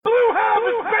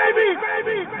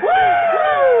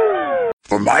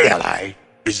For my ally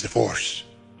is the Force.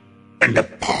 And a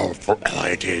powerful ally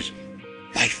it is.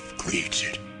 Life creates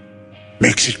it,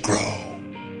 makes it grow.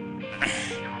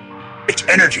 Its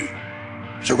energy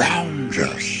surrounds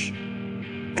us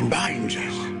and binds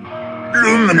us.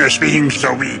 Luminous beings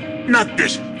so we, not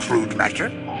this crude matter.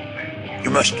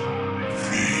 You must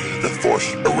feel the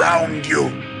Force around you.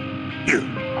 Here,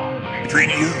 between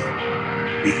you,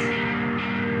 me,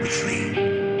 the tree,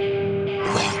 the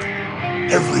rock,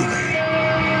 everywhere.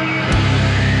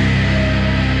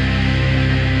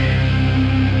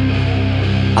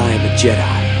 I am a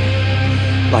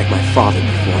Jedi, like my father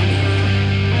before me.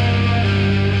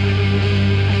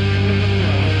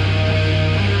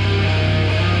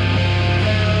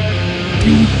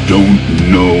 You don't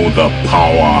know the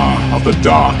power of the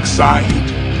dark side.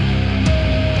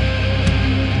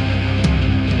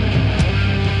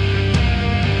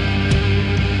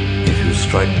 If you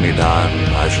strike me down,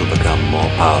 I shall become more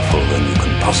powerful than you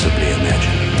can possibly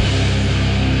imagine.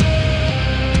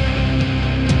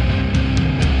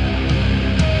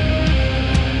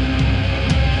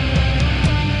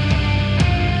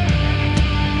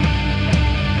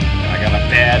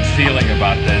 Bad feeling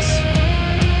about this.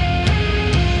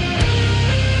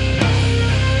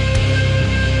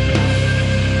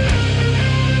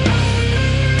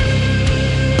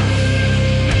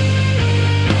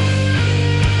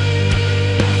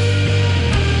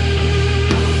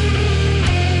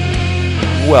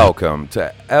 Welcome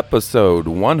to episode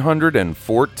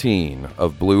 114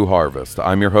 of Blue Harvest.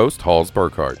 I'm your host, Halls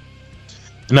Burkhart.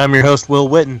 And I'm your host, Will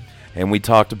Witten. And we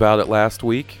talked about it last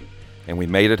week. And we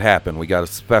made it happen. We got a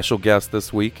special guest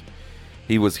this week.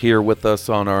 He was here with us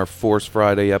on our Force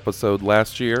Friday episode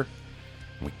last year.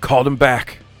 We called him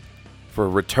back for a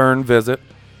return visit.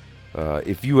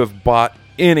 If you have bought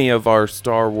any of our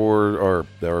Star Wars or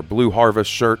our Blue Harvest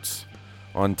shirts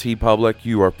on TeePublic,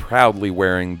 you are proudly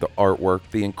wearing the artwork,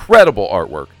 the incredible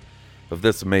artwork of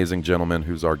this amazing gentleman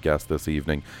who's our guest this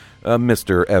evening,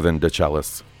 Mr. Evan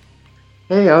DeChellis.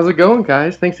 Hey, how's it going,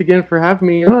 guys? Thanks again for having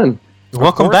me on.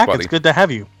 Welcome course, back. buddy. It's good to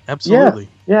have you. Absolutely.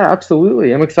 Yeah,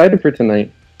 absolutely. I'm excited for tonight.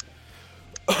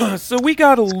 So we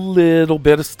got a little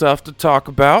bit of stuff to talk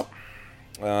about,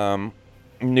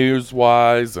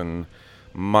 news-wise, and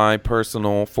my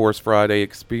personal Force Friday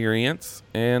experience,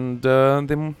 and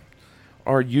then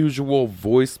our usual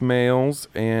voicemails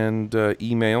and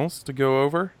emails to go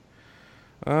over.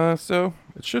 So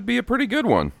it should be a pretty good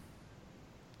one.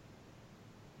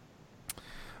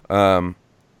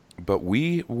 But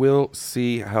we will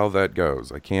see how that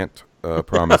goes. I can't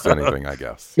promise anything, I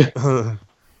guess.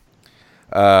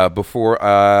 Before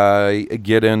I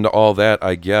get into all that,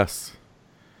 I guess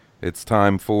it's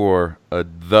time for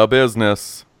the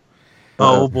business.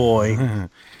 Oh, boy.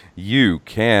 You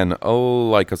can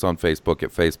like us on Facebook at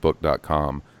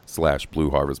facebook.com/Blue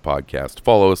Harvest Podcast.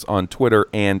 Follow us on Twitter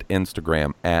and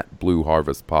Instagram at Blue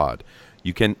Harvest Pod.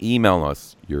 You can email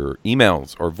us your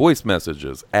emails or voice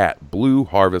messages at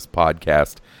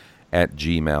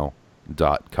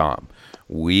blueharvestpodcast@gmail.com.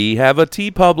 We have a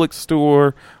TeePublic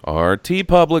store. Our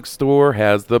TeePublic store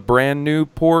has the brand new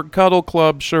Porg Cuddle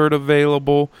Club shirt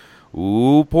available.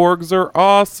 Ooh, porgs are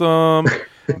awesome.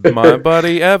 My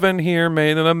buddy Evan here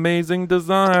made an amazing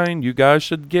design. You guys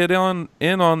should get in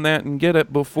on that and get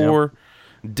it before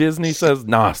Disney says,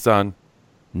 nah, son.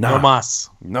 Nah. No mas.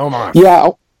 No mas. Yeah,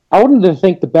 I wanted to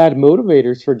thank the Bad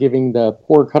Motivators for giving the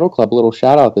Poor Cuddle Club a little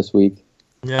shout-out this week.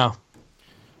 Yeah.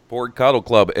 Porg Cuddle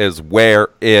Club is where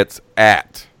it's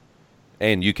at.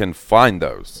 And you can find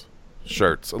those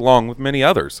shirts along with many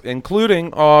others,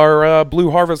 including our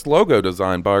Blue Harvest logo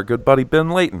designed by our good buddy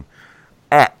Ben Layton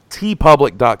at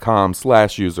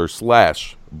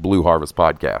teepublic.com/user/Blue Harvest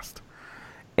Podcast.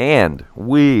 And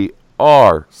we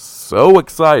are so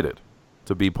excited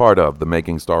to be part of the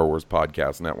Making Star Wars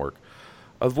Podcast Network,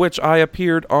 of which I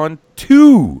appeared on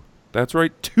two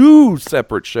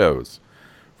separate shows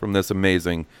from this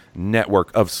amazing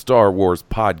network of Star Wars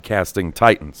podcasting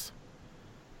titans.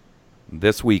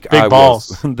 This week I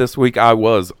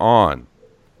was on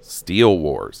Steel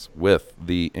Wars with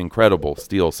the incredible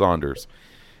Steele Saunders,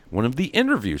 one of the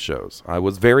interview shows. I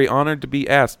was very honored to be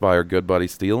asked by our good buddy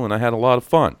Steele, and I had a lot of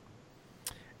fun.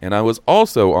 And I was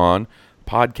also on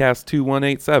Podcast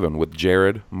 2187 with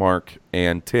Jared, Mark,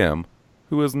 and Tim,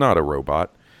 who is not a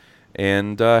robot,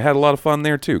 and had a lot of fun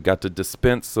there too. Got to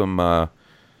dispense some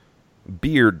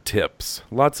beard tips,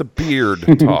 lots of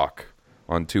beard talk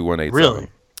on 2187. Really?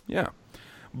 Yeah.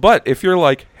 But if you're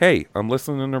like, hey, I'm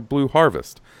listening to Blue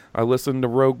Harvest, I listened to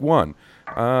Rogue One,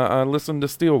 I listened to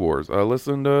Steel Wars, I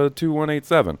listened to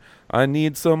 2187, I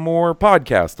need some more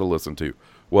podcasts to listen to.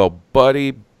 Well,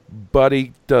 buddy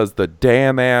does the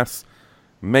damn ass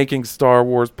Making Star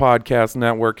Wars Podcast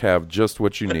Network have just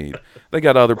what you need. They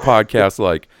got other podcasts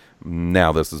like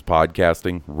Now This Is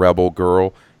Podcasting, Rebel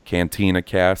Girl, Cantina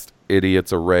Cast,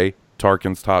 Idiots Array,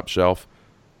 Tarkin's Top Shelf,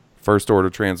 First Order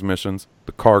Transmissions,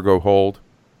 The Cargo Hold,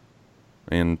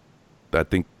 and I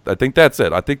think that's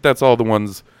it. I think that's all the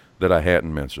ones that I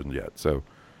hadn't mentioned yet. So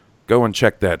go and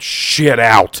check that shit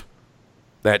out.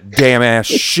 That damn ass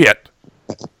shit.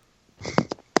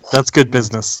 That's good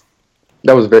business.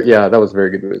 That was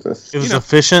very good business. It was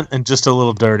efficient and just a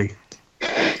little dirty.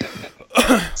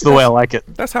 That's the way I like it.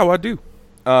 That's how I do.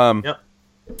 Yep.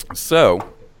 So,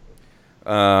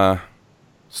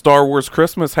 Star Wars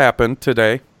Christmas happened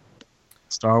today.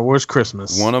 Star Wars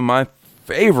Christmas. One of my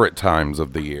favorite times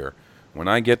of the year. When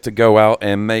I get to go out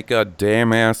and make a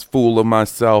damn ass fool of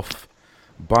myself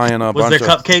buying a bunch of... Was there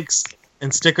cupcakes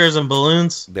and stickers and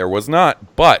balloons? There was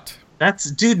not, but...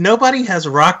 Dude, nobody has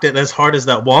rocked it as hard as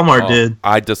that Walmart did.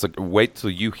 I disagree. Wait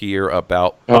till you hear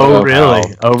about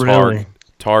Really?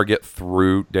 Target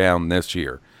threw down this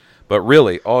year. But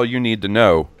really, all you need to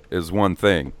know is one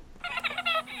thing.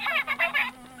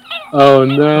 Oh,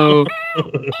 no.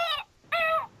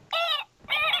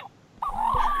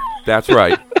 That's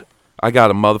right. I got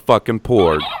a motherfucking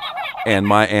porg, and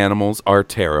my animals are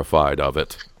terrified of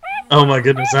it. Oh my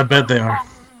goodness, I bet they are.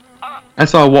 I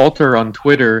saw Walter on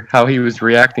Twitter, how he was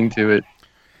reacting to it.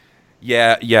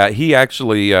 Yeah, he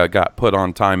actually got put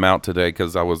on timeout today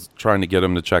because I was trying to get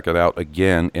him to check it out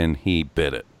again, and he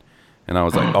bit it. And I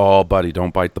was like, oh, buddy,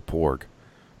 don't bite the porg.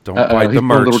 Don't bite the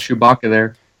merch. A little Chewbacca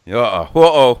there.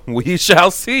 We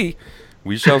shall see.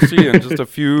 We shall see in just a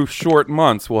few short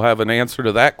months. We'll have an answer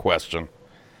to that question.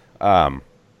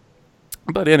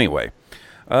 But anyway,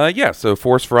 so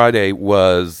Force Friday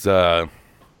was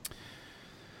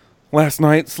last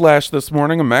night / this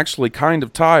morning. I'm actually kind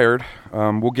of tired.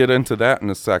 We'll get into that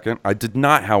in a second. I did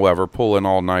not, however, pull an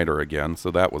all-nighter again, so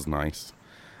that was nice.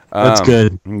 That's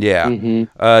good. Yeah.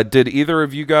 Mm-hmm. Did either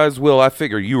of you guys, Will, I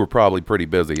figure you were probably pretty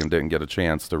busy and didn't get a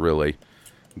chance to really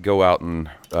go out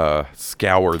and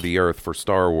scour the earth for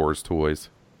Star Wars toys.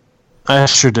 I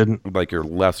sure didn't. Like your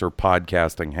lesser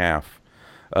podcasting half.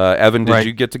 Evan, did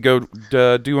you get to go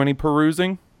do any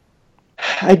perusing?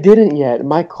 I didn't yet.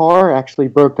 My car actually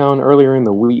broke down earlier in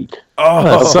the week. Oh,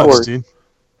 that sucks, dude.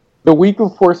 The week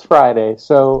of Force Friday.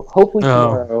 So hopefully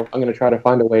tomorrow I'm going to try to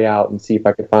find a way out and see if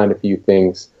I can find a few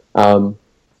things. I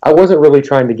wasn't really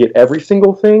trying to get every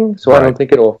single thing, so I don't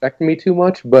think it'll affect me too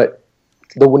much. But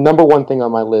the number one thing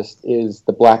on my list is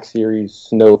the Black Series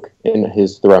Snoke in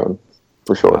his throne,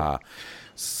 for sure.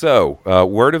 So,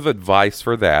 word of advice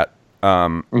for that.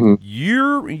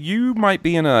 You might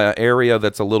be in an area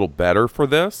that's a little better for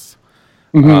this.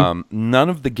 None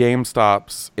of the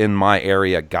GameStops in my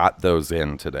area got those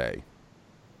in today.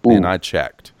 Ooh. And I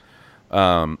checked.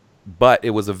 But it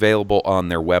was available on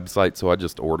their website, so I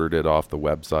just ordered it off the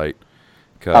website.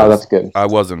 Oh, that's good. I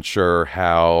wasn't sure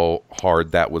how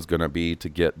hard that was going to be to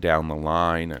get down the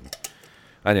line, and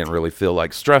I didn't really feel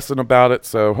like stressing about it.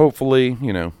 So hopefully,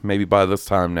 maybe by this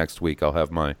time next week, I'll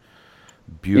have my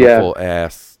beautiful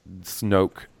ass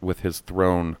Snoke with his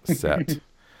throne set.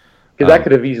 Because that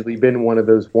could have easily been one of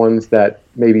those ones that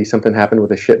maybe something happened with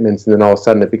the shipments, and then all of a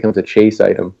sudden it becomes a chase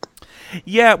item.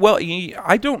 Yeah, well,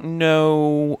 I don't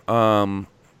know. I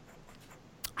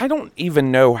don't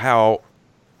even know how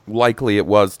likely it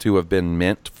was to have been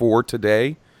meant for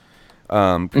today.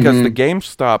 Because the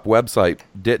GameStop website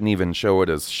didn't even show it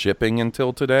as shipping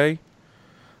until today.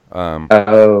 But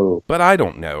I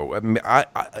don't know. I mean, I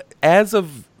as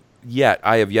of yet,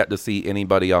 I have yet to see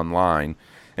anybody online.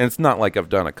 And it's not like I've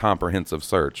done a comprehensive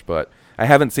search, but I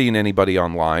haven't seen anybody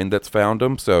online that's found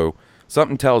them. So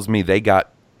something tells me they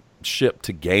got shipped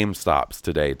to GameStops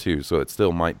today, too. So it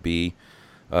still might be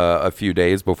a few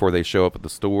days before they show up at the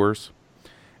stores.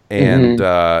 And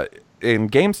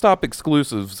GameStop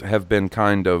exclusives have been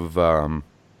kind of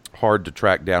hard to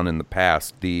track down in the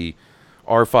past. The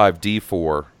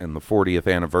R5-D4 and the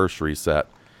 40th anniversary set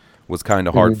was kind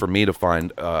of hard for me to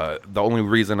find. The only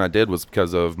reason I did was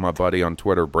because of my buddy on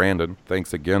Twitter, Brandon.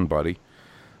 Thanks again, buddy.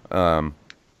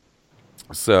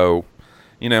 So,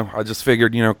 I just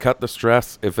figured, cut the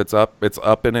stress. If it's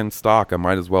up and in stock, I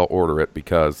might as well order it,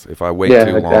 because if I wait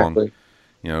too long,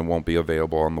 it won't be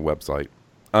available on the website.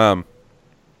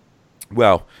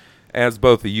 Well, as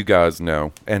both of you guys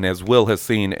know, and as Will has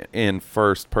seen in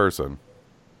first person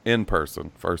shooter,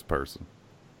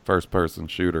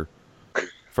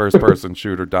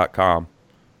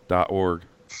 firstpersonshooter.com.org.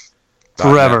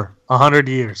 Forever, 100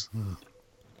 years.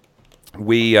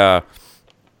 We, I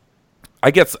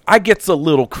gets a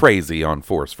little crazy on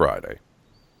Force Friday.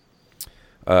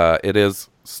 It is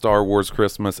Star Wars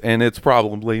Christmas, and it's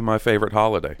probably my favorite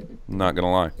holiday. I'm not going to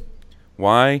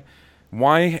lie.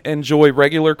 Why enjoy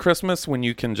regular Christmas when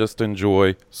you can just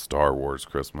enjoy Star Wars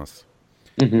Christmas?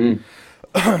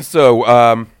 Mm-hmm.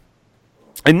 So,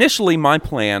 initially, my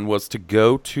plan was to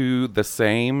go to the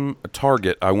same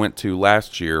Target I went to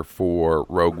last year for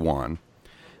Rogue One.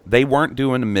 They weren't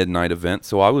doing a midnight event,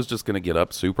 so I was just going to get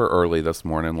up super early this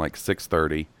morning, like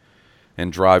 6:30,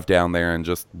 and drive down there and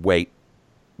just wait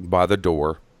by the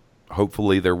door.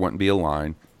 Hopefully there wouldn't be a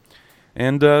line.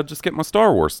 And just get my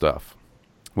Star Wars stuff.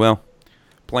 Well,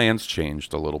 plans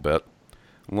changed a little bit.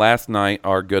 Last night,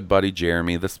 our good buddy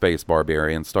Jeremy, the Space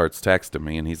Barbarian, starts texting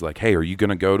me, and he's like, hey, are you going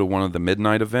to go to one of the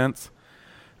midnight events?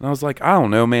 And I was like, I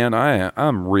don't know, man.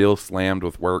 I'm real slammed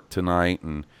with work tonight,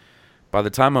 and by the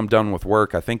time I'm done with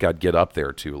work, I think I'd get up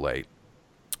there too late.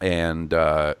 And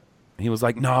he was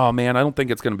like, no, man, I don't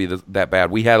think it's going to be that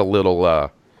bad. We had a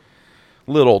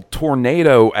little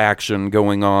tornado action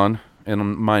going on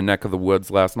in my neck of the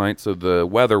woods last night, so the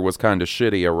weather was kind of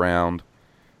shitty around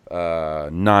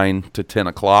 9 to 10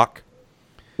 o'clock.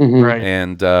 Mm-hmm. Right.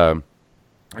 And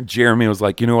Jeremy was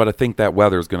like, you know what, I think that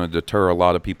weather is going to deter a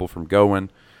lot of people from going.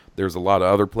 There's a lot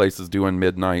of other places doing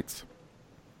midnights.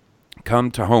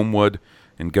 Come to Homewood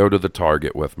and go to the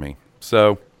Target with me.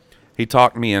 So he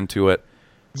talked me into it.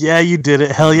 Yeah, you did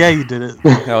it. Hell yeah, you did it.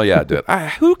 Hell yeah, I did.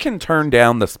 Who can turn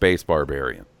down the Space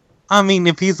Barbarian? I mean,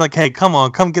 if he's like, hey, come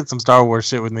on, come get some Star Wars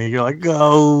shit with me, you're like,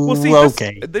 oh, well, see,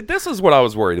 okay. This is what I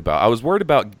was worried about. I was worried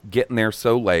about getting there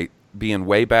so late, being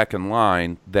way back in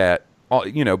line, that,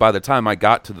 you know, by the time I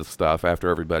got to the stuff after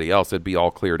everybody else, it'd be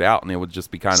all cleared out, and it would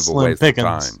just be kind of a waste of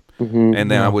time. Mm-hmm.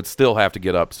 And then I would still have to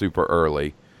get up super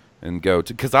early and go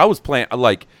to, because I was planning,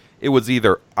 like, it was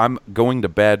either I'm going to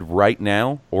bed right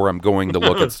now or I'm going to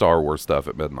look at Star Wars stuff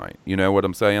at midnight. You know what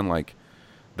I'm saying? Like,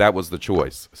 that was the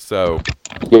choice. So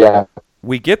yeah,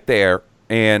 we get there,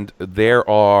 and there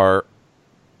are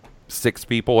 6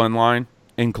 people in line,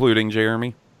 including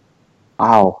Jeremy.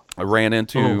 Wow. I ran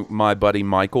into my buddy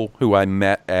Michael, who I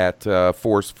met at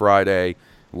Force Friday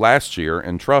last year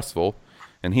in Trussville,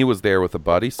 and he was there with a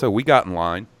buddy, so we got in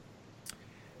line.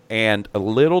 And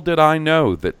little did I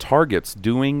know that Target's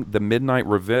doing the midnight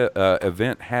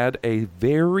event had a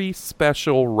very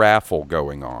special raffle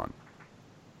going on.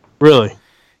 Really?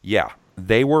 Yeah.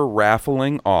 They were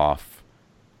raffling off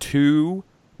 2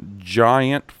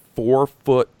 giant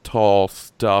 4-foot-tall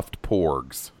stuffed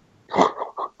porgs.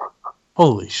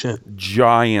 Holy shit.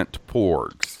 Giant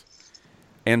porgs.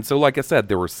 And so, like I said,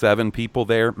 there were 7 people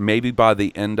there. Maybe by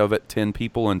the end of it, 10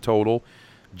 people in total.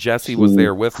 Jesse was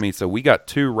there with me, so we got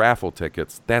 2 raffle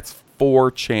tickets. That's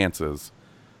 4 chances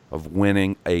of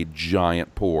winning a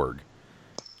giant porg.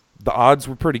 The odds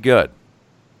were pretty good.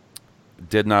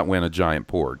 Did not win a giant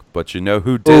porg. But you know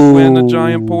who did win a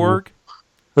giant porg?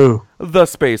 Who? The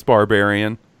Space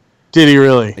Barbarian. Did he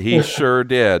really? He sure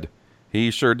did.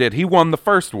 He sure did. He won the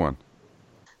first one.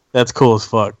 That's cool as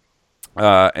fuck.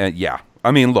 And yeah.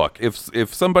 I mean, look,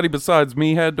 if somebody besides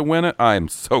me had to win it, I am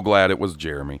so glad it was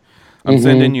Jeremy. I'm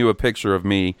sending you a picture of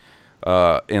me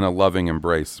in a loving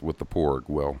embrace with the porg,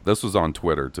 Will. This was on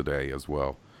Twitter today as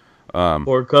well.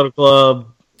 Porg Cuddle Club.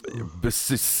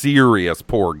 Serious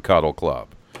porg cuddle club.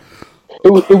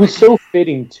 It was so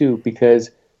fitting, too,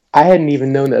 because I hadn't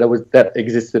even known that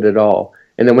existed at all.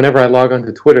 And then whenever I log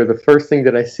onto Twitter, the first thing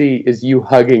that I see is you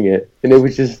hugging it. And it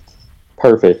was just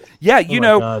perfect. Yeah, you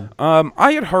know,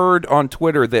 I had heard on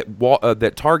Twitter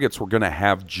that Targets were going to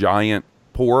have giant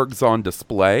porgs on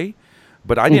display.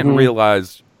 But I didn't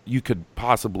realize you could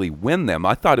possibly win them.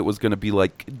 I thought it was going to be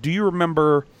like, do you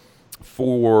remember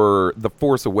for The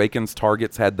Force Awakens,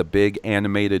 Targets had the big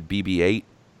animated BB-8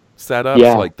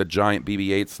 setups, like the giant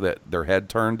BB-8s that their head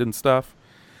turned and stuff?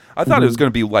 I thought it was going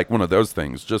to be like one of those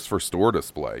things just for store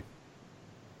display.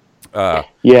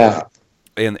 Yeah.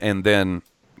 And then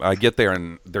I get there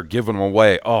and they're giving them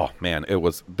away. Oh, man,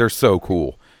 they're so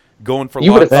cool. Going for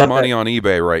lots of money on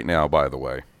eBay right now, by the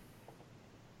way.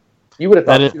 You would have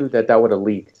thought, too, that would have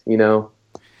leaked, you know?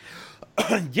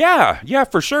 Yeah,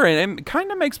 for sure. And it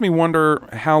kind of makes me wonder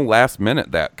how last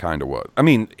minute that kind of was. I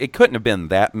mean, it couldn't have been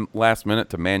that last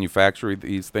minute to manufacture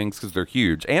these things because they're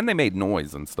huge. And they made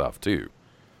noise and stuff, too.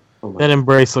 That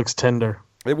embrace looks tender.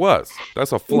 It was.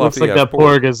 That's a fluffy It looks like that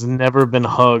porg has never been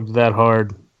hugged that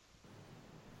hard.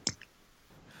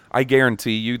 I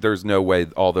guarantee you there's no way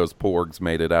all those porgs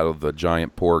made it out of the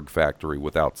giant porg factory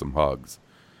without some hugs.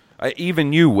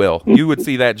 Even you, Will. You would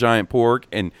see that giant porg,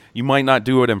 and you might not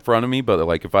do it in front of me, but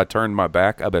like if I turned my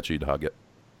back, I bet you'd hug it.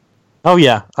 Oh,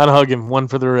 yeah. I'd hug him. One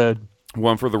for the road.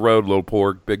 One for the road, little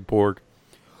porg, big porg.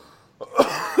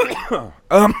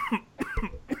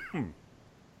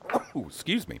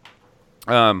 Excuse me.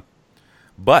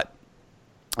 But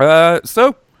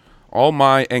so all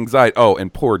my anxiety. Oh,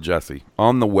 and poor Jessie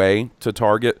on the way to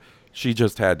Target. She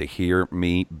just had to hear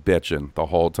me bitching the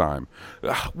whole time.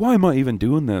 Why am I even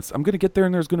doing this? I'm going to get there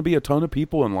and there's going to be a ton of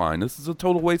people in line. This is a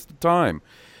total waste of time.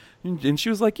 And she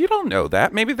was like, you don't know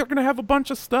that. Maybe they're going to have a bunch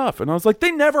of stuff. And I was like,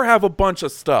 they never have a bunch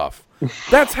of stuff.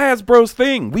 That's Hasbro's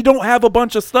thing. We don't have a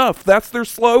bunch of stuff. That's their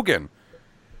slogan.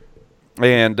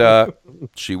 And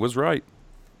she was right.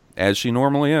 As she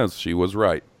normally is, she was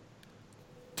right.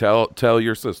 Tell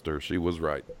your sister she was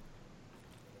right.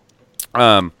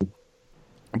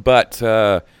 But,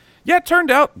 yeah, it turned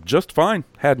out just fine.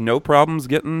 Had no problems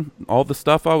getting all the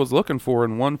stuff I was looking for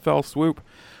in one fell swoop.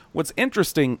 What's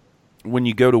interesting when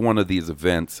you go to one of these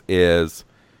events is,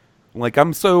 like,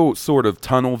 I'm so sort of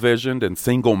tunnel-visioned and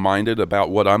single-minded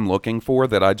about what I'm looking for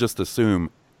that I just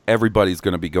assume everybody's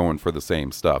going to be going for the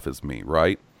same stuff as me,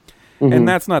 right? Mm-hmm. And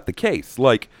that's not the case.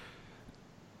 Like,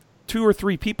 2 or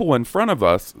 3 people in front of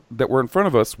us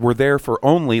were there for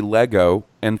only Lego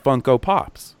and Funko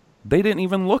Pops. They didn't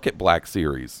even look at Black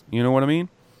Series. You know what I mean?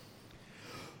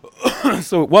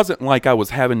 So it wasn't like I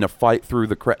was having to fight through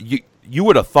the crap. You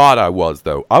would have thought I was,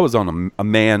 though. I was on a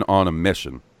man on a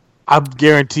mission. I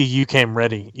guarantee you came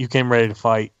ready. You came ready to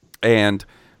fight. And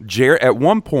at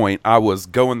one point, I was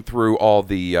going through all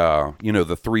the,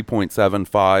 the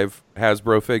 3.75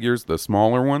 Hasbro figures, the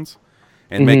smaller ones,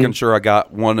 and making sure I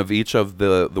got one of each of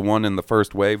the one in the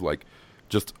first wave, like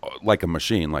just like a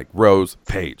machine, like Rose,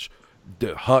 Paige,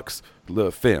 Hux,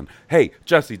 Finn. Hey,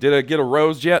 Jesse, did I get a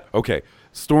Rose yet? Okay.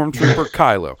 Stormtrooper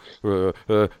Kylo.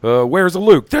 Where's a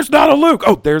Luke? There's not a Luke.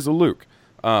 Oh, there's a Luke.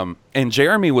 And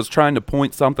Jeremy was trying to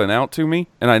point something out to me,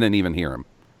 and I didn't even hear him.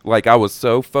 Like, I was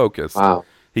so focused. Wow.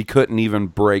 He couldn't even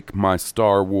break my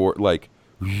Star Wars, like,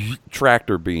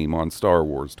 tractor beam on Star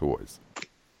Wars toys.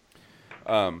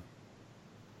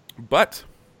 But,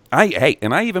 I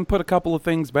even put a couple of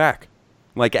things back.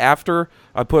 Like, after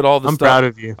I put all the stuff. I'm proud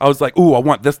of you. I was like, ooh, I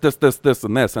want this, and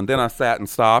this. And then I sat and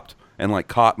stopped and, like,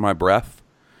 caught my breath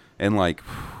and, like,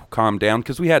 calmed down.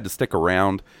 Because we had to stick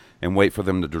around and wait for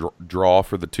them to draw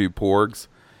for the 2 porgs.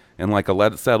 And, like, I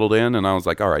let it settle in. And I was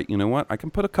like, all right, you know what? I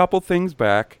can put a couple things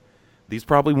back. These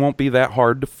probably won't be that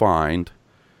hard to find.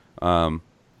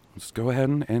 Just go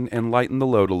ahead and lighten the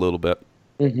load a little bit.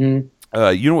 Mm-hmm.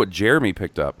 You know what Jeremy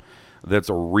picked up? That's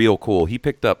a real cool. He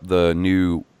picked up the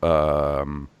new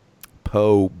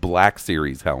Poe Black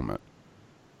Series helmet.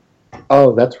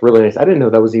 Oh, that's really nice. I didn't know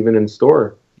that was even in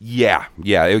store. Yeah.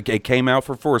 It came out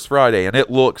for Force Friday, and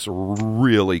it looks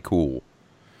really cool.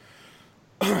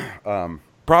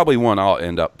 Probably one I'll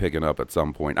end up picking up at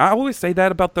some point. I always say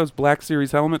that about those Black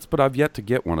Series helmets, but I've yet to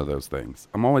get one of those things.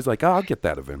 I'm always like, I'll get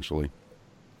that eventually.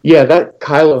 Yeah, that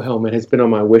Kylo helmet has been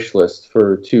on my wish list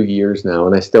for 2 years now,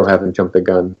 and I still haven't jumped the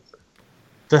gun.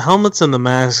 The helmets and the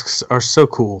masks are so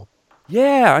cool.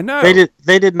 Yeah, I know.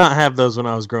 They did not have those when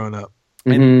I was growing up.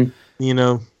 And,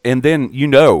 And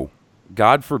then,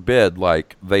 God forbid,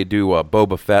 like, they do a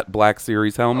Boba Fett Black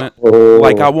Series helmet.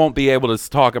 Like, I won't be able to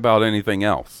talk about anything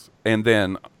else. And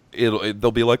then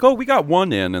they'll be like, oh, we got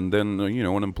one in, and then,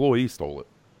 an employee stole it.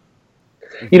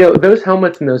 Those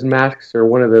helmets and those masks are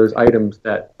one of those items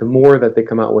that the more that they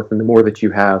come out with and the more that you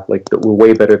have, like, the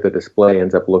way better the display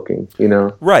ends up looking,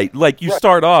 Right. Like, you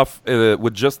start off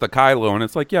with just the Kylo, and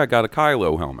it's like, yeah, I got a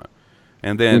Kylo helmet.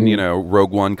 And then,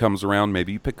 Rogue One comes around,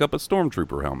 maybe you pick up a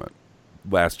Stormtrooper helmet.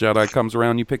 Last Jedi comes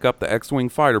around, you pick up the X-Wing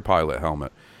fighter pilot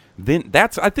helmet. Then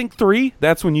that's, I think, 3.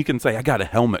 That's when you can say, I got a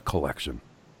helmet collection.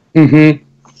 Mm-hmm.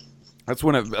 That's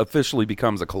when it officially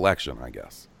becomes a collection, I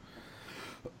guess.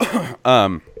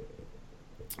 But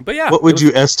yeah. What would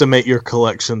you estimate your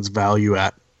collection's value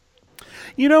at?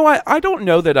 I don't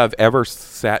know that I've ever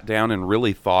sat down and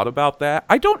really thought about that.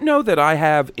 I don't know that I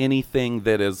have anything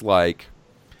that is like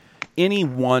any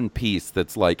one piece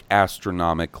that's like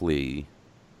astronomically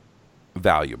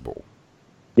valuable.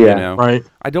 Yeah, right.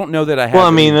 I don't know that I have. Well,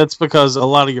 I mean, that's because a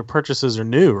lot of your purchases are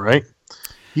new, right?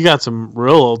 You got some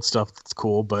real old stuff that's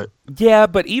cool, but yeah,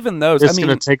 but even those, it's going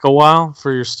to take a while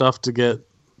for your stuff to get.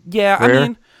 Yeah, rare. I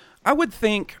mean, I would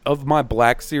think of my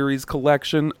Black Series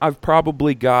collection, I've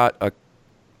probably got a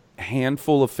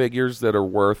handful of figures that are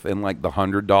worth in like the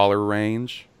 $100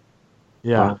 range.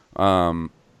 Yeah.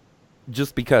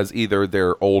 Just because either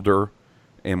they're older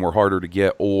and were harder to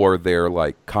get, or they're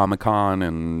like Comic-Con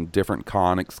and different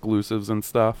con exclusives and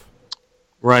stuff.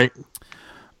 Right.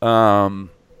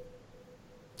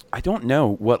 I don't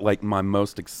know what like my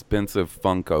most expensive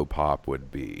Funko Pop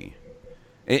would be.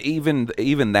 Even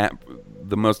that,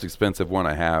 the most expensive one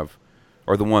I have,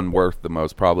 or the one worth the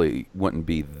most, probably wouldn't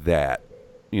be that,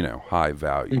 high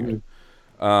value.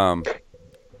 Mm-hmm.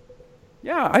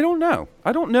 Yeah, I don't know.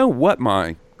 I don't know what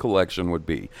my collection would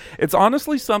be. It's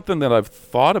honestly something that I've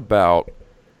thought about.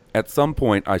 At some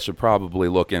point, I should probably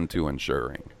look into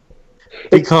insuring.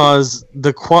 Because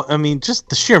just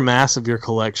the sheer mass of your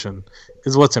collection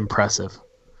is what's impressive.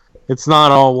 It's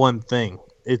not all one thing.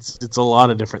 It's a lot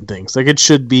of different things. Like, it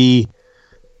should be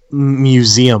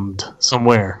museumed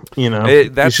somewhere.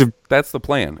 That's the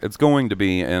plan. It's going to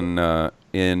be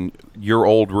in your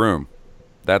old room.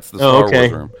 That's the Star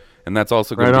Wars room, and that's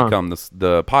also going to become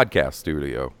the podcast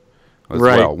studio as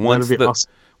well.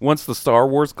 Once the Star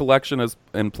Wars collection is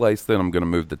in place, then I'm going to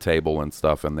move the table and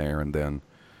stuff in there, and then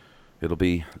it'll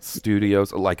be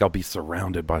studios. Like, I'll be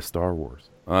surrounded by Star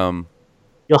Wars.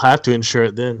 You'll have to insure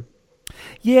it then.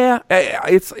 Yeah,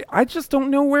 I just don't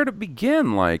know where to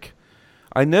begin. Like,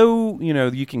 I know,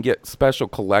 you can get special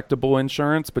collectible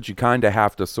insurance, but you kind of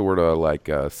have to sort of like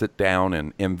sit down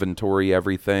and inventory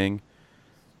everything.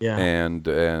 Yeah.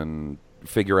 And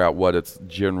figure out what its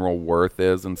general worth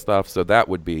is and stuff. So that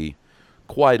would be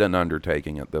quite an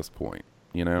undertaking at this point,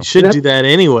 You should do that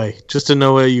anyway, just to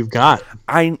know what you've got.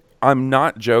 I'm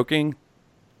not joking.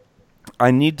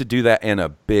 I need to do that in a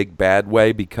big bad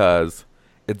way because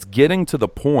it's getting to the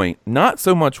point, not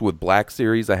so much with Black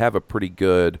Series. I have a pretty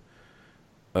good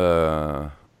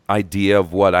idea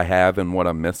of what I have and what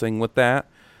I'm missing with that.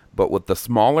 But with the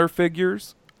smaller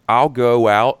figures, I'll go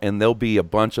out and there'll be a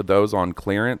bunch of those on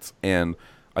clearance, and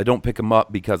I don't pick them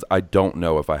up because I don't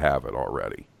know if I have it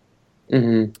already.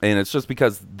 Mm-hmm. And it's just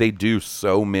because they do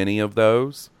so many of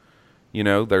those.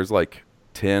 There's like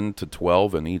 10 to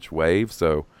 12 in each wave,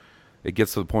 so it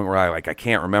gets to the point where I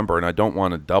can't remember, and I don't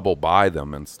want to double buy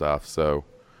them and stuff. So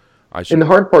I should. And the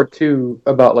hard part too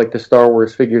about like the Star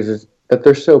Wars figures is that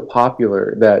they're so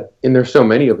popular and there's so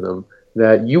many of them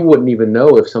that you wouldn't even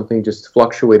know if something just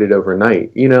fluctuated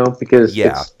overnight. Because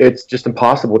it's just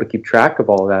impossible to keep track of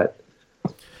all that.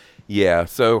 Yeah,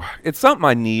 so it's something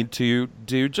I need to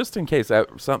do just in case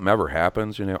something ever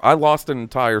happens. I lost an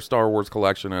entire Star Wars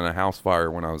collection in a house fire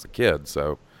when I was a kid,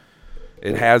 so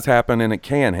it has happened and it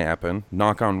can happen.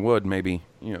 Knock on wood, maybe,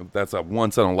 that's a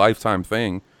once-in-a-lifetime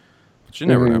thing, but you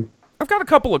never know. I've got a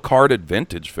couple of carded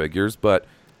vintage figures, but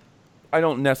I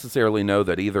don't necessarily know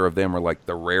that either of them are like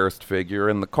the rarest figure,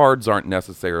 and the cards aren't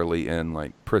necessarily in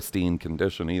like pristine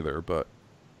condition either, but...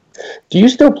 Do you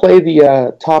still play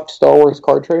the top Star Wars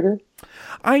card trader?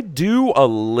 I do a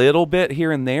little bit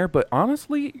here and there, but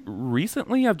honestly,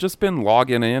 recently I've just been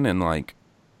logging in and like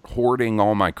hoarding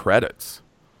all my credits.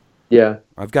 Yeah.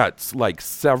 I've got like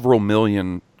several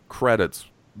million credits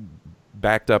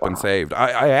backed up and saved.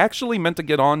 I actually meant to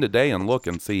get on today and look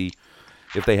and see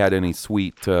if they had any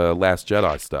sweet Last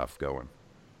Jedi stuff going.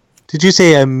 Did you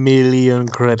say 1 million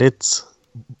credits?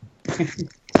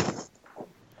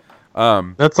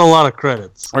 That's a lot of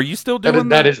credits. Are you still doing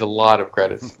that? Is a lot of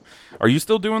credits. Are you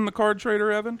still doing the card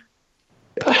trader, Evan?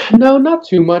 No, not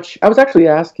too much. I was actually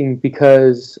asking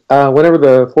because whenever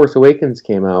The Force Awakens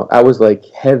came out, I was like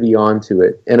heavy onto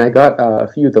it, and I got a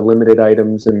few of the limited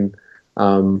items, and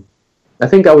I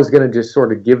think I was going to just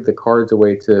sort of give the cards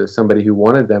away to somebody who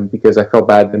wanted them because I felt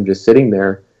bad them just sitting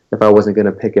there if I wasn't going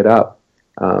to pick it up.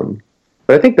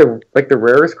 But I think the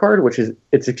rarest card, which is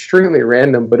it's extremely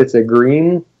random, but it's a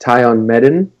green Tion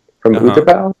Medin from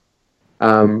Utapau.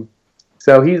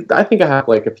 So I think I have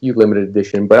like a few limited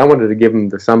edition, but I wanted to give them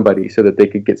to somebody so that they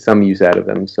could get some use out of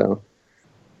them. So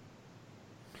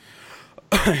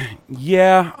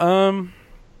yeah,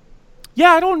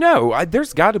 I don't know.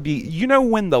 There's got to be,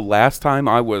 when the last time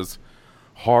I was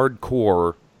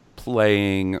hardcore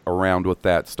playing around with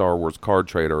that Star Wars card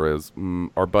trader is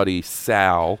our buddy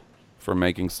Sal from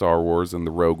Making Star Wars and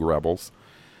the Rogue Rebels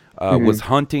was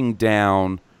hunting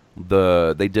down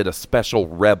they did a special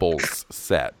Rebels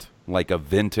set, like a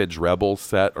vintage Rebels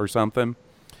set or something.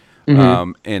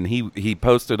 And he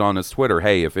posted on his Twitter,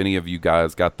 hey, if any of you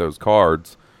guys got those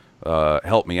cards,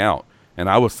 help me out. And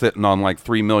I was sitting on like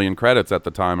 3 million credits at the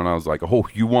time, and I was like, oh,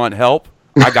 you want help?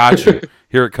 I got you.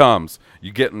 Here it comes.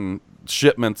 You're getting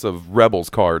shipments of Rebels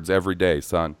cards every day,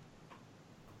 son.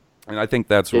 And I think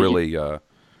that's really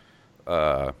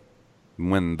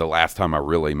when the last time I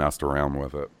really messed around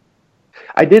with it.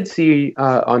 I did see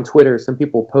on Twitter some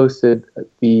people posted I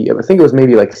think it was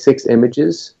maybe like 6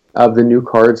 images of the new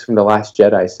cards from the Last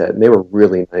Jedi set, and they were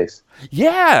really nice.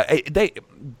 Yeah.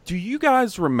 Do you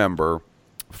guys remember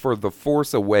for The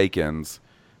Force Awakens,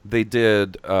 they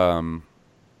did... you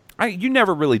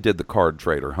never really did the card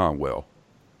trader, huh, Will?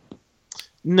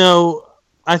 No,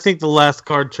 I think the last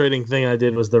card trading thing I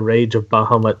did was the Rage of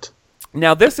Bahamut.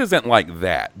 Now, this isn't like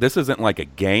that. This isn't like a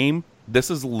game.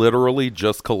 This is literally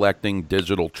just collecting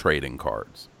digital trading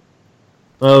cards.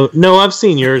 Oh no, I've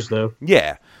seen yours though.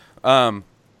 Yeah.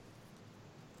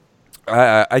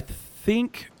 I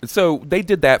think so. They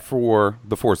did that for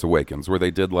The Force Awakens, where they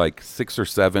did like 6 or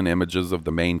 7 images of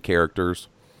the main characters.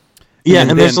 Yeah,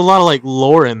 and there's a lot of like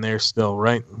lore in there still,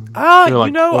 right? Like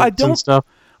I don't. Stuff.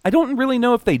 I don't really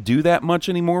know if they do that much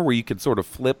anymore, where you could sort of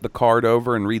flip the card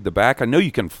over and read the back. I know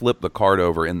you can flip the card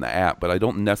over in the app, but I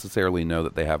don't necessarily know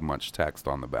that they have much text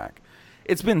on the back.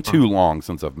 It's been too long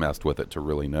since I've messed with it to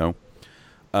really know.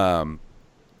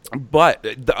 But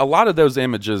a lot of those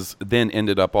images then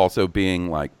ended up also being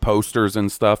like posters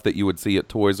and stuff that you would see at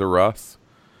Toys R Us.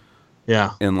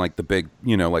 Yeah. And like the big,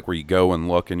 like where you go and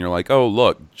look and you're like, oh,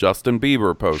 look, Justin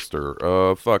Bieber poster,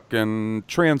 fucking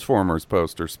Transformers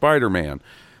poster, Spider-Man,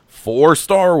 4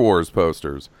 Star Wars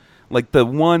posters. Like the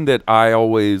one that I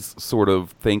always sort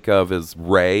of think of as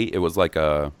Rey. It was like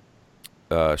a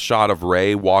shot of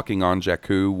Rey walking on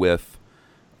Jakku with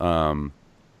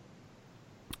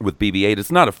BB-8.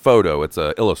 It's not a photo; it's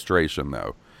an illustration,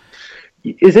 though.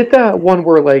 Is it that one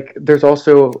where like there's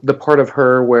also the part of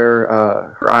her where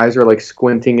her eyes are like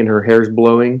squinting and her hair's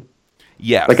blowing?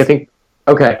 Yes. Like I think.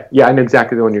 Okay, yeah, I know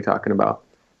exactly the one you're talking about.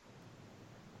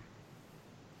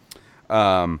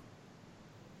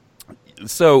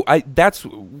 So that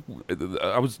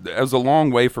was a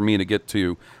long way for me to get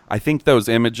to. I think those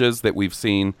images that we've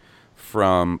seen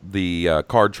from the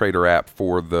card trader app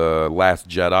for The Last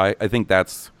Jedi, I think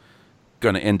that's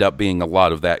going to end up being a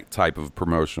lot of that type of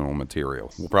promotional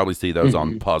material. We'll probably see those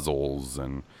on puzzles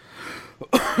and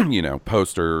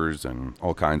posters and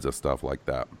all kinds of stuff like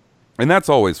that. And that's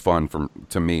always fun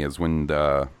to me, is when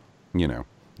the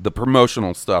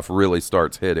promotional stuff really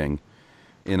starts hitting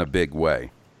in a big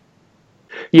way.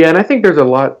 Yeah, and I think there's a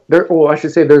lot there. Well, I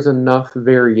should say there's enough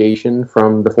variation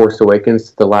from The Force Awakens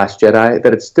to The Last Jedi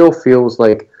that it still feels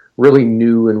like really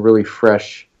new and really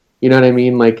fresh. You know what I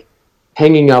mean? Like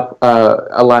hanging up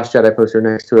a Last Jedi poster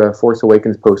next to a Force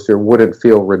Awakens poster wouldn't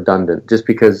feel redundant, just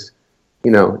because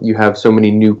you have so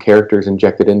many new characters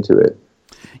injected into it.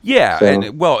 Yeah,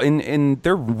 so. and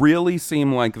they really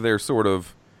seem like they're sort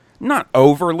of not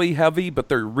overly heavy, but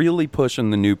they're really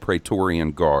pushing the new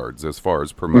Praetorian Guards as far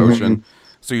as promotion. Mm-hmm.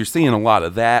 So you're seeing a lot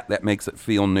of that. That makes it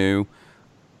feel new.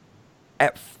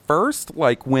 At first,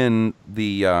 like when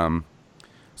the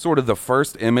sort of the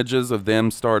first images of them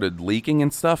started leaking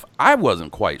and stuff, I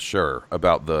wasn't quite sure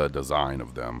about the design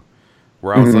of them.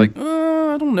 Where I was like,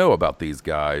 I don't know about these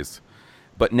guys.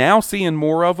 But now seeing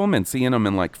more of them and seeing them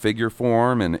in like figure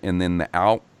form and then the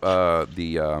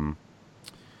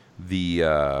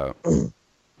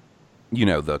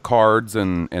cards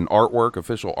and artwork,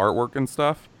 official artwork and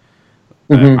stuff,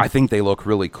 I think they look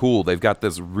really cool. They've got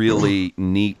this really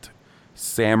neat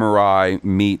samurai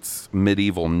meets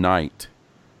medieval knight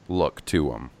look to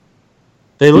them.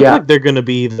 They look like they're going to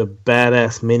be the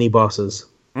badass mini bosses.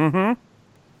 Mm-hmm.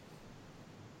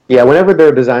 Yeah, whenever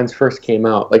their designs first came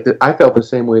out, like I felt the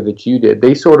same way that you did.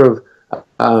 They sort of,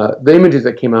 the images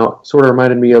that came out sort of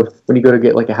reminded me of when you go to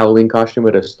get like a Halloween costume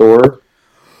at a store.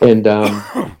 And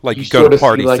like you go to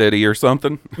Party City or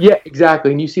something. Yeah, exactly.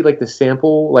 And you see like the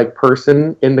sample like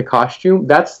person in the costume.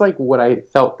 That's like what I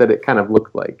felt that it kind of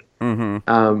looked like. Mm-hmm.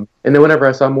 And then whenever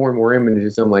I saw more and more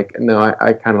images, I'm like, no,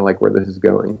 I kind of like where this is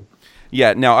going.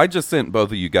 Yeah. Now I just sent both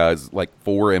of you guys like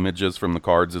 4 images from the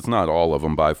cards. It's not all of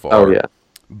them by far. Oh yeah.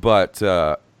 But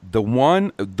the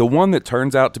one that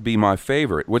turns out to be my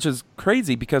favorite, which is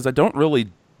crazy because I don't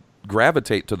really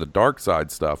gravitate to the dark side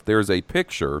stuff. There's a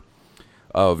picture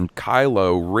of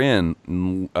Kylo Ren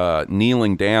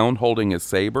kneeling down holding his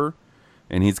saber,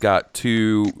 and he's got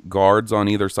 2 guards on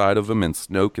either side of him, and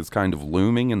Snoke is kind of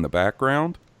looming in the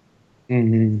background.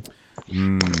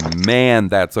 Mm-hmm. Man,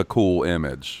 that's a cool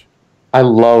image. I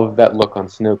love that look on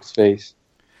Snoke's face.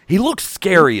 He looks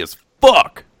scary as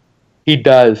fuck. He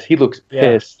does. He looks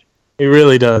pissed. Yeah, he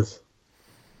really does.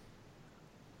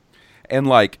 And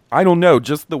like, I don't know,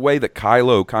 just the way that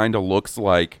Kylo kind of looks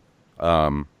like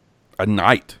a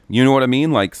knight. You know what I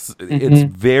mean? Like, it's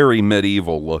very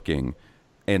medieval looking.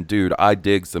 And dude, I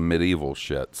dig some medieval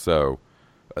shit. So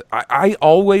I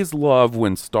always love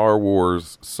when Star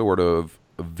Wars sort of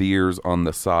veers on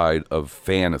the side of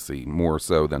fantasy more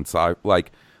so than sci.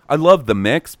 Like, I love the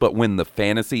mix, but when the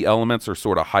fantasy elements are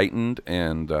sort of heightened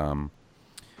and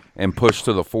pushed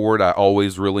to the forward, I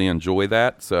always really enjoy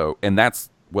that. So, and that's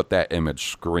what that image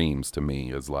screams to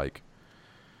me, is like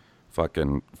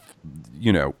fucking,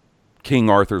 King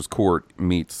Arthur's court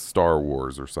meets Star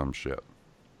Wars or some shit.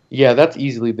 Yeah, that's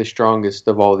easily the strongest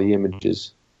of all the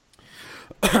images.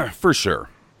 For sure.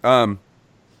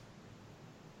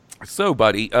 So,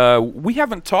 buddy, we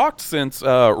haven't talked since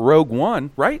Rogue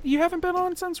One, right? You haven't been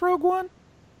on since Rogue One?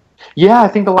 Yeah, I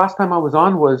think the last time I was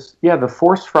on was the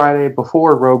Force Friday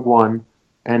before Rogue One,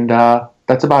 and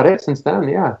that's about it since then.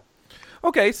 Yeah.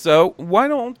 Okay, so why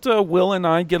don't Will and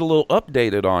I get a little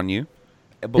updated on you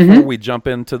before we jump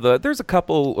into there's a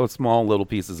couple of small little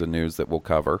pieces of news that we'll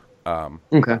cover.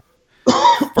 Okay.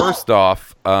 First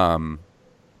off,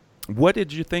 what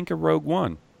did you think of Rogue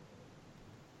One?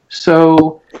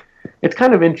 So it's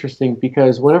kind of interesting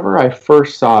because whenever I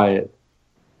first saw it,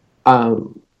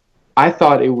 I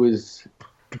thought it was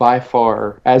by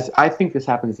far, as I think this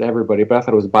happens to everybody, but I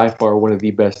thought it was by far one of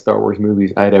the best Star Wars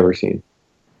movies I had ever seen.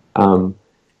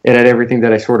 It had everything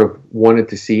that I sort of wanted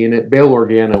to see in it. Bail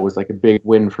Organa was like a big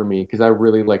win for me because I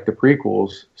really liked the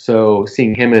prequels. So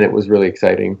seeing him in it was really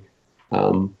exciting.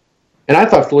 And I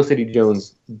thought Felicity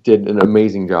Jones did an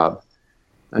amazing job.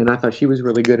 And I thought she was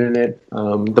really good in it.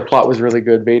 The plot was really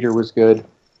good. Vader was good.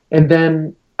 And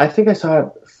then I think I saw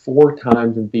it 4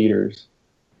 times in theaters.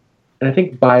 And I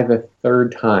think by the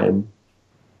 3rd time,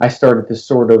 I started to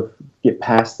sort of get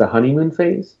past the honeymoon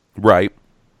phase. Right.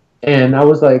 And I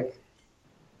was like,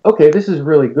 okay, this is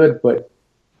really good, but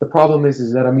the problem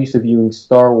is that I'm used to viewing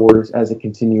Star Wars as a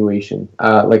continuation,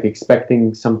 like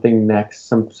expecting something next,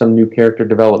 some new character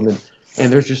development,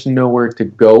 and there's just nowhere to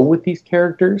go with these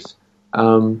characters.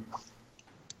 In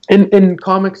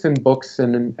comics and books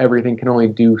and everything can only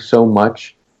do so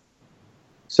much.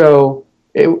 So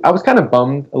I was kind of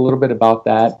bummed a little bit about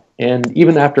that, and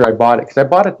even after I bought it, because I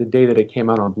bought it the day that it came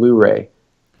out on Blu-ray,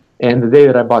 and the day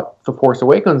that I bought The Force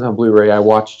Awakens on Blu-ray, I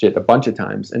watched it a bunch of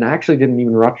times. And I actually didn't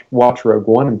even watch Rogue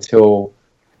One until,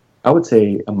 I would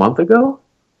say, a month ago.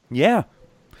 Yeah.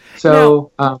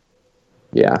 So,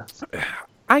 yeah.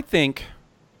 I think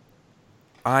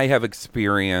I have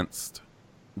experienced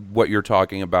what you're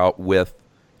talking about with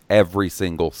every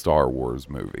single Star Wars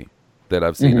movie that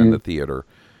I've seen in the theater.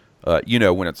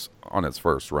 When it's on its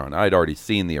first run. I'd already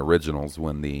seen the originals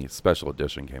when the special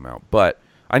edition came out. But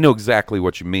I know exactly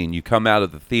what you mean. You come out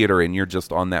of the theater and you're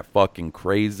just on that fucking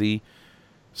crazy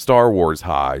Star Wars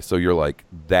high. So you're like,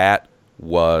 that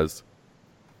was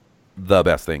the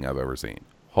best thing I've ever seen.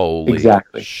 Holy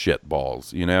shit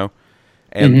balls,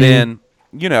 And then,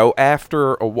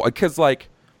 after a while, because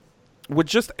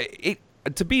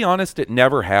to be honest, it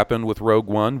never happened with Rogue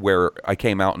One where I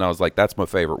came out and I was like, that's my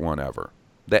favorite one ever.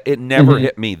 That it never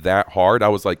hit me that hard. I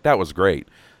was like, that was great.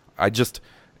 I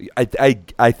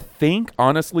think,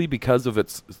 honestly, because of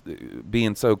its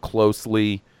being so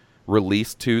closely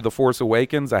released to The Force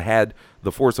Awakens, I had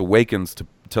The Force Awakens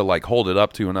to like hold it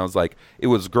up to, and I was like, it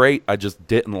was great. I just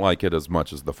didn't like it as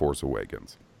much as The Force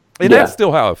Awakens. And that's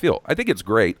still how I feel. I think it's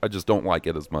great. I just don't like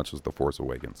it as much as The Force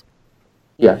Awakens.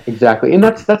 Yeah, exactly. And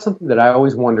that's something that I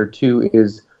always wonder, too,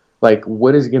 is like,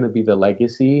 what is going to be the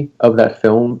legacy of that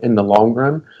film in the long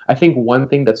run? I think one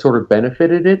thing that sort of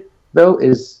benefited it, though,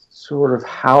 is sort of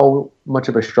how much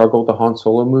of a struggle the Han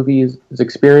Solo movie is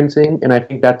experiencing, and I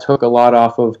think that took a lot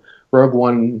off of Rogue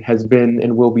One has been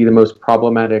and will be the most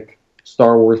problematic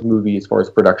Star Wars movie as far as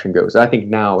production goes. I think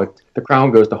now the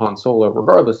crown goes to Han Solo,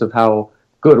 regardless of how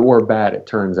good or bad it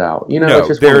turns out.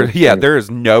 There is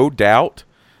no doubt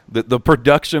that the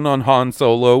production on Han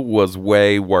Solo was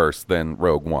way worse than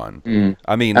Rogue One.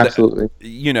 I mean, absolutely.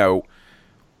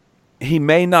 He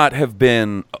may not have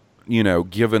been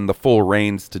given the full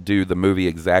reins to do the movie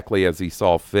exactly as he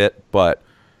saw fit, but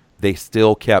they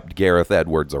still kept Gareth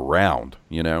Edwards around,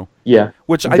 Yeah.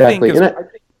 Which exactly. I think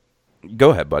is... Go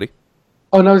ahead, buddy.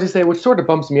 Oh, no, I was just saying, which sort of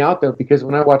bumps me out, though, because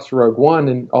when I watched Rogue One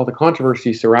and all the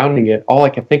controversy surrounding it, all I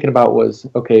kept thinking about was,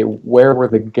 okay, where were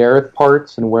the Gareth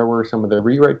parts and where were some of the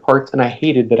rewrite parts? And I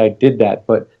hated that I did that,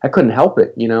 but I couldn't help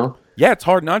it, Yeah, it's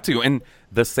hard not to. And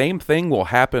the same thing will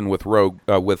happen with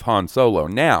with Han Solo.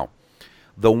 Now,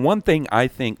 the one thing I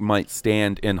think might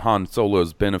stand in Han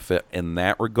Solo's benefit in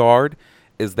that regard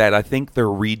is that I think they're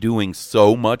redoing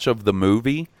so much of the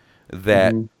movie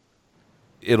that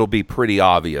it'll be pretty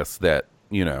obvious that,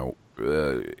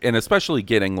 and especially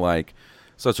getting like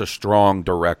such a strong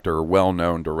director,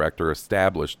 well-known director,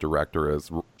 established director as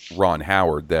Ron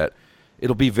Howard, that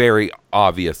it'll be very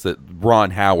obvious that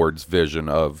Ron Howard's vision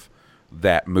of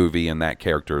that movie and that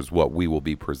character is what we will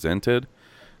be presented.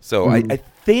 So I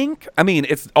think,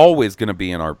 it's always going to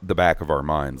be in the back of our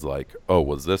minds, like, oh,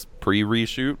 was this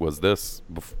pre-reshoot? Was this,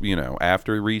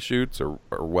 after reshoots or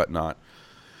whatnot?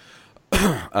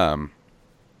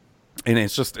 And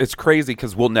it's crazy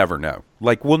because we'll never know.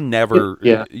 Like, we'll never,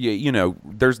 they're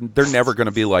never going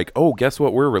to be like, oh, guess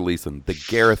what we're releasing? The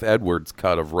Gareth Edwards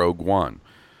cut of Rogue One.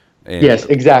 And, yes,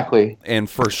 exactly. And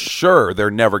for sure,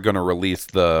 they're never going to release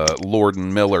the Lord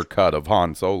and Miller cut of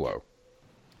Han Solo.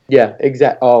 Yeah,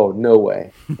 Oh, no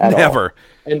way. Never.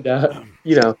 And, and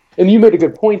you made a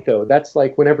good point, though. That's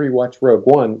like whenever you watch Rogue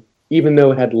One, even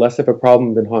though it had less of a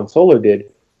problem than Han Solo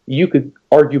did, you could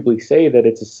arguably say that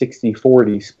it's a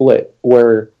 60-40 split,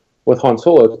 where with Han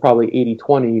Solo, it's probably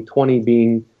 80-20, 20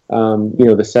 being,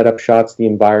 the setup shots, the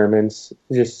environments,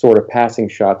 just sort of passing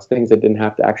shots, things that didn't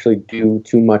have to actually do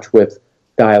too much with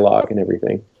dialogue and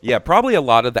everything. Yeah, probably a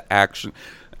lot of the action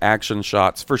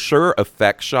shots, for sure,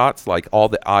 effect shots, like all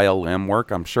the ILM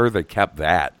work, I'm sure they kept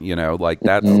that, like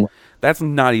that's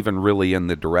not even really in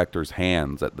the director's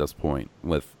hands at this point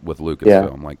with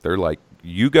Lucasfilm. Yeah. Like, they're like,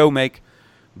 you go make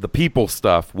the people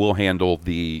stuff, we'll handle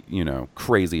the,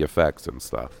 crazy effects and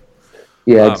stuff.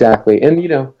 Yeah, exactly.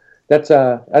 And, that's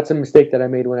a mistake that I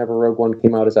made whenever Rogue One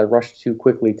came out, is I rushed too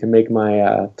quickly to make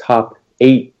my top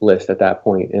 8 list at that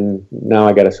point, and now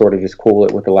I got to sort of just cool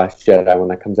it with The Last Jedi when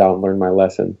that comes out and learn my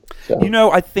lesson. So.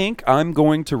 I think I'm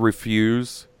going to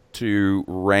refuse to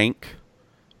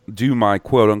do my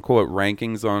quote-unquote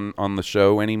rankings on the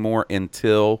show anymore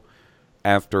until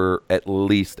after at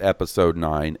least Episode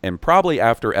 9, and probably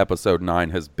after Episode 9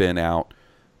 has been out,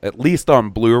 at least on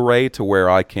Blu-ray, to where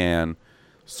I can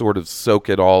sort of soak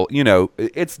it all.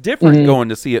 It's different going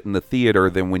to see it in the theater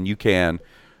than when you can,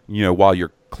 while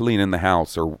you're cleaning the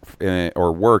house or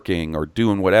working or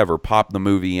doing whatever, pop the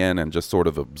movie in and just sort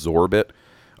of absorb it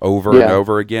over and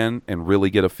over again and really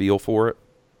get a feel for it.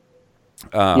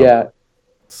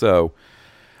 So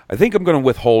I think I'm going to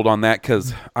withhold on that,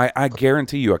 because I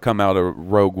guarantee you, I come out of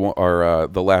Rogue One or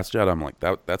The Last Jedi, I'm like,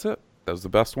 that's it. That was the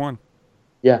best one.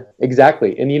 Yeah,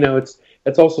 exactly. And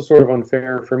it's also sort of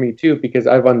unfair for me too, because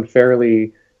I've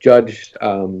unfairly judged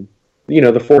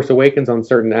The Force Awakens on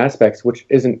certain aspects, which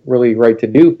isn't really right to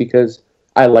do, because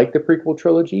I like the prequel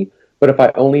trilogy, but if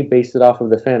I only based it off of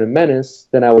The Phantom Menace,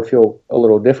 then I would feel a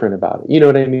little different about it. You know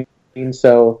what I mean?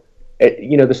 So,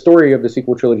 the story of the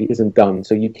sequel trilogy isn't done,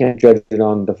 so you can't judge it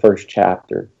on the first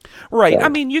chapter. Right. So. I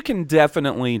mean, you can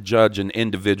definitely judge an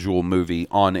individual movie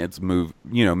on its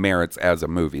merits as a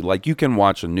movie. Like, you can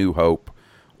watch A New Hope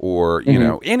or,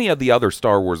 any of the other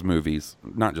Star Wars movies,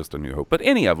 not just A New Hope, but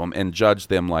any of them, and judge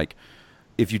them like,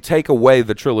 if you take away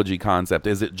the trilogy concept,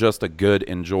 is it just a good,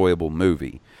 enjoyable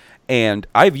movie? And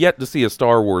I've yet to see a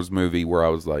Star Wars movie where I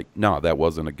was like, no, that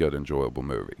wasn't a good, enjoyable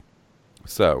movie.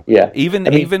 So even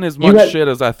as much shit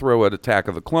as I throw at Attack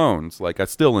of the Clones, like, I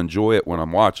still enjoy it when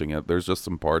I'm watching it. There's just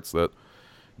some parts that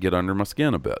get under my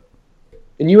skin a bit.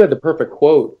 And you had the perfect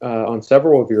quote on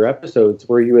several of your episodes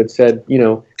where you had said,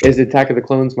 is Attack of the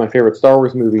Clones my favorite Star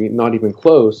Wars movie? Not even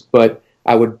close, but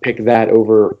I would pick that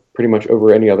pretty much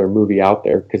over any other movie out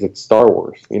there, because it's Star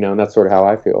Wars, and that's sort of how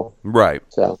I feel. Right.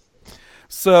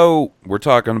 So we're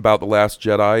talking about The Last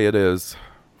Jedi. It is,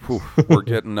 we're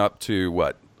getting up to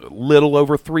what? A little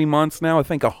over 3 months now. I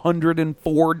think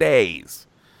 104 days.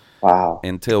 Wow.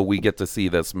 Until we get to see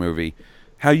this movie.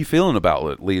 How you feeling about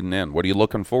it leading in? What are you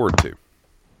looking forward to?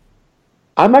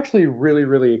 I'm actually really,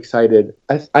 really excited.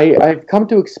 I've come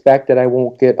to expect that I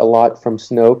won't get a lot from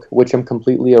Snoke, which I'm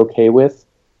completely okay with.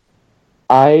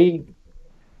 I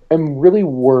am really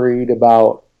worried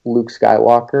about Luke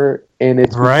Skywalker, and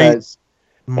it's because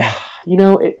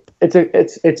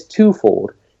it's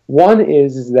twofold. One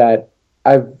is that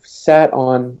I've sat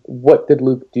on what did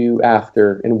Luke do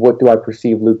after, and what do I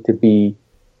perceive Luke to be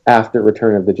after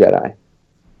Return of the Jedi.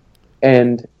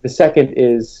 And the second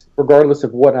is, regardless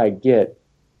of what I get,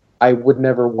 I would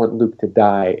never want Luke to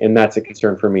die, and that's a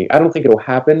concern for me. I don't think it'll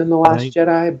happen in The Last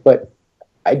Jedi, but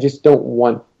I just don't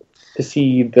want to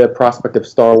see the prospect of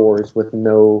Star Wars with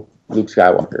no Luke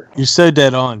Skywalker. You're so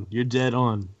dead on. You're dead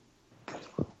on.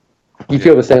 You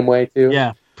feel the same way, too?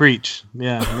 Yeah, preach.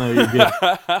 Yeah, no, you're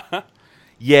good.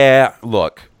 Yeah,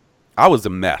 look, I was a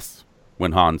mess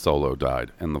when Han Solo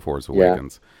died in The Force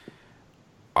Awakens.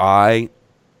 Yeah. I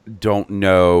don't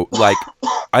know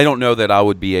that I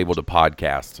would be able to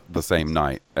podcast the same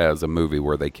night as a movie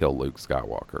where they kill Luke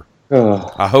Skywalker.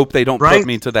 I hope they don't put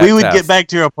me to that We would test. get back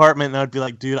to your apartment and I'd be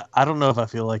like, dude, I don't know if I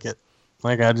feel like it.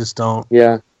 Like, I just don't.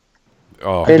 Yeah.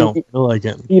 Oh, I don't feel like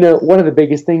it. One of the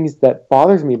biggest things that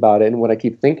bothers me about it, and what I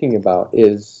keep thinking about,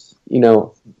 is,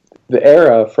 the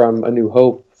era from A New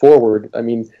Hope forward. I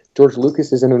mean, George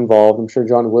Lucas isn't involved. I'm sure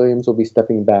John Williams will be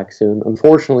stepping back soon.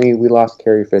 Unfortunately, we lost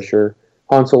Carrie Fisher.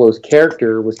 Han Solo's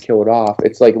character was killed off.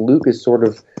 It's like Luke is sort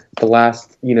of the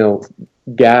last,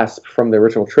 gasp from the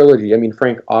original trilogy. I mean,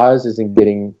 Frank Oz isn't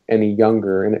getting any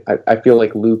younger, and I feel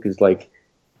like Luke is like,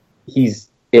 he's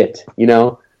it,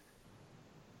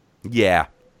 Yeah.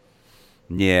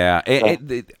 Yeah.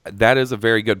 That is a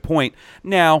very good point.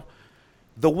 Now,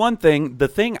 the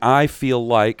thing I feel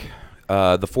like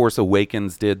The Force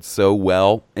Awakens did so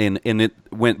well, and it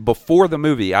went before the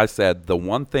movie. I said the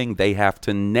one thing they have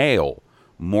to nail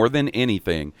more than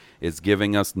anything is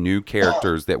giving us new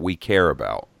characters that we care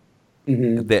about.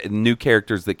 That new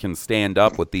characters that can stand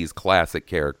up with these classic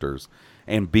characters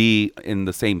and be in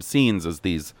the same scenes as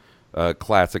these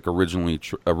classic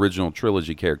original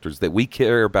trilogy characters that we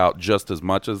care about just as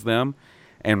much as them.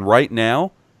 And right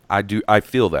now, I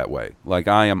feel that way. Like,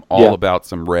 I am all about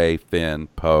some Rey, Finn,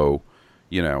 Poe,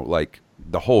 like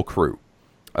the whole crew.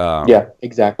 Yeah,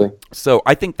 exactly. So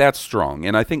I think that's strong,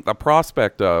 and I think the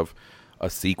prospect of a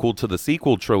sequel to the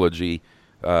sequel trilogy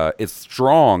is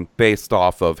strong based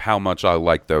off of how much I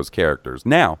like those characters.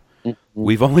 Now,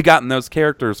 we've only gotten those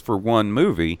characters for one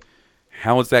movie.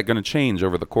 How is that going to change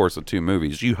over the course of 2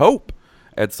 movies? You hope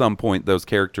at some point those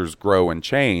characters grow and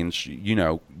change.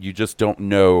 You just don't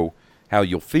know how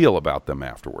you'll feel about them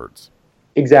afterwards.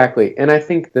 Exactly. And I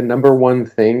think the number one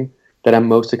thing that I'm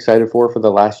most excited for The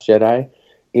Last Jedi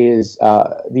is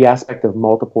the aspect of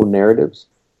multiple narratives.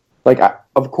 Like,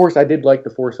 of course, I did like The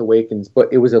Force Awakens,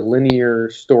 but it was a linear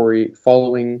story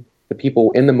following the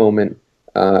people in the moment.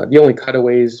 The only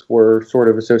cutaways were sort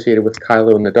of associated with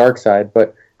Kylo and the dark side,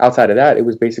 but outside of that, it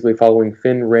was basically following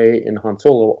Finn, Rey, and Han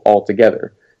Solo all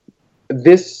together.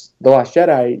 The Last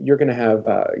Jedi, you're going to have,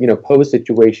 Poe's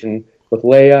situation with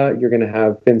Leia, you're going to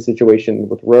have Finn's situation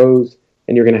with Rose,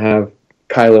 and you're going to have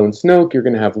Kylo and Snoke, you're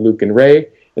going to have Luke and Rey,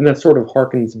 and that sort of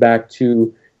harkens back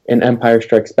to an Empire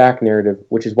Strikes Back narrative,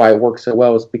 which is why it works so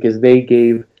well, is because they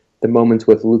gave the moments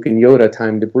with Luke and Yoda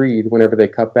time to breathe whenever they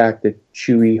cut back to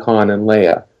Chewie, Han, and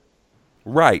Leia.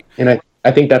 Right. And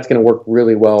I think that's going to work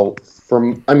really well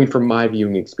from my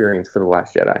viewing experience for The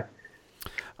Last Jedi.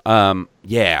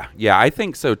 Yeah, I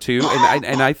think so too.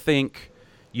 And I think,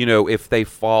 if they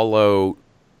follow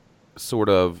sort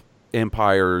of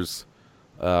Empire's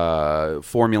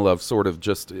formula of sort of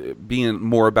just being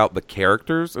more about the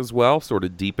characters as well, sort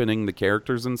of deepening the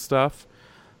characters and stuff,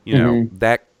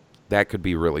 that could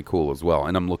be really cool as well.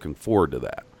 And I'm looking forward to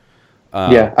that.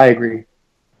 Yeah, I agree.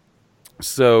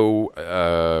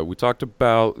 So we talked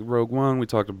about Rogue One. We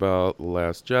talked about The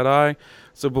Last Jedi.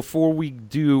 So before we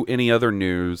do any other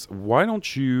news, why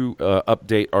don't you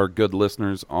update our good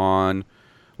listeners on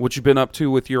what you've been up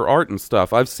to with your art and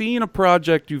stuff? I've seen a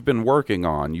project you've been working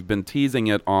on. You've been teasing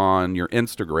it on your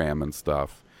Instagram and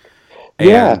stuff.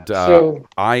 Yeah.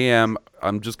 And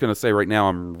I'm just going to say right now,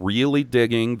 I'm really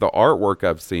digging the artwork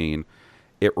I've seen.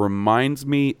 It reminds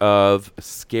me of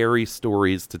Scary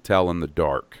Stories to Tell in the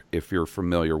Dark, if you're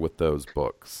familiar with those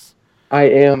books. I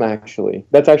am, actually.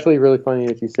 That's actually really funny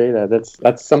that you say that.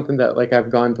 That's something that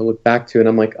I've gone to look back to, and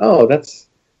I'm like, oh, that's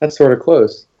sort of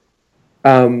close.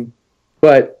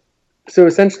 But so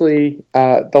essentially,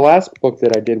 the last book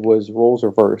that I did was Roles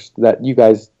Reversed. That you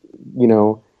guys,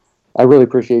 I really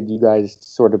appreciate you guys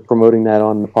sort of promoting that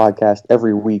on the podcast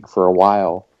every week for a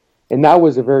while. And that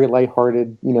was a very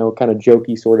lighthearted, kind of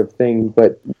jokey sort of thing.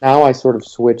 But now I sort of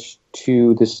switched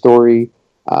to the story.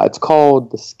 It's called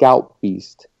The Scout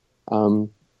Beast. So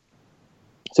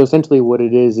essentially what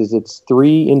it is it's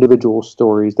 3 individual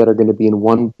stories that are going to be in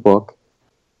one book.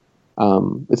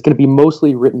 It's going to be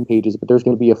mostly written pages, but there's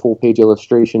going to be a full-page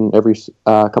illustration every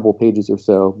couple of pages or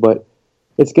so. But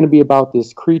it's going to be about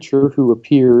this creature who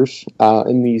appears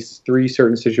in these 3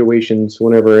 certain situations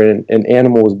whenever an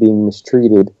animal is being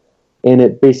mistreated. And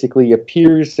it basically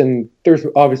appears, and there's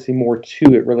obviously more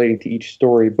to it relating to each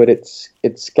story, but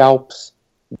it scalps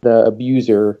the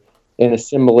abuser and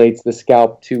assimilates the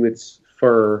scalp to its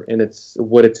fur and it's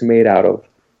what it's made out of,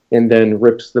 and then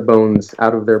rips the bones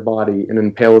out of their body and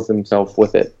impales himself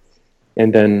with it,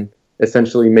 and then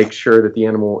essentially makes sure that the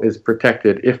animal is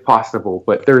protected if possible.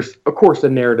 But there's, of course, a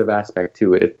narrative aspect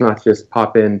to it. It's not just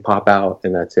pop in, pop out,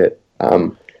 and that's it.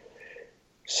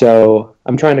 So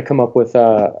I'm trying to come up with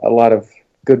a lot of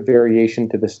good variation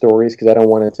to the stories because I don't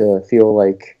want it to feel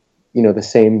like, the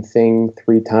same thing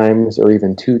 3 times or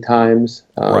even 2 times.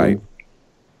 Right.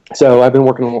 So I've been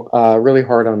working really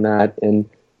hard on that. And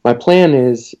my plan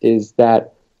is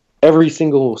that every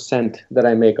single cent that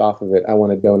I make off of it, I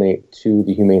want to donate to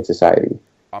the Humane Society.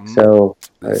 So,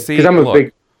 because I'm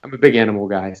a big animal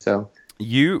guy. So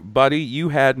you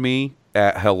had me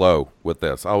at hello with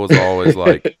this. I was always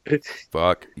like,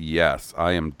 fuck yes,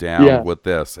 I am down with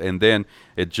this. And then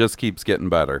it just keeps getting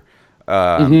better.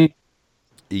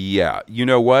 Yeah, you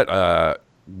know what?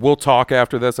 We'll talk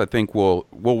after this. I think we'll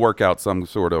work out some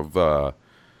sort of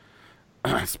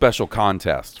special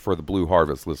contest for the Blue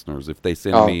Harvest listeners. If they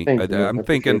send me, I'm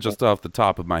thinking just off the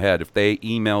top of my head, if they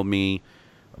email me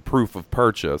a proof of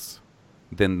purchase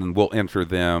then we'll enter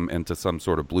them into some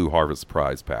sort of Blue Harvest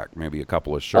prize pack, maybe a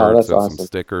couple of shirts and awesome. some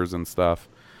stickers and stuff.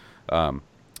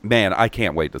 Man, I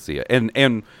can't wait to see it.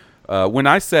 And when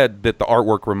I said that the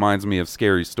artwork reminds me of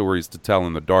Scary Stories to Tell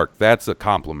in the Dark, that's a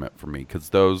compliment for me, because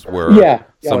those were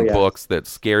some books that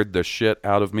scared the shit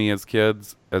out of me as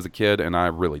a kid, and I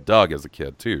really dug as a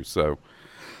kid too. So,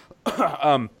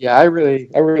 I really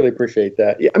appreciate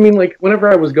that. Yeah, I mean, like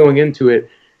whenever I was going into it,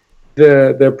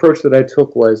 the approach that I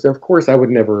took was, of course, I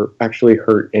would never actually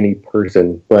hurt any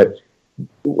person, but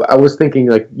I was thinking,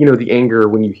 like, you know, the anger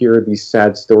when you hear these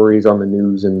sad stories on the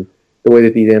news and the way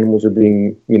that these animals are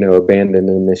being, you know, abandoned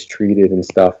and mistreated and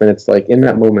stuff. And it's like, in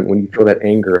that moment when you feel that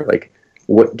anger, like,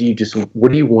 what do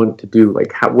you want to do?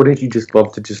 Like, wouldn't you just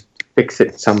love to just fix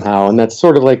it somehow? And that's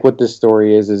sort of like what this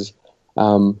story is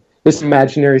this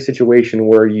imaginary situation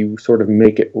where you sort of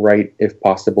make it right, if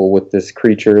possible, with this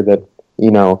creature that, you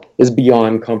know, is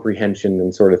beyond comprehension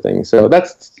and sort of thing. So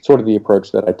that's sort of the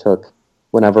approach that I took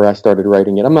whenever I started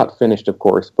writing it. I'm not finished, of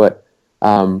course, but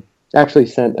actually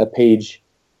sent a page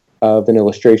of an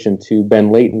illustration to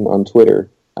Ben Layton on Twitter,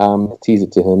 to tease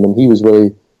it to him, and he was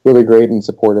really, really great and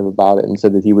supportive about it and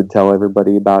said that he would tell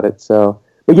everybody about it. So,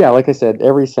 but yeah, like I said,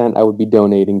 every cent I would be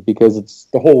donating, because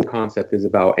the whole concept is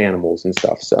about animals and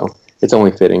stuff, so it's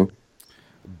only fitting.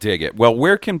 Dig it. Well,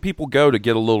 where can people go to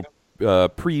get a little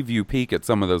preview peek at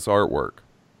some of this artwork?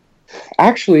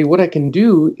 Actually, what I can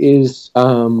do is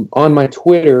on my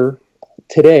Twitter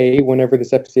today, whenever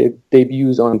this episode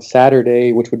debuts on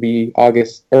Saturday, which would be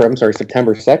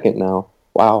September 2nd now.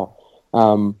 Wow.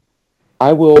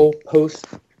 I will post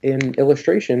an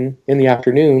illustration in the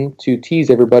afternoon to tease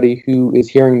everybody who is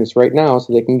hearing this right now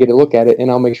so they can get a look at it, and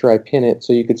I'll make sure I pin it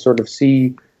so you could sort of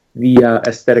see the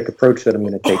aesthetic approach that I'm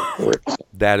going to take for it.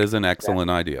 That is an excellent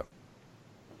idea.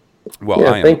 Well,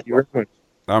 thank you very much.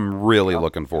 I'm really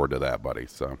looking forward to that, buddy.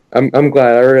 So I'm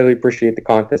glad. I really appreciate the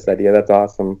contest idea. That's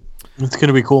awesome. It's going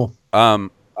to be cool. I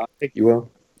think you will.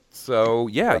 So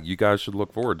yeah, you guys should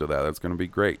look forward to that. That's going to be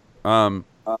great. Now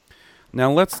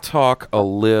let's talk a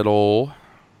little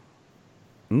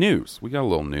news. We got a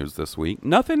little news this week.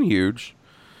 Nothing huge,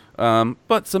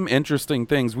 but some interesting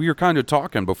things. We were kind of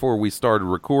talking before we started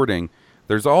recording.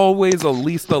 There's always at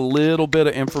least a little bit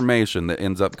of information that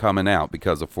ends up coming out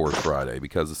because of Force Friday,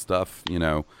 because of stuff, you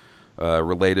know,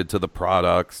 related to the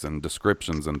products and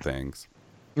descriptions and things.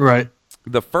 Right.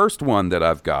 The first one that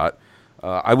I've got,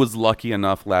 I was lucky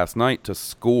enough last night to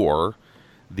score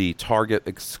the Target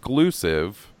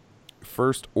exclusive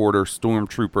First Order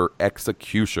Stormtrooper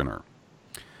Executioner.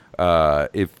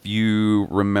 If you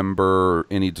remember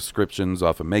any descriptions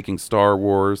off of Making Star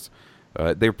Wars,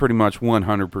 they're pretty much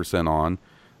 100% on.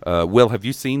 Will, have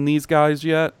you seen these guys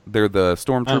yet? They're the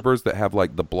stormtroopers that have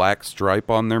like the black stripe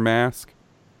on their mask.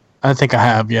 I think I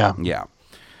have, yeah. Yeah.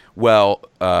 Well,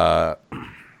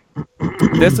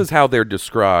 this is how they're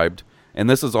described, and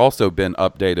this has also been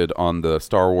updated on the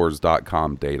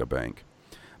StarWars.com databank.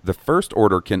 The First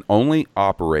Order can only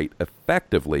operate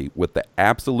effectively with the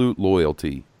absolute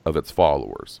loyalty of its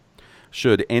followers.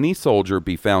 Should any soldier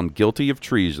be found guilty of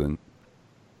treason,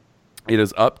 it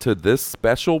is up to this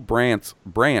special branch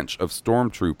of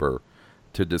Stormtrooper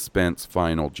to dispense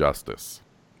final justice.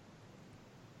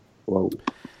 Whoa.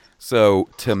 So,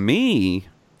 to me,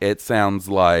 it sounds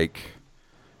like,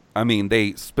 I mean,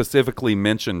 they specifically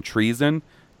mention treason.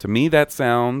 To me, that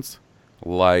sounds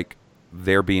like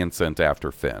they're being sent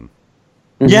after Finn.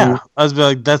 Yeah, I was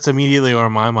like, that's immediately where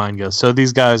my mind goes. So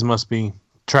these guys must be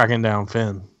tracking down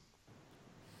Finn.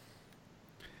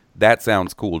 That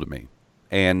sounds cool to me.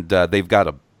 And they've got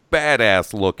a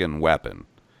badass looking weapon.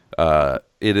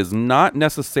 It is not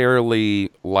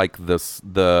necessarily like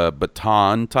the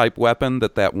baton type weapon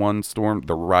that one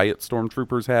the Riot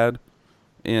Stormtroopers had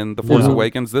in The Force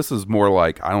Awakens. This is more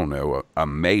like, I don't know, a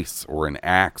mace or an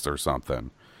axe or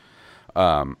something.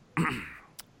 So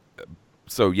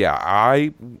yeah,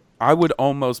 I would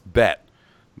almost bet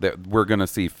that we're going to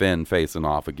see Finn facing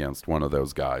off against one of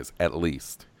those guys, at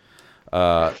least.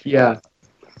 Yeah.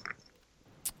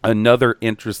 Another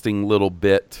interesting little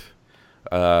bit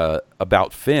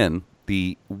about Finn,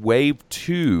 the Wave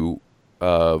 2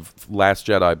 of Last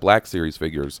Jedi Black Series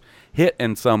figures hit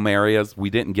in some areas. We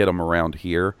didn't get them around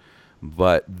here,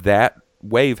 but that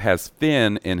wave has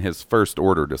Finn in his First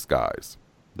Order disguise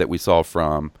that we saw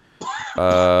from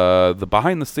the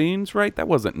behind the scenes, right? That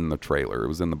wasn't in the trailer. It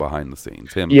was in the behind the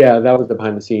scenes. Yeah, that was the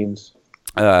behind the scenes.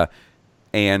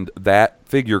 And that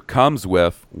figure comes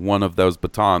with one of those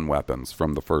baton weapons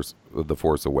from the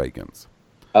Force Awakens.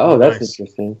 Oh, that's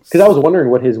interesting. Because I was wondering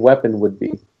what his weapon would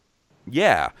be.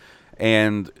 Yeah.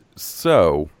 And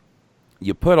so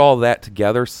you put all that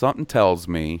together, something tells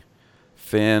me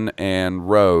Finn and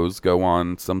Rose go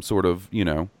on some sort of,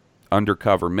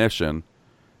 undercover mission,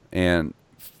 and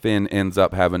Finn ends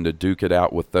up having to duke it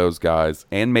out with those guys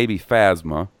and maybe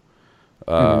Phasma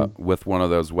with one of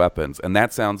those weapons. And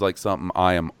that sounds like something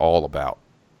I am all about.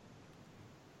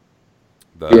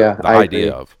 The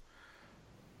idea of.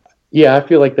 Yeah, I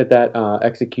feel like that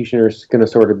Executioner is going to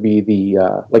sort of be the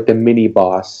the mini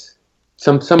boss,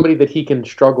 somebody that he can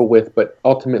struggle with, but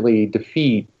ultimately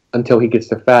defeat until he gets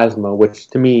to Phasma. Which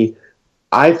to me,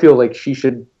 I feel like she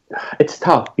should. It's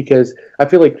tough because I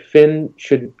feel like Finn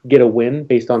should get a win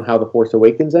based on how The Force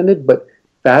Awakens ended, but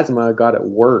Phasma got it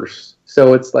worse.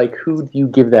 So it's like, who do you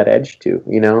give that edge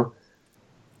to?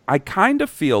 I kind of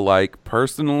feel like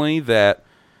personally that.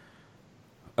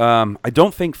 I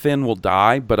don't think Finn will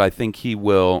die, but I think he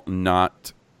will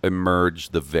not emerge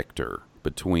the victor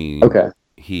between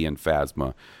he and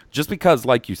Phasma. Just because,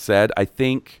 like you said, I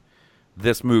think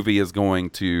this movie is going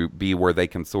to be where they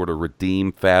can sort of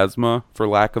redeem Phasma, for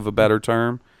lack of a better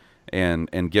term, and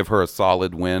give her a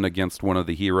solid win against one of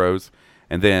the heroes.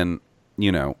 And then,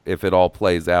 if it all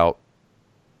plays out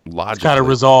logically. It's got to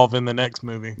resolve in the next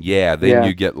movie. Yeah, then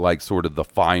you get like sort of the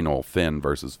final Finn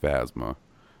versus Phasma.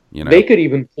 They could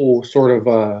even pull sort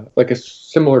of like a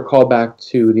similar callback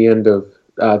to the end of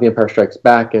The Empire Strikes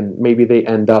Back, and maybe they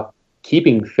end up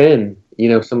keeping Finn,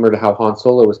 similar to how Han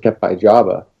Solo was kept by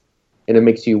Jabba. And it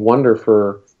makes you wonder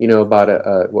for,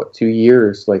 about 2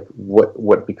 years, like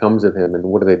what becomes of him and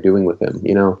what are they doing with him,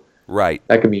 Right.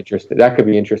 That could be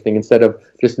interesting. Instead of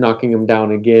just knocking him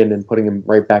down again and putting him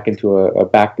right back into a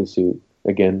Bacta suit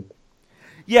again.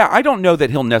 Yeah, I don't know that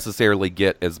he'll necessarily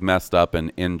get as messed up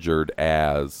and injured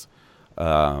as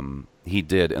he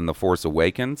did in The Force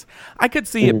Awakens. I could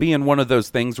see it being one of those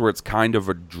things where it's kind of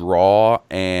a draw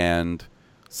and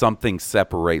something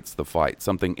separates the fight.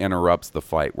 Something interrupts the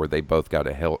fight where they both got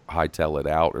to hightail it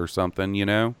out or something,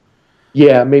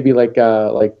 Yeah, maybe like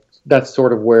that's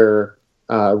sort of where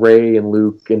Rey and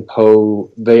Luke and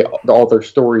Poe, all their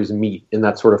stories meet, and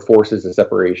that sort of forces a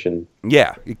separation.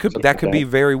 Yeah, that could be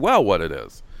very well what it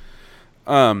is.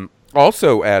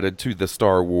 Also added to the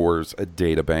Star Wars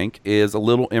databank is a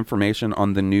little information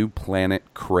on the new planet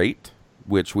Crait,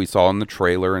 which we saw in the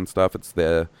trailer and stuff. It's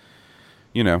the,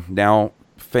 now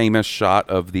famous shot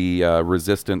of the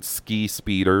Resistance ski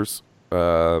speeders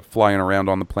flying around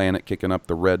on the planet, kicking up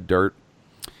the red dirt.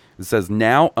 It says,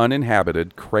 now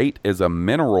uninhabited, Crait is a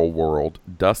mineral world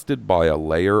dusted by a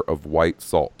layer of white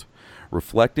salt,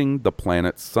 reflecting the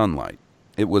planet's sunlight.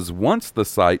 It was once the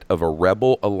site of a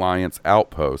Rebel Alliance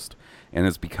outpost and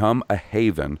has become a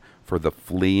haven for the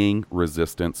fleeing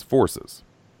Resistance forces.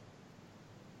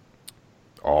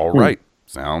 All right.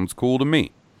 Sounds cool to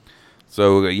me.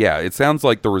 So, yeah, it sounds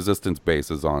like the Resistance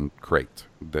base is on Crait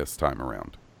this time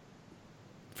around.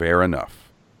 Fair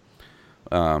enough.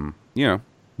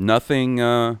 Nothing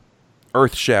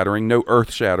earth-shattering. No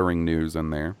earth-shattering news in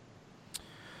there.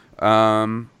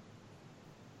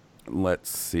 Let's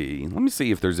see. Let me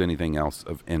see if there's anything else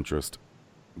of interest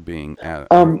being added.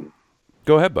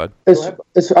 Go ahead, bud. I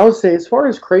would say, as far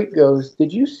as Crait goes,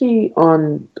 did you see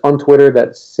on Twitter that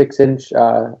 6-inch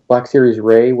Black Series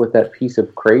Rey with that piece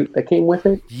of Crait that came with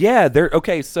it? Yeah.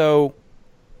 Okay, so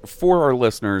for our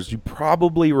listeners, you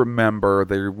probably remember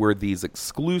there were these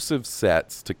exclusive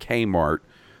sets to Kmart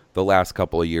the last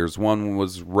couple of years. One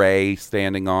was Rey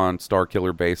standing on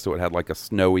Starkiller base, so it had like a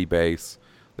snowy base.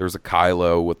 There was a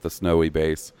Kylo with the snowy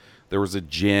base. There was a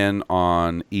Jyn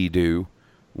on Edu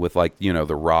with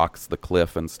the rocks, the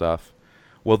cliff and stuff.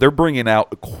 Well, they're bringing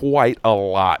out quite a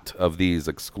lot of these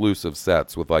exclusive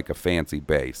sets with like a fancy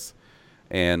base.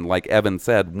 And like Evan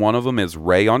said, one of them is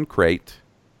Rey on Crait.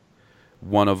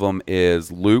 One of them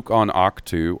is Luke on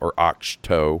Ahch-To or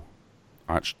Ahch-To.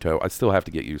 Ahch-To. I still have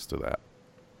to get used to that.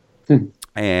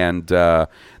 And the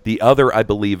other, I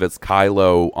believe, is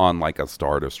Kylo on like a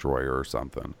Star Destroyer or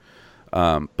something.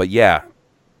 But yeah,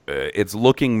 it's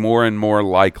looking more and more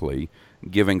likely,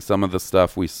 given some of the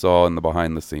stuff we saw in the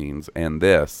behind the scenes and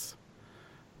this,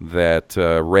 that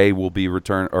Rey will be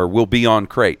will be on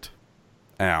Crait.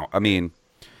 Now, I mean,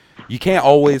 you can't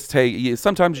always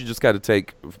sometimes you just got to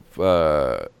take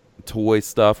toy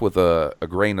stuff with a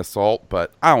grain of salt,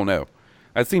 but I don't know.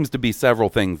 That seems to be several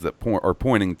things that are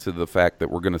pointing to the fact that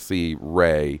we're going to see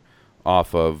Rey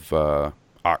off of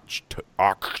Ahch-To,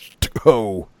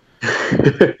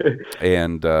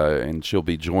 and she'll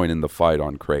be joining the fight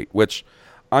on Crait, which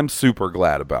I'm super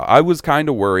glad about. I was kind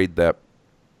of worried that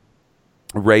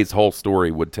Rey's whole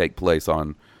story would take place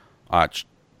on Ahch.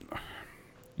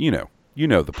 You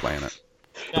know the planet,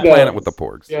 planet with the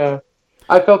porgs. Yeah,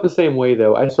 I felt the same way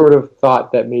though. I sort of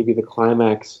thought that maybe the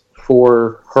climax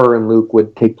for her and Luke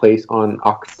would take place on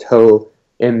Ahch-To,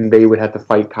 and they would have to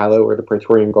fight Kylo or the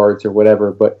Praetorian Guards or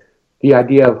whatever. But the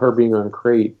idea of her being on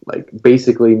Crate, like,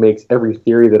 basically makes every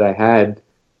theory that I had,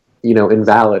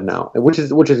 invalid now, which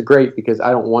is great because I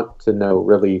don't want to know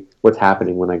really what's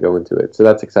happening when I go into it. So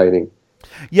that's exciting.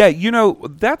 Yeah,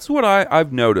 that's what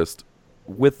I've noticed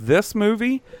with this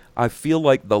movie. I feel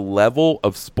like the level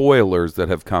of spoilers that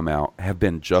have come out have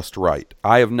been just right.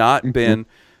 I have not been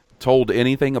told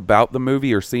anything about the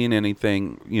movie or seen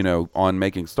anything, on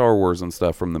Making Star Wars and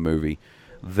stuff from the movie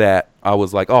that I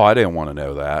was like, oh, I didn't want to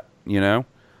know that,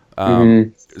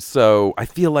 So I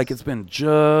feel like it's been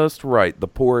just right. The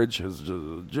porridge is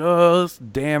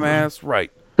just damn ass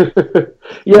right.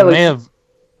 Yeah, they have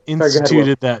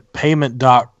instituted that payment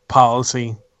doc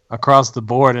policy across the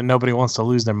board, and nobody wants to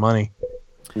lose their money.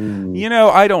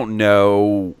 I don't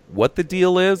know what the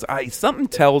deal is. Something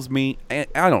tells me,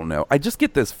 I don't know. I just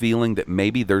get this feeling that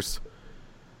maybe there's,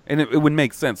 and it would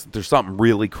make sense, there's something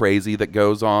really crazy that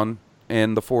goes on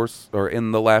in The Force or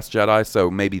in The Last Jedi, so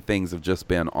maybe things have just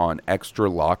been on extra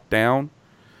lockdown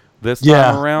this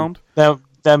time around.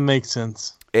 That makes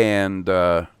sense. And,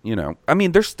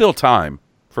 there's still time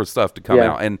for stuff to come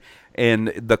out. And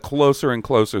the closer and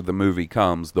closer the movie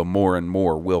comes, the more and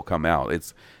more will come out.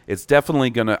 It's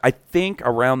definitely going to... I think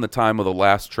around the time of the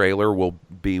last trailer will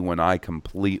be when I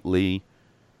completely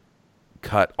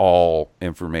cut all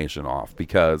information off.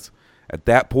 Because at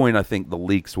that point, I think the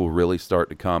leaks will really start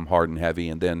to come hard and heavy.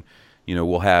 And then,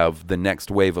 we'll have the next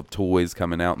wave of toys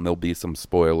coming out, and there'll be some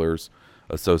spoilers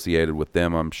associated with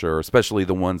them, I'm sure. Especially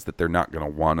the ones that they're not going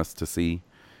to want us to see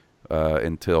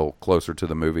until closer to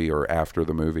the movie or after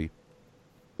the movie.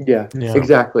 Yeah,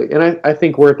 exactly. And I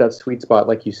think we're at that sweet spot,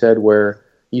 like you said, where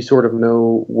you sort of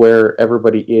know where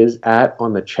everybody is at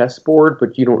on the chessboard,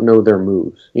 but you don't know their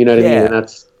moves. You know what I mean? And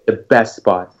that's the best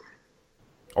spot.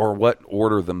 Or what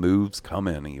order the moves come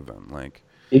in, even.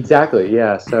 Exactly,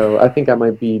 yeah. So I think I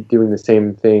might be doing the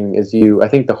same thing as you. I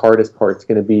think the hardest part's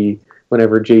going to be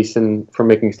whenever Jason from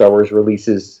Making Star Wars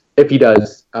releases, if he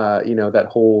does, that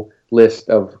whole list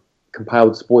of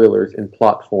compiled spoilers in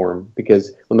plot form,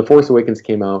 because when The Force Awakens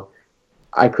came out,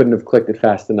 I couldn't have clicked it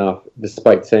fast enough,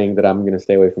 despite saying that I'm going to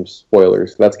stay away from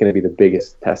spoilers. So that's going to be the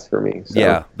biggest test for me. So.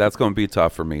 Yeah, that's going to be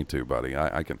tough for me too, buddy.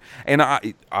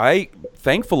 I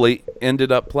thankfully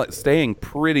ended up staying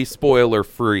pretty spoiler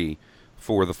free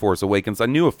for The Force Awakens. I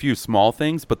knew a few small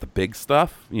things, but the big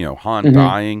stuff, Han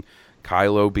dying,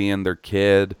 Kylo being their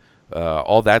kid,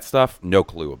 all that stuff, no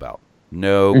clue about.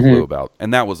 Clue about.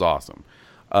 And that was awesome.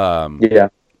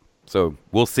 So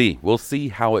we'll see. We'll see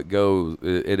how it goes.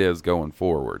 It is going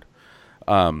forward.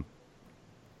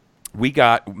 We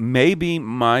got maybe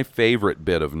my favorite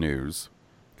bit of news,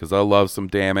 because I love some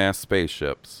damn ass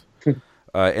spaceships.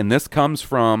 And this comes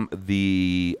from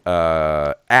the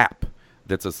app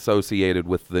that's associated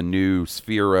with the new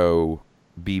Sphero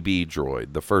BB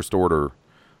droid, the First Order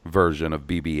version of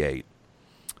BB-8.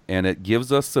 And it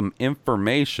gives us some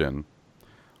information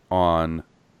on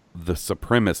the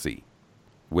Supremacy,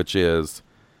 which is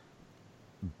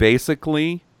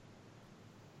basically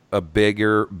a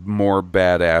bigger, more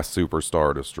badass Super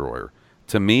Star Destroyer.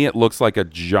 To me, it looks like a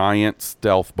giant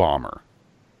stealth bomber.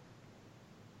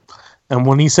 And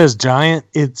when he says giant,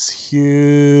 it's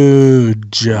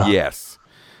huge. Yes.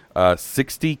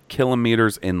 60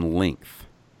 kilometers in length.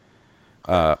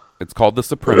 It's called the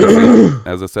Supremacy.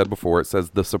 As I said before, it says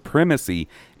the Supremacy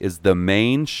is the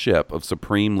main ship of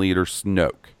Supreme Leader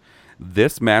Snoke.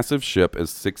 This massive ship is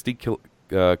 60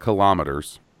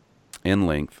 kilometers in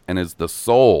length and is the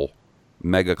sole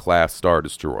mega-class Star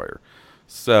Destroyer.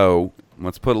 So,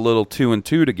 let's put a little 2 and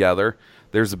 2 together.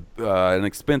 There's an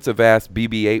expensive-ass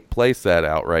BB-8 playset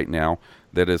out right now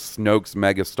that is Snoke's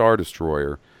Mega Star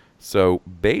Destroyer. So,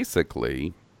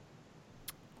 basically,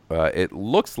 it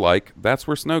looks like that's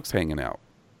where Snoke's hanging out,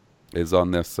 is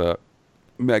on this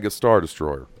Mega Star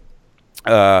Destroyer.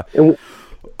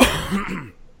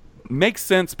 Makes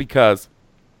sense because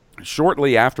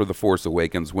shortly after The Force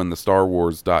Awakens, when the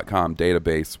StarWars.com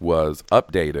database was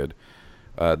updated,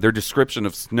 their description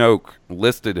of Snoke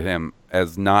listed him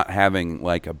as not having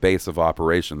like a base of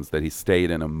operations, that he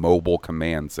stayed in a mobile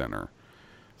command center,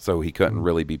 so he couldn't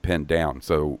really be pinned down.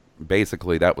 So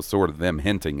basically that was sort of them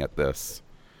hinting at this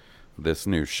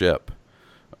new ship.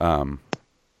 And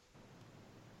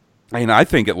I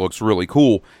think it looks really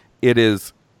cool. It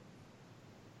is,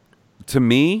 to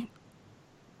me,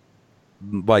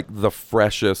 like the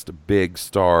freshest big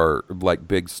starship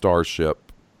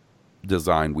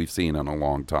design we've seen in a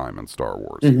long time in Star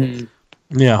Wars.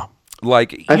 Yeah.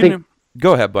 Like,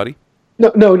 go ahead, buddy.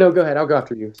 No, go ahead. I'll go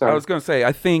after you. Sorry. I was going to say,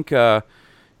 I think,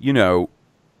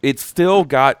 it's still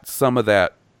got some of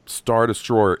that Star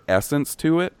Destroyer essence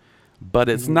to it, but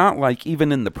it's not like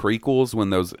even in the prequels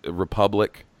when those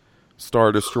Republic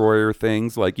Star Destroyer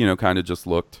things, like, you know, kind of just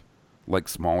looked like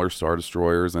smaller Star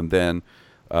Destroyers, and then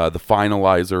the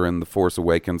Finalizer in The Force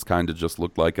Awakens kind of just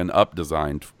looked like an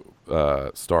up-designed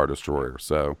Star Destroyer.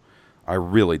 So I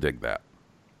really dig that.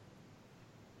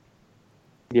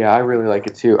 Yeah, I really like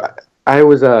it too. I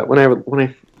was when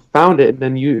I found it, and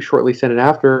then you shortly sent it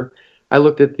after, I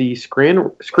looked at the Screen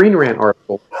Rant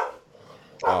article.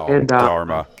 Oh, and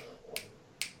Dharma.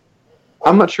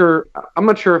 I'm not sure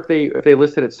if they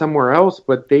listed it somewhere else,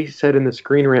 but they said in the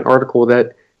Screen Rant article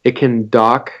that it can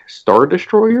dock Star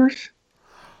Destroyers.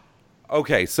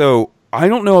 Okay, so I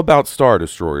don't know about Star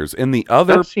Destroyers. In the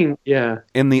other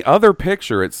in the other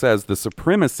picture, it says the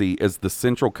Supremacy is the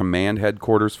central command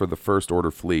headquarters for the First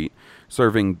Order fleet,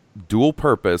 serving dual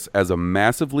purpose as a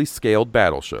massively scaled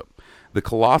battleship. The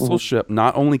colossal ship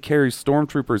not only carries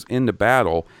stormtroopers into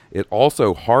battle, it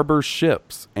also harbors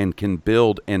ships and can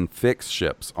build and fix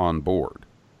ships on board.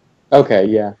 Okay,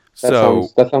 yeah.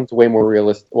 That sounds way more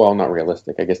realistic. Well, not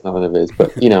realistic. I guess none of it is,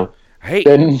 but, you know. Hey,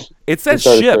 it says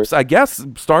ships. I guess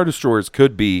Star Destroyers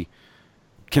could be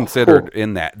considered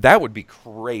in that. That would be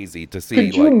crazy to see.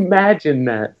 Could you imagine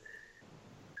that?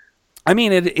 I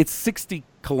mean, it's 60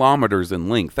 kilometers in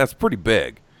length. That's pretty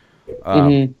big.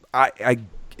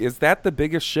 Is that the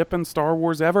biggest ship in Star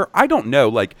Wars ever? I don't know.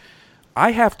 Like, I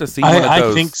have to see one of those.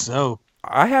 I think so.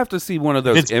 I have to see one of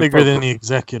those. It's bigger than the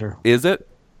Executor. Is it?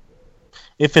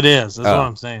 If it is, that's what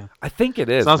I'm saying. I think it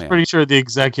is. So I was pretty sure the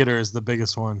Executor is the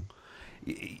biggest one.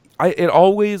 I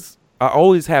always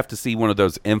have to see one of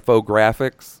those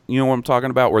infographics. You know what I'm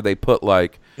talking about, where they put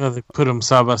like they put them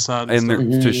side by side and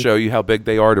to show you how big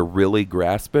they are to really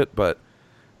grasp it. But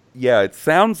yeah, it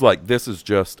sounds like this is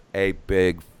just a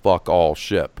big fuck all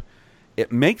ship.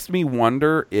 It makes me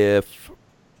wonder if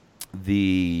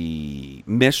the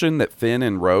mission that Finn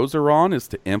and Rose are on is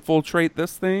to infiltrate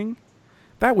this thing.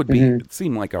 That would be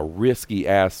seem like a risky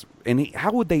ass. And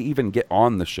how would they even get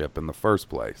on the ship in the first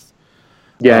place?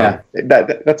 Yeah,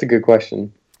 that's a good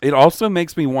question. It also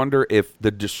makes me wonder if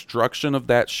the destruction of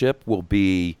that ship will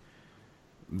be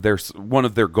one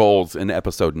of their goals in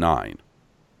Episode 9.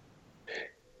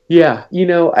 Yeah, you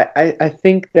know, I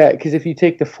think that because if you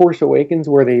take The Force Awakens,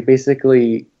 where they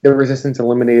basically the Resistance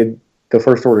eliminated the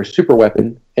First Order super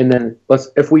weapon, and then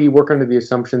if we work under the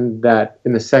assumption that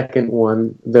in the second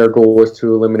one their goal was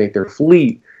to eliminate their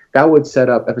fleet, that would set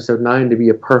up Episode 9 to be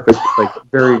a perfect, like,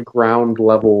 very ground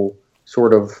level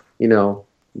sort of, you know,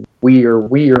 we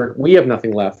have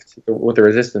nothing left with the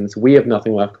Resistance. We have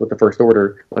nothing left with the First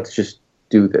Order. Let's just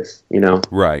do this, you know?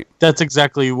 Right. That's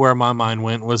exactly where my mind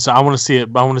went. Was I want to see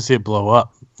it blow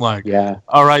up. Like, yeah.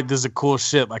 All right, this is a cool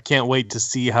ship. I can't wait to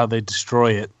see how they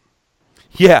destroy it.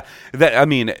 Yeah, I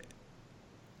mean,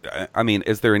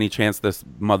 is there any chance this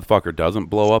motherfucker doesn't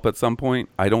blow up at some point?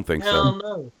 I don't think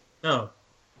so. No.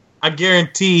 I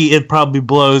guarantee it probably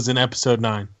blows in Episode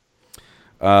 9.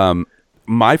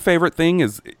 My favorite thing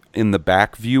is in the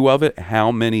back view of it,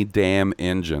 how many damn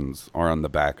engines are on the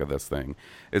back of this thing.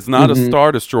 It's not a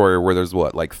Star Destroyer where there's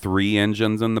like 3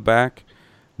 engines in the back.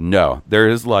 No, there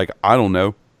is like, I don't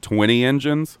know, 20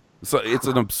 engines. So it's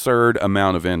an absurd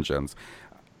amount of engines.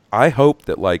 I hope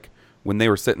that like when they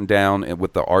were sitting down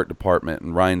with the art department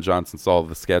and Rian Johnson saw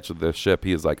the sketch of the ship,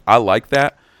 he was like, I like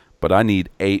that, but I need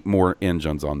 8 more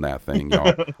engines on that thing,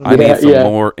 y'all. I need some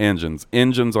more engines.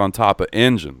 Engines on top of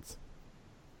engines.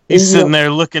 He's sitting there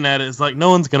looking at it. It's like, no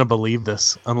one's going to believe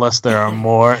this unless there are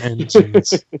more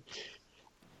engines.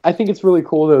 I think it's really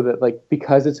cool, though, that like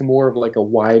because it's more of like a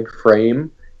wide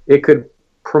frame, it could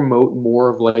promote more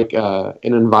of like an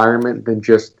environment than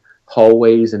just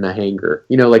hallways and a hangar.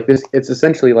 You know, like this, it's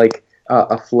essentially like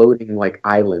a floating like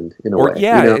island in a way.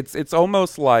 Yeah, you know? it's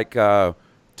almost like to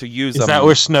use. Is that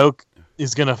where Snoke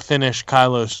is going to finish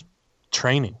Kylo's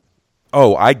training?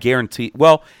 Oh, I guarantee.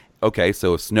 Well, okay,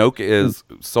 so if Snoke is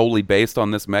solely based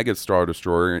on this Mega Star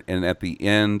Destroyer, and at the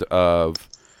end of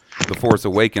The Force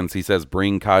Awakens, he says,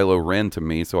 "Bring Kylo Ren to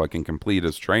me so I can complete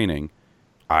his training."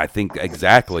 I think that's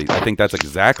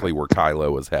exactly where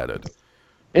Kylo is headed.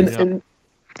 And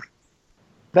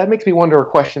that makes me wonder, a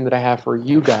question that I have for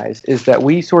you guys is that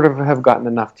we sort of have gotten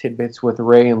enough tidbits with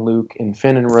Rey and Luke and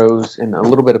Finn and Rose and a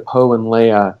little bit of Poe and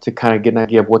Leia to kind of get an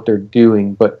idea of what they're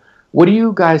doing. But what do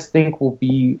you guys think will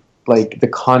be like the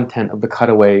content of the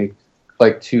cutaway,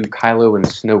 like to Kylo and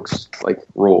Snoke's like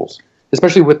roles,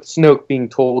 especially with Snoke being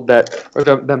told that, or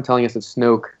them telling us that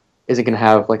Snoke isn't going to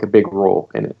have like a big role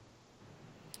in it?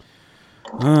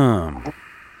 I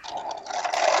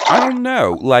don't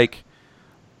know. Like,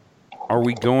 Are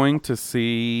we going to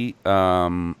see?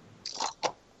 Are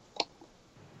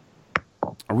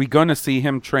we going to see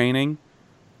him training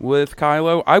with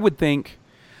Kylo? I would think.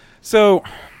 So,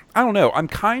 I don't know. I'm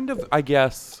kind of, I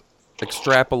guess,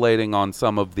 extrapolating on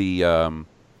some of the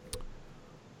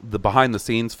behind the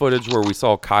scenes footage where we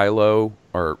saw Kylo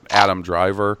or Adam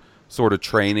Driver sort of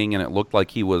training, and it looked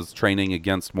like he was training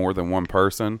against more than one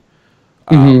person.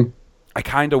 I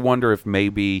kind of wonder if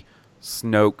maybe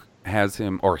Snoke has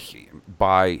him, or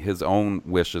by his own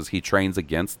wishes, he trains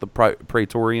against the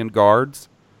Praetorian guards.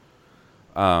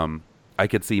 I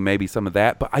could see maybe some of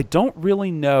that, but I don't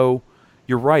really know.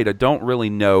 You're right. I don't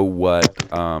really know what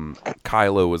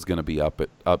Kylo is going to be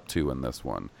up to in this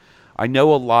one. I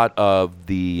know a lot of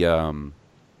the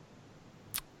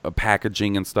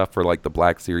packaging and stuff for like the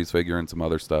Black Series figure and some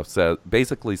other stuff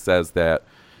basically says that,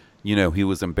 you know, he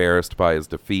was embarrassed by his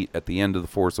defeat at the end of The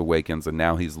Force Awakens, and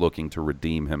now he's looking to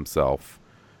redeem himself,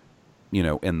 you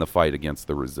know, in the fight against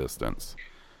the Resistance.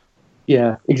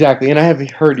 Yeah, exactly. And I have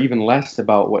heard even less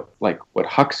about what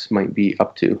Hux might be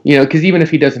up to. You know, because even if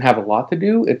he doesn't have a lot to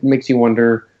do, it makes you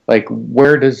wonder, like,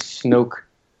 where does Snoke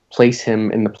place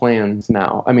him in the plans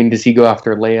now? I mean, does he go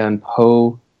after Leia and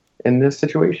Poe in this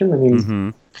situation? I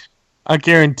mean, I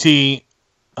guarantee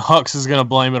Hux is going to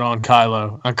blame it on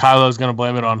Kylo, and Kylo's going to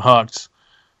blame it on Hux.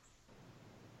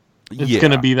 It's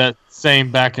going to be that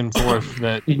same back and forth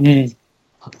that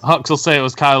Hux will say it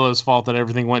was Kylo's fault that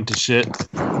everything went to shit.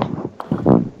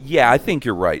 Yeah, I think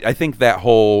you're right. I think that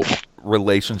whole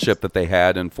relationship that they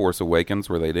had in Force Awakens,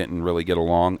 where they didn't really get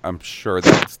along, I'm sure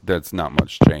that's not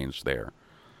much change there.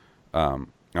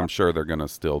 I'm sure they're going to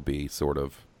still be sort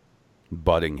of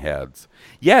butting heads.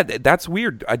 Yeah, that's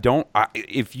weird.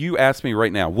 If you ask me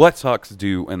right now, what's Hux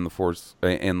do in the Force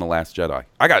in The Last Jedi?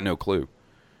 I got no clue.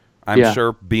 I'm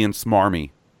sure being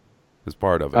smarmy is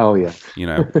part of it. Oh yeah, you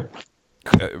know,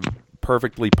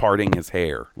 perfectly parting his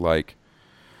hair, like.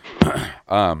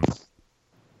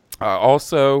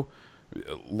 Also,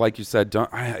 like you said,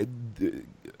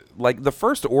 like the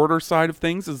First Order side of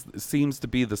things seems to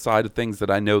be the side of things that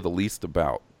I know the least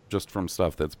about, just from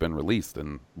stuff that's been released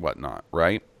and whatnot,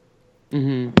 right?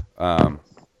 I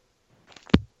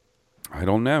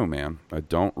don't know, man. I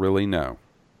don't really know.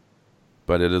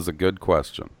 But it is a good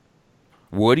question.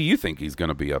 What do you think he's going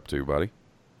to be up to, buddy?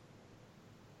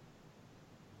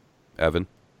 Evan?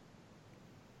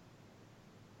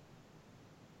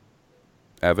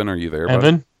 Evan, are you there, buddy?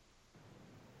 Evan?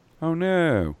 Oh,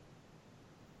 no.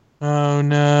 Oh,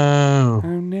 no.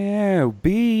 Oh, no.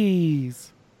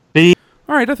 Bees. Bees.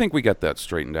 All right, I think we got that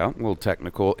straightened out. A little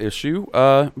technical issue.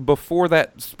 Before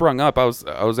that sprung up, I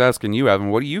was asking you, Evan,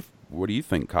 what do you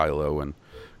think Kylo and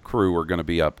crew are going to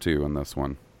be up to in this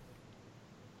one?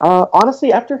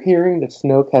 Honestly, after hearing that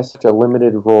Snoke has such a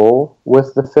limited role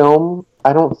with the film,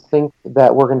 I don't think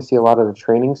that we're going to see a lot of the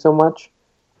training so much.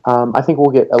 I think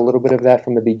we'll get a little bit of that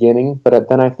from the beginning, but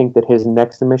then I think that his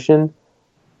next mission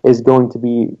is going to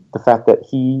be the fact that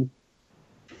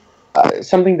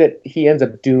something that he ends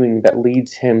up doing that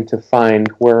leads him to find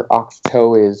where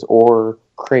Ahch-To is, or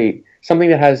Crate,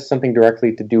 something that has something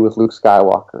directly to do with Luke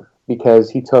Skywalker, because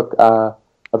he took a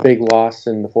big loss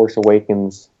in The Force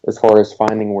Awakens as far as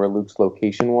finding where Luke's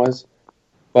location was.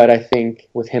 But I think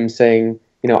with him saying,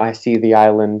 you know, I see the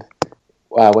island,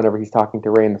 whenever he's talking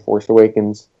to Rey in The Force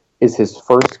Awakens, is his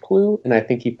first clue, and I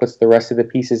think he puts the rest of the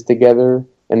pieces together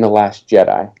in The Last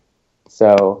Jedi.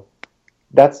 So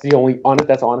that's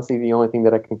honestly the only thing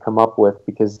that I can come up with,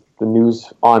 because the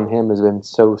news on him has been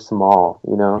so small,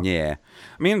 you know? Yeah.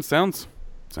 I mean, it sounds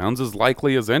as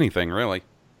likely as anything, really.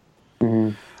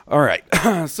 Mm-hmm. All right.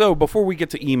 So before we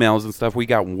get to emails and stuff, we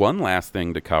got one last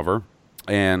thing to cover.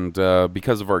 And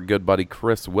because of our good buddy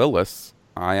Chris Willis,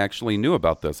 I actually knew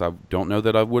about this. I don't know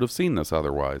that I would have seen this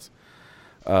otherwise.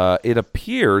 It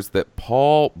appears that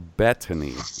Paul Bettany,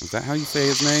 is that how you say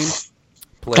his name?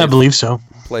 I believe so.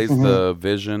 Plays the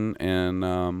Vision in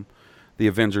the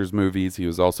Avengers movies. He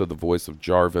was also the voice of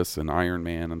Jarvis and Iron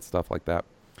Man and stuff like that.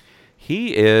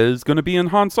 He is going to be in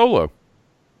Han Solo.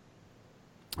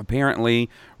 Apparently,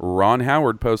 Ron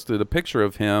Howard posted a picture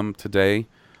of him today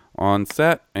on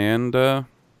set, and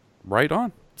right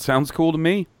on. Sounds cool to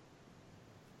me.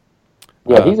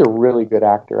 Yeah, he's a really good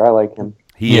actor. I like him.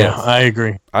 He is. I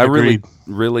agree. I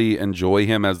really enjoy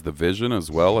him as the Vision as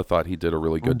well. I thought he did a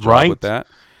really good job with that.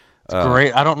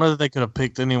 Great. I don't know that they could have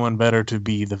picked anyone better to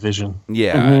be the Vision.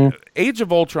 Yeah. Age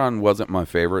of Ultron wasn't my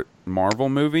favorite Marvel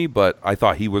movie, but I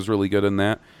thought he was really good in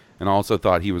that. And I also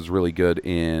thought he was really good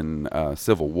in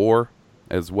Civil War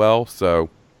as well. So,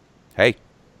 hey,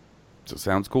 it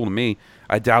sounds cool to me.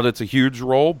 I doubt it's a huge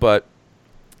role, but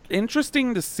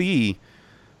interesting to see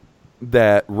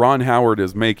that Ron Howard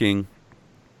is making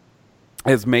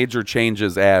as major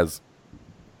changes as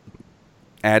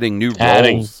adding new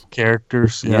roles,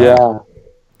 characters. Yeah.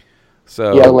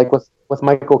 So like with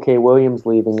Michael K. Williams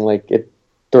leaving, like it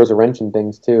throws a wrench in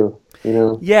things too. You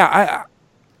know. Yeah,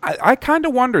 I kind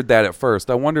of wondered that at first.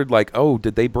 I wondered, like, oh,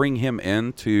 did they bring him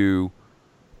in to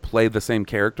play the same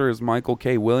character as Michael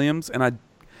K. Williams? And I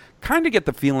kind of get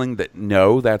the feeling that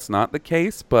no, that's not the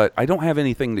case, but I don't have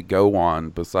anything to go on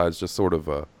besides just sort of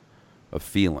a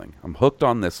feeling. I'm hooked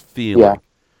on this feeling.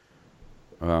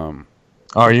 Yeah.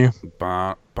 Are you?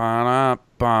 That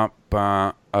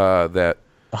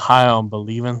high on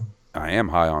believing? I am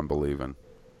high on believing.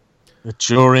 That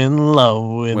you're in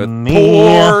love with me.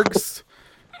 Porgs.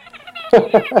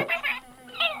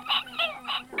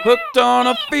 Hooked on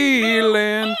a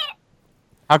feeling.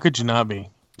 How could you not be?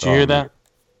 Did you hear that?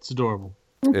 It's adorable.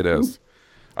 It is.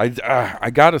 I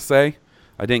gotta say,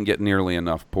 I didn't get nearly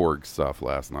enough Porg stuff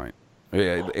last night.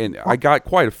 And I got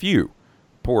quite a few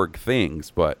Porg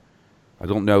things, but I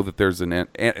don't know that there's an end.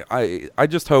 And I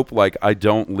just hope, like, I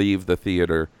don't leave the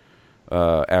theater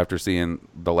after seeing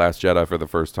The Last Jedi for the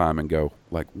first time and go,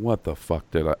 like, what the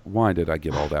fuck why did I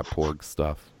get all that Porg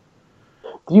stuff?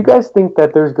 Do you guys think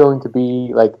that there's going to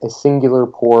be, like, a singular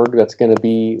Porg that's going to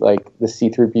be, like, the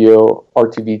C-3PO,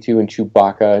 R2-D2, and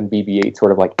Chewbacca and BB-8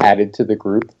 sort of, like, added to the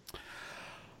group?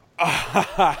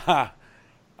 I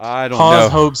don't know.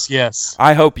 Pause hopes, yes.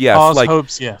 I hope yes. Pause like,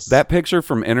 hopes, yes. That picture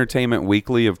from Entertainment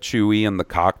Weekly of Chewie in the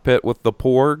cockpit with the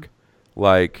Porg,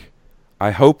 like,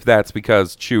 I hope that's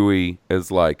because Chewie is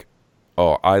like,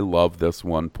 oh, I love this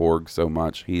one Porg so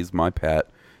much. He's my pet.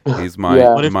 He's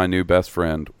my my new best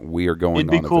friend. We are going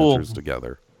on adventures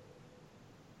together.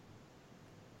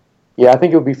 Yeah, I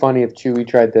think it would be funny if Chewie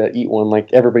tried to eat one.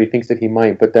 Like, everybody thinks that he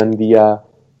might, but then the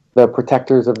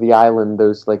protectors of the island,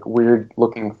 those, like,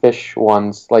 weird-looking fish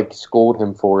ones, like, scold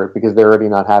him for it because they're already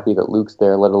not happy that Luke's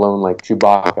there, let alone, like,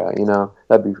 Chewbacca, you know?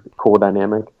 That'd be a cool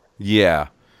dynamic. Yeah.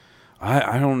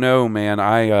 I don't know, man.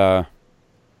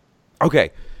 Okay,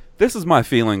 this is my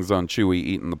feelings on Chewie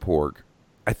eating the Porg.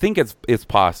 I think it's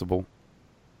possible,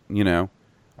 you know.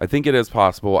 I think it is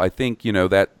possible. I think, you know,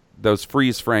 that those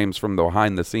freeze frames from the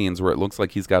behind the scenes where it looks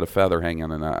like he's got a feather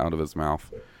hanging out of his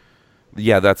mouth.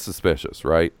 Yeah, that's suspicious,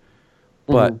 right?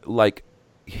 But, like,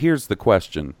 here's the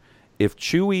question. If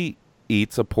Chewie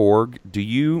eats a Porg, do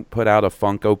you put out a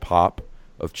Funko Pop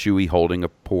of Chewie holding a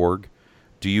Porg?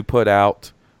 Do you put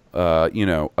out, you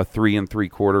know, a 3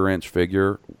 3/4 inch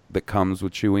figure that comes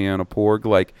with Chewie and a Porg?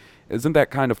 Like, isn't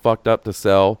that kind of fucked up to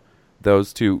sell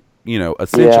those to, you know,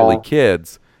 essentially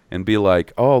kids and be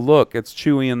like, oh, look, it's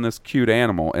Chewie and this cute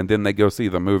animal. And then they go see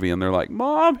the movie and they're like,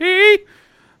 Mommy,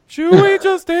 Chewie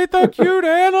just ate the cute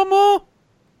animal.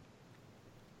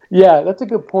 Yeah, that's a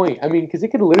good point. I mean, because it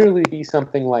could literally be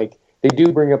something like they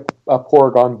do bring a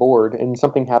Porg on board and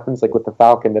something happens, like with the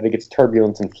Falcon, that it gets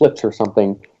turbulence and flips or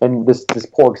something, and this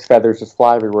Porg's feathers just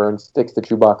fly everywhere and sticks to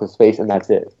Chewbacca's face, and that's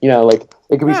it. You know, like,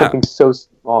 it could be something so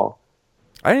small.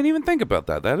 I didn't even think about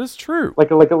that. That is true.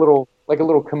 Like a little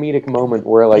comedic moment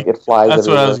where, like, it flies. That's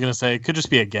everywhere. what I was gonna say. It could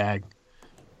just be a gag.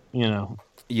 You know.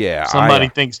 Yeah. Somebody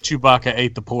thinks Chewbacca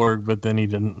ate the Porg, but then he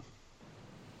didn't.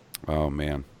 Oh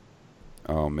man.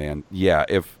 Yeah.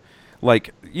 If,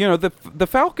 like, you know, the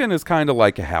Falcon is kind of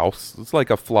like a house. It's like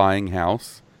a flying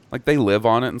house. Like, they live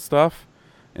on it and stuff.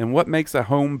 And what makes a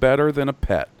home better than a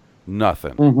pet?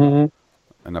 Nothing.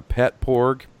 Mm-hmm. And a pet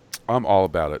Porg, I'm all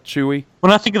about it. Chewie?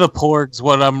 When I think of the Porgs,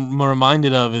 what I'm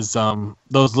reminded of is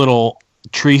those little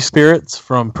tree spirits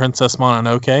from Princess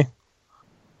Mononoke.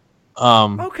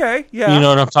 Okay, yeah. You know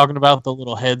what I'm talking about? The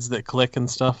little heads that click and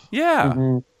stuff. Yeah,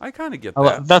 Mm-hmm. I kind of get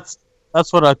that.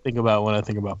 That's what I think about when I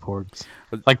think about Porgs.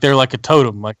 Like, they're like a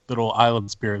totem, like little island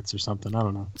spirits or something. I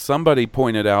don't know. Somebody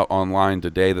pointed out online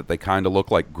today that they kind of look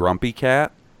like Grumpy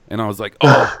Cat, and I was like,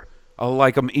 oh, I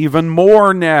like them even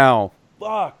more now.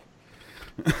 Fuck.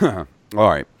 All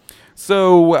right.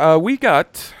 So we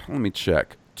got, let me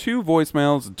check, 2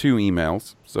 voicemails and 2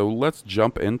 emails. So let's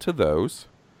jump into those.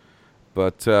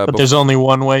 But there's only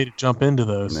one way to jump into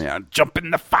those. Yeah, jump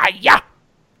in the fire.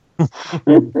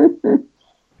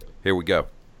 Here we go.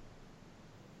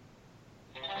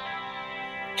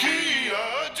 Kia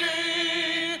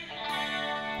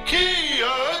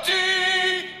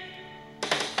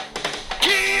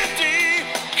D,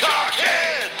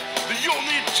 cockhead, the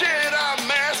only Jedi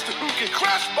master who can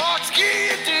crush box.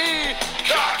 Kia D,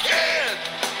 cockhead,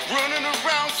 running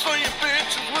around slaying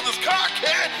bitches with his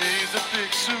cockhead. He's a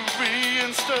big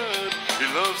Syrian stud. He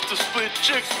loves to split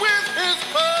chicks with his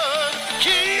bud.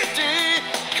 Kia D,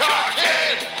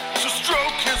 cockhead, to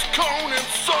stroke his cone and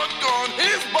suck on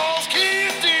his balls.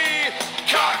 Kia D,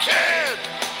 cockhead.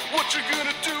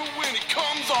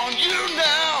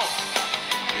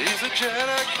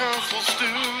 Jedi Council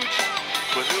stooge,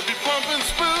 but he'll be pumping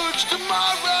spooge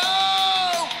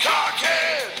tomorrow.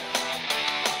 Cockhead!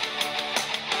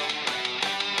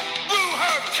 Blue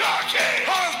Herbert! Cockhead!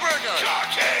 Harsberger!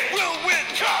 Cockhead! Will Witten!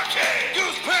 Cockhead!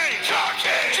 Goose Payne!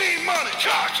 Cockhead! G-Money!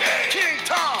 Cockhead! King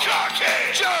Tom!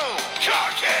 Cockhead! Joe!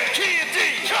 Cockhead! Kia D!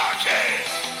 Cockhead!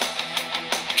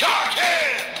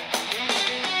 Cockhead!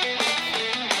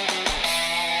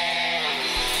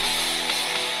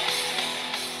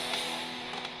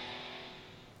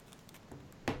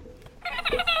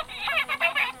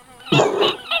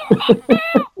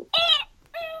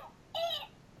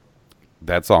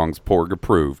 That song's Porg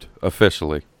approved,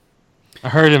 officially. I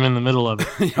heard him in the middle of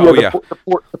it. Oh, yeah. The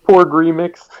Porg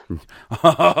remix.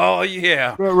 Oh,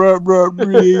 yeah.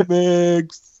 Remix.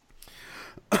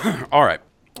 All right.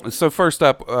 So first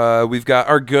up, we've got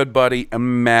our good buddy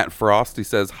Matt Frost. He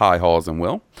says, "Hi, Halls and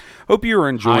Will. Hope you are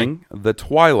enjoying the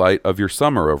twilight of your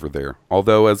summer over there.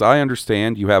 Although, as I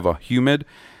understand, you have a humid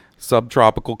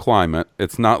subtropical climate,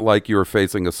 it's not like you are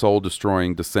facing a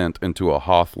soul-destroying descent into a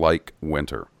Hoth-like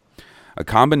winter. A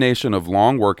combination of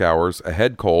long work hours, a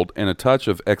head cold, and a touch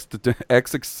of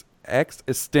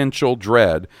existential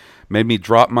dread made me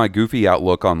drop my goofy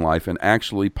outlook on life and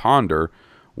actually ponder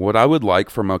what I would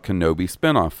like from a Kenobi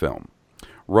spin-off film.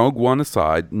 Rogue One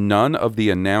aside, none of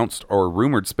the announced or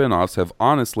rumored spin-offs have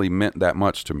honestly meant that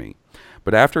much to me.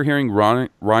 But after hearing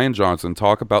Rian Johnson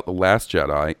talk about The Last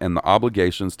Jedi and the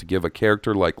obligations to give a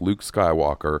character like Luke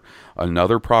Skywalker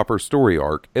another proper story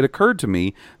arc, it occurred to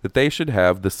me that they should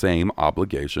have the same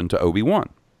obligation to Obi-Wan.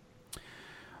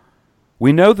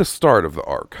 We know the start of the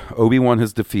arc. Obi-Wan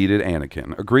has defeated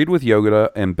Anakin, agreed with Yoda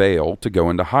and Bail to go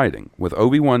into hiding, with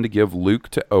Obi-Wan to give Luke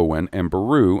to Owen and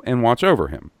Beru and watch over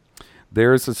him.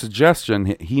 There is a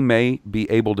suggestion he may be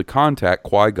able to contact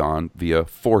Qui-Gon via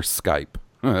Force Skype.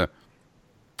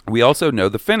 We also know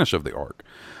the finish of the arc.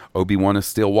 Obi-Wan is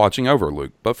still watching over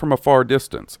Luke, but from a far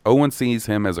distance. Owen sees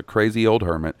him as a crazy old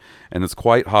hermit and is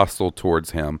quite hostile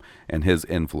towards him and his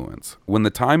influence. When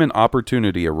the time and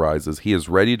opportunity arises, he is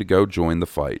ready to go join the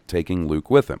fight, taking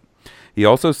Luke with him. He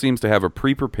also seems to have a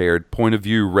pre-prepared point of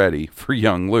view ready for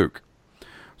young Luke.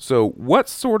 So what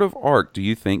sort of arc do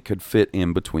you think could fit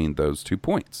in between those 2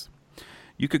 points?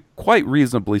 You could quite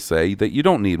reasonably say that you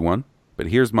don't need one, but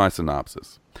here's my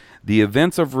synopsis. The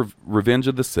events of Revenge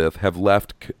of the Sith have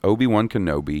left Obi-Wan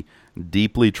Kenobi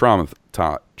deeply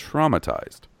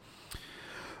traumatized.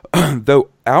 Though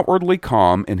outwardly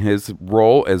calm in his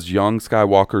role as young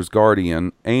Skywalker's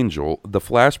guardian angel, the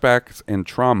flashbacks and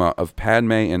trauma of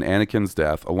Padme and Anakin's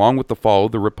death, along with the fall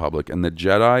of the Republic and the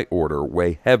Jedi Order,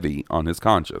 weigh heavy on his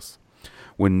conscience.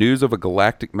 When news of a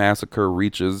galactic massacre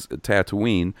reaches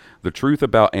Tatooine, the truth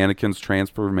about Anakin's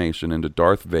transformation into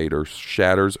Darth Vader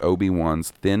shatters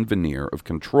Obi-Wan's thin veneer of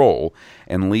control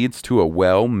and leads to a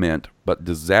well-meant but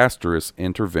disastrous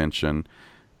intervention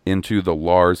into the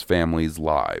Lars family's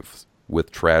lives,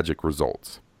 with tragic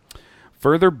results.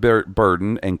 Further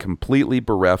burdened and completely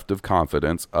bereft of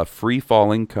confidence, a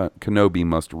free-falling Kenobi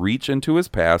must reach into his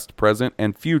past, present,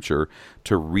 and future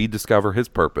to rediscover his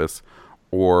purpose,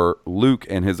 or Luke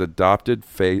and his adopted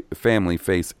family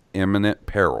face imminent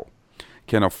peril.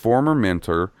 Can a former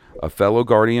mentor, a fellow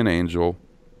guardian angel,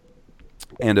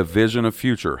 and a vision of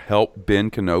future help Ben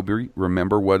Kenobi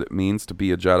remember what it means to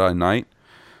be a Jedi Knight?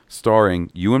 Starring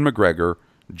Ewan McGregor,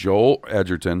 Joel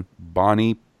Edgerton,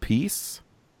 Bonnie Peace,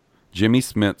 Jimmy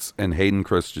Smits, and Hayden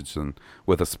Christensen,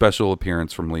 with a special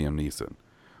appearance from Liam Neeson.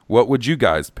 What would you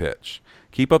guys pitch?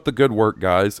 Keep up the good work,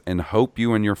 guys, and hope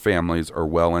you and your families are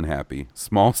well and happy.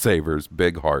 Small savers,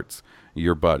 big hearts.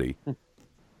 Your buddy,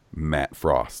 Matt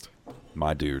Frost.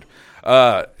 My dude.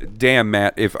 Damn,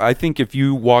 Matt, I think if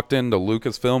you walked into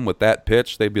Lucasfilm with that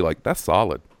pitch, they'd be like, that's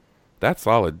solid. That's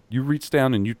solid. You reached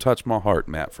down and you touched my heart,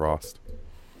 Matt Frost.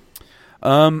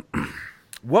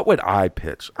 What would I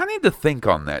pitch? I need to think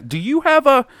on that. Do you have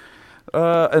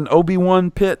an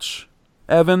Obi-Wan pitch,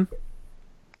 Evan?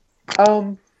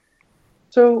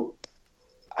 So,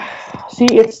 see,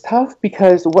 it's tough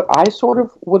because what I sort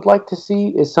of would like to see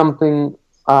is something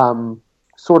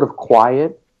sort of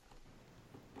quiet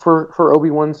for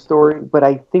Obi-Wan's story, but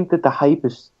I think that the hype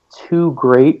is too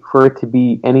great for it to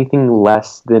be anything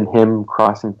less than him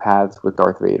crossing paths with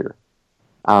Darth Vader.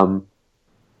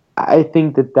 I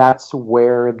think that that's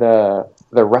where the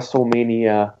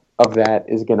WrestleMania of that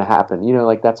is going to happen. You know,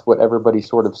 like that's what everybody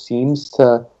sort of seems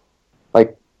to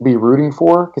like be rooting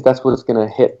for, because that's what it's going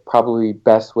to hit probably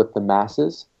best with the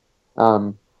masses.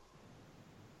 I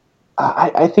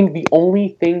think the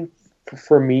only thing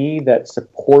for me that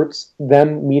supports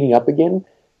them meeting up again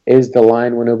is the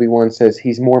line when Obi-Wan says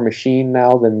he's more machine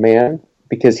now than man.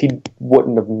 because he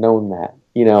wouldn't have known that.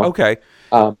 Okay.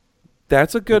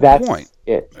 That's a good that's point.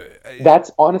 It.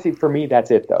 That's honestly, for me, that's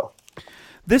it though.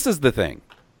 This is the thing.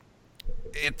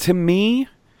 To me,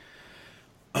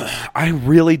 I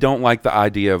really don't like the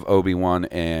idea of Obi-Wan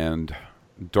and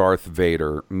Darth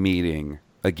Vader meeting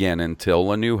again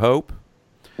until A New Hope.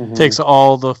 Mm-hmm. Takes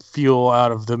all the fuel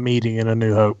out of the meeting in A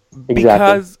New Hope.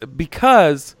 Exactly.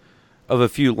 Because of a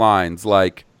few lines,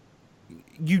 like,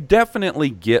 you definitely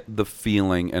get the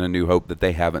feeling in A New Hope that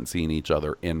they haven't seen each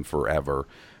other in forever.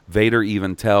 Vader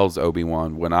even tells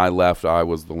Obi-Wan, when I left, I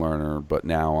was the learner, but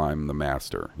now I'm the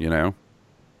master,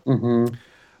 Mm-hmm.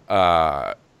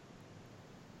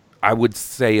 I would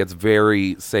say it's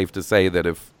very safe to say that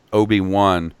if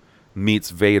Obi-Wan meets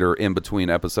Vader in between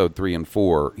episode 3 and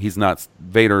 4,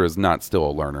 Vader is not still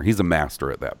a learner. He's a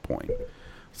master at that point.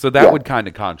 So that would kind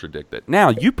of contradict it. Now,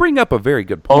 you bring up a very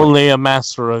good point. Only a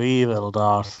master of evil,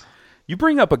 Darth. You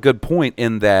bring up a good point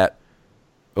in that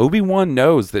Obi-Wan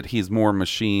knows that he's more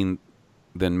machine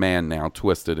than man now,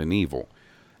 twisted and evil.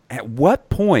 At what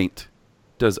point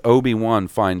does Obi-Wan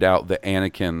find out that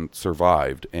Anakin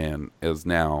survived and is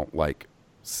now, like,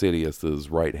 Sidious's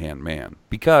right-hand man?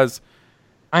 Because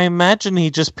I imagine he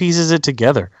just pieces it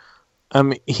together.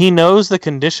 He knows the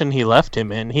condition he left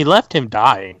him in. He left him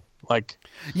dying. Like,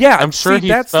 yeah, I'm sure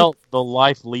he felt the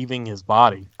life leaving his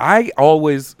body. I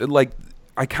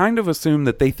kind of assume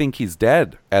that they think he's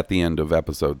dead at the end of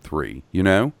episode 3,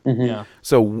 Mm-hmm. Yeah.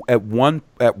 So at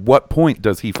what point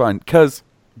does he find, because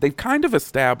they've kind of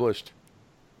established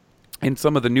in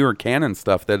some of the newer canon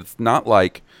stuff that it's not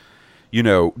like,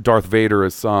 Darth Vader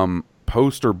is some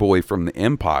poster boy for the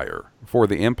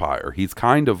Empire. He's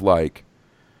kind of like,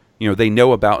 they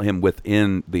know about him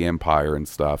within the Empire and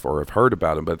stuff, or have heard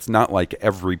about him, but it's not like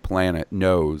every planet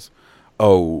knows,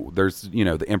 there's,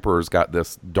 the Emperor's got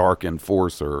this dark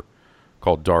enforcer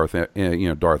called Darth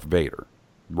Vader,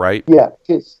 right?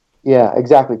 Yeah,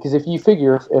 exactly. Because if you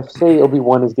figure, if say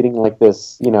Obi-Wan is getting like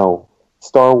this,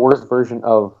 Star Wars version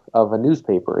of a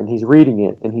newspaper, and he's reading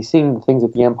it, and he's seeing the things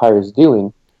that the Empire is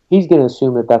doing, he's going to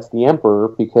assume that that's the Emperor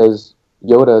because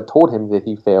Yoda told him that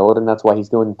he failed, and that's why he's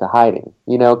going into hiding.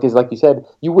 Because like you said,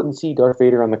 you wouldn't see Darth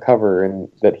Vader on the cover and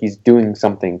that he's doing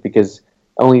something because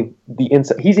only the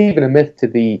inside. He's even a myth to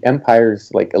the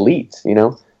Empire's like elites.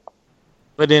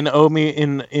 But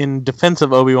in defense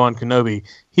of Obi-Wan Kenobi,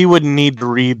 he wouldn't need to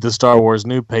read the Star Wars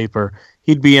newspaper.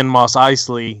 He'd be in Mos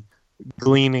Eisley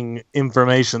gleaning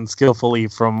information skillfully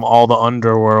from all the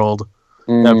underworld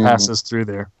that passes through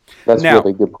there. That's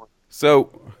really good point. So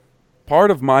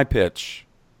part of my pitch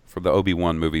for the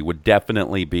Obi-Wan movie would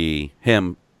definitely be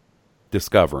him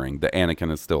discovering that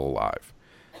Anakin is still alive.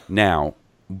 Now,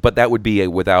 but that would be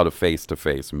without a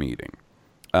face-to-face meeting.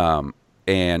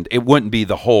 And it wouldn't be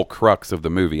the whole crux of the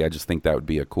movie. I just think that would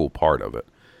be a cool part of it.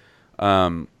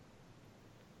 I'm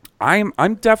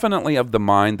definitely of the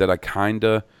mind that I kind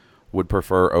of would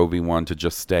prefer Obi-Wan to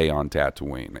just stay on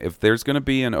Tatooine. If there's going to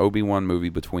be an Obi-Wan movie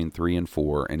between 3 and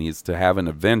 4 and he's to have an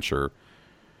adventure,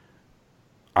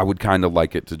 I would kind of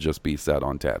like it to just be set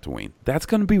on Tatooine. That's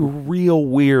going to be real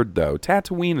weird, though.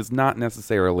 Tatooine is not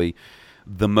necessarily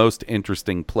the most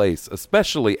interesting place,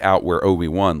 especially out where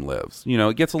Obi-Wan lives.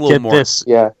 It gets a little more... This.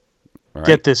 Yeah. Right.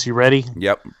 Get this. You ready?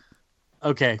 Yep.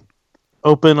 Okay.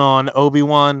 Open on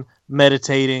Obi-Wan,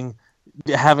 meditating,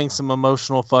 having some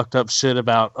emotional fucked up shit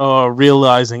about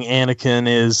realizing Anakin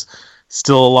is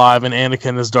still alive and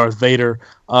Anakin is Darth Vader.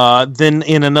 Then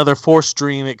in another Force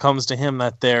dream, it comes to him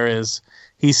that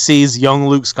he sees young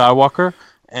Luke Skywalker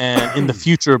and in the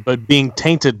future, but being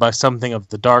tainted by something of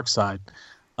the dark side.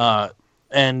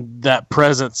 And that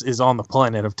presence is on the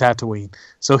planet of Tatooine.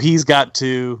 So he's got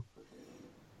to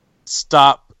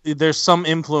stop. There's some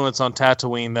influence on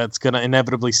Tatooine that's going to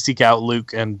inevitably seek out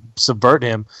Luke and subvert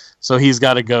him. So he's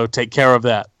got to go take care of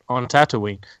that on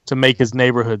Tatooine to make his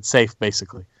neighborhood safe,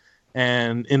 basically.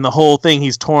 And in the whole thing,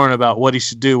 he's torn about what he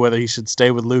should do, whether he should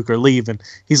stay with Luke or leave. And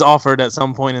he's offered at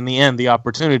some point in the end the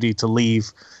opportunity to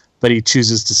leave, but he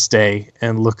chooses to stay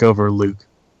and look over Luke.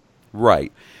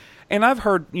 Right. And I've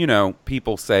heard,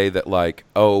 people say that, like,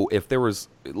 if there was,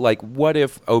 like, what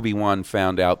if Obi-Wan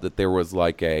found out that there was,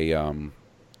 like, a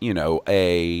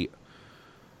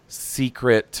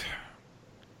secret,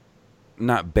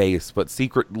 not base, but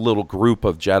secret little group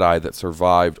of Jedi that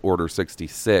survived Order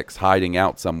 66 hiding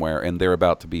out somewhere, and they're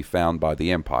about to be found by the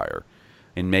Empire.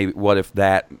 And maybe, what if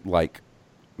that, like,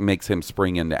 makes him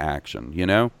spring into action,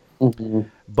 Mm-hmm.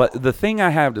 But the thing I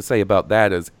have to say about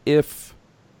that is if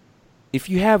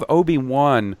you have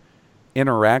Obi-Wan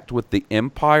interact with the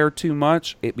Empire too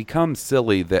much, it becomes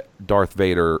silly that Darth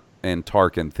Vader and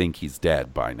Tarkin think he's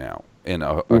dead by now in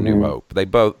A New Hope. They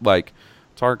both, like,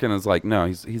 Tarkin is like, no,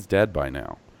 he's dead by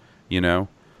now, you know?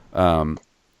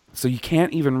 So you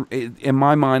can't even, in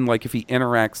my mind, like if he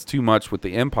interacts too much with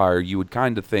the Empire, you would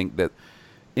kind of think that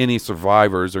any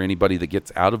survivors or anybody that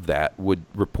gets out of that would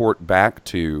report back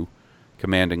to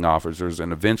commanding officers,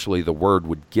 and eventually the word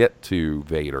would get to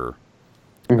Vader.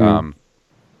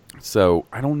 So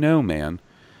I don't know, man.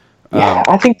 Yeah,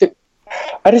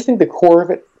 I just think the core of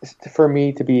it, for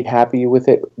me to be happy with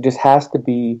it, just has to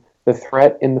be the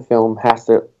threat in the film has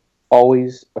to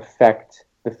always affect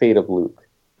the fate of Luke,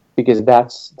 because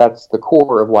that's the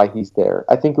core of why he's there.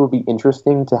 I think it would be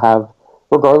interesting to have,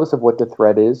 regardless of what the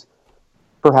threat is,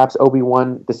 perhaps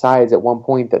Obi-Wan decides at one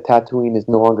point that Tatooine is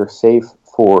no longer safe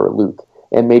for Luke,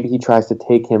 and maybe he tries to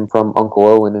take him from Uncle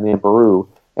Owen and Aunt Beru,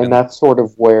 and that's sort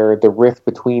of where the rift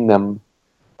between them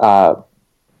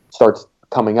starts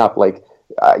coming up. Like,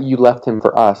 you left him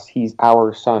for us. He's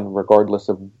our son, regardless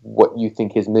of what you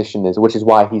think his mission is, which is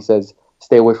why he says,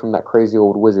 stay away from that crazy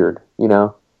old wizard, you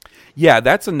know? Yeah,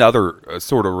 that's another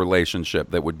sort of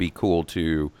relationship that would be cool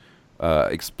to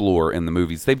explore in the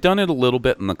movies. They've done it a little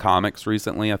bit in the comics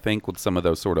recently, I think, with some of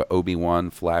those sort of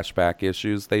Obi-Wan flashback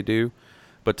issues they do.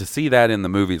 But to see that in the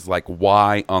movies, like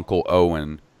why Uncle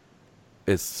Owen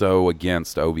is so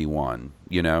against Obi-Wan,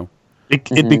 you know?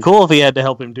 It'd be cool if he had to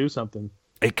help him do something.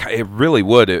 It really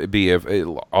would. It'd be a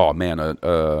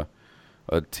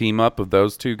team up of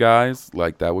those two guys,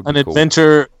 like that would be an cool.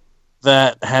 Adventure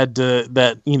that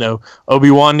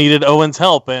Obi-Wan needed Owen's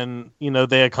help, and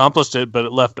they accomplished it, but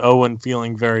it left Owen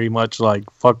feeling very much like,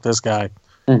 fuck this guy.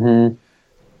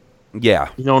 Yeah,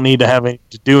 you don't need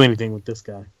to do anything with this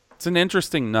guy. It's an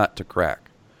interesting nut to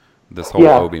crack, this whole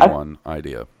Obi-Wan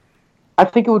idea. I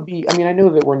think it would be, I know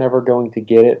that we're never going to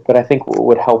get it, but I think what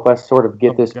would help us sort of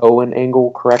get this Owen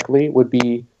angle correctly would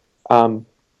be,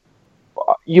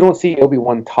 you don't see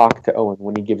Obi-Wan talk to Owen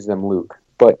when he gives them Luke,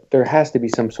 but there has to be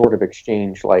some sort of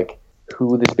exchange, like,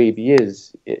 who this baby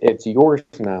is, it's yours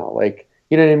now, like,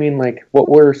 you know what I mean? Like, what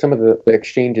were some of the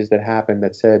exchanges that happened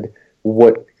that said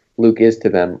what Luke is to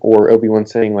them, or Obi-Wan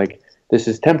saying, like, this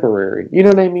is temporary, you know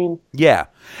what I mean? Yeah,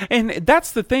 and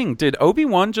that's the thing, did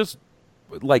Obi-Wan just,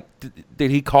 like, did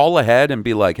he call ahead and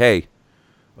be like, hey,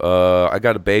 I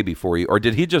got a baby for you? Or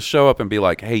did he just show up and be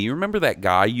like, hey, you remember that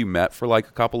guy you met for like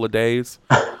a couple of days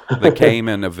that came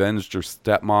and avenged your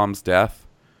stepmom's death?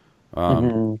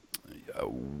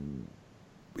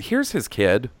 Here's his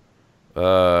kid.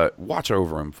 Watch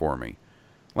over him for me.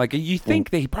 Like, you think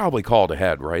that he probably called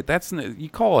ahead, right? You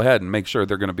call ahead and make sure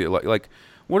they're going to be like,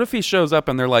 what if he shows up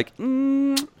and they're like,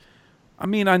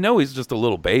 I know he's just a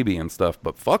little baby and stuff,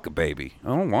 but fuck a baby. I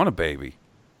don't want a baby.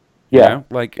 Yeah, you know?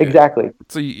 Like, exactly.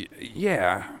 So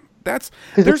yeah, that's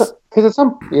because at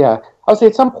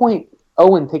some point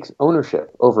Owen takes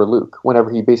ownership over Luke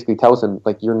whenever he basically tells him,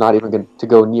 like, you're not even going to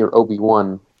go near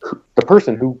Obi-Wan, the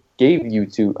person who gave you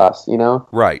to us, you know?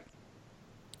 Right.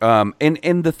 And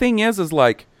the thing is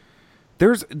like,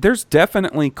 there's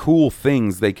definitely cool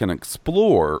things they can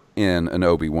explore in an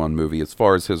Obi-Wan movie as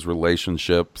far as his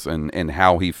relationships and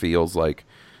how he feels. Like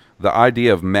the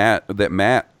idea of Matt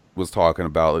was talking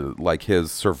about, like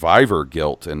his survivor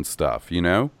guilt and stuff, you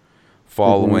know,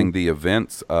 following the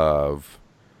events of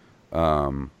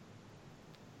Order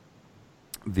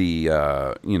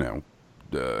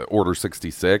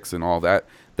 66 and all that.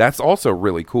 That's also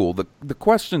really cool. The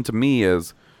question to me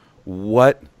is,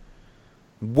 what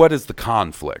is the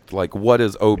conflict? Like, what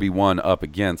is Obi-Wan up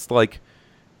against? Like,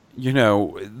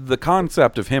 the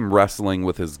concept of him wrestling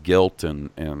with his guilt and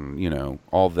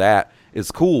all that is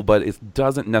cool, but it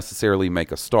doesn't necessarily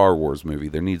make a Star Wars movie.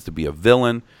 There needs to be a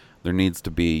villain. There needs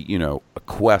to be, a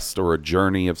quest or a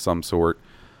journey of some sort.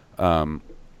 There's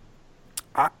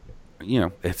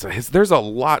a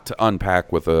lot to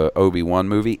unpack with a Obi-Wan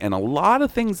movie, and a lot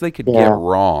of things they could get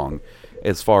wrong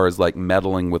as far as like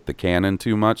meddling with the canon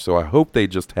too much. So I hope they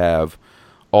just have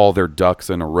all their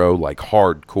ducks in a row, like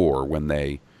hardcore, when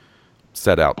they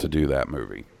set out to do that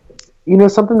movie.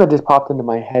 Something that just popped into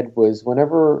my head was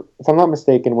whenever, if I'm not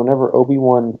mistaken, whenever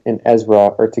Obi-Wan and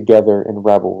Ezra are together in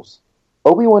Rebels,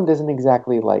 Obi-Wan doesn't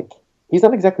exactly he's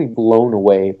not exactly blown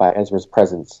away by Ezra's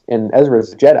presence, and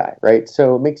Ezra's a Jedi, right?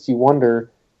 So it makes you wonder,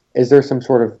 is there some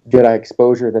sort of Jedi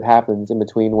exposure that happens in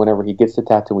between whenever he gets to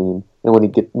Tatooine and when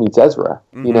he meets Ezra?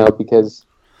 Mm-hmm. Because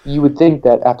you would think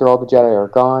that after all the Jedi are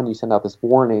gone, you send out this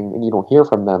warning and you don't hear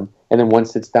from them, and then one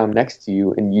sits down next to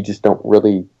you and you just don't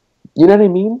really, you know what I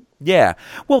mean? Yeah.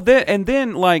 Well, I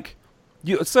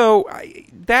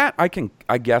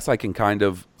guess I can kind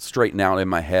of straighten out in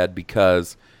my head,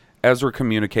 because Ezra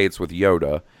communicates with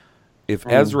Yoda if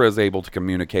Ezra is able to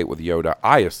communicate with Yoda,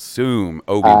 I assume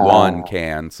Obi-Wan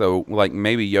can. So, like,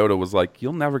 maybe Yoda was like,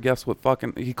 you'll never guess what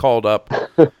fucking... He called up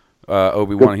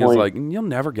Obi-Wan. He was like, you'll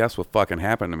never guess what fucking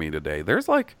happened to me today. There's,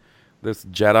 like, this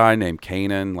Jedi named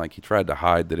Kanan. Like, he tried to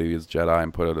hide that he was Jedi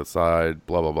and put it aside,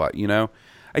 blah, blah, blah. You know?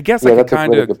 I guess I could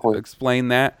kind of explain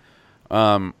that.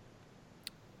 Yeah.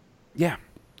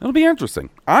 It'll be interesting.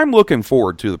 I'm looking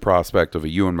forward to the prospect of a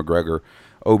Ewan McGregor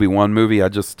Obi-Wan movie.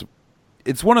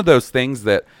 It's one of those things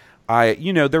that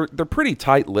they're pretty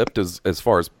tight-lipped as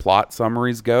far as plot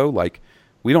summaries go. Like,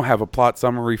 we don't have a plot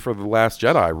summary for The Last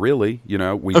Jedi, really. You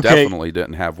know, we definitely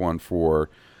didn't have one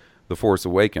for The Force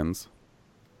Awakens.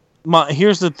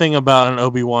 Here's the thing about an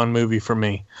Obi-Wan movie for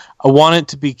me. I want it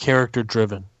to be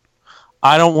character-driven.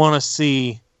 I don't want to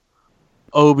see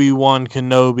Obi-Wan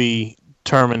Kenobi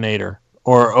Terminator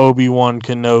or Obi-Wan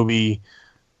Kenobi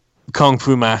Kung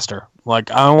Fu Master. Like,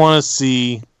 I want to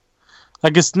see...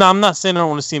 I'm not saying I don't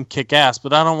want to see him kick ass,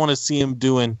 but I don't want to see him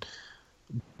doing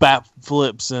bat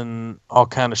flips and all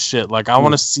kind of shit. Like, I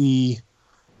want to see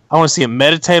him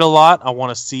meditate a lot. I want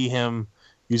to see him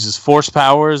use his force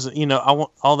powers. You know, I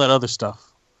want all that other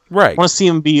stuff. Right. I want to see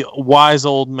him be a wise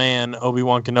old man,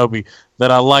 Obi-Wan Kenobi, that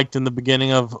I liked in the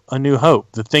beginning of A New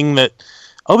Hope. The thing that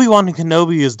Obi-Wan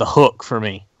Kenobi is the hook for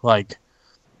me. Like,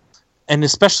 and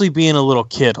especially being a little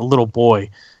kid, a little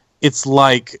boy, it's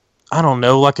like, I don't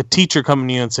know, like a teacher coming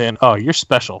to you and saying, oh, you're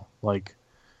special. Like,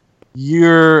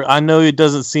 I know it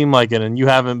doesn't seem like it, and you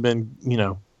haven't been,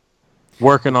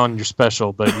 working on your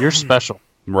special, but you're special.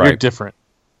 Right. You're different.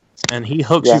 And he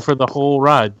hooks you for the whole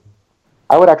ride.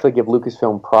 I would actually give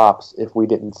Lucasfilm props if we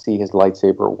didn't see his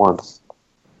lightsaber once.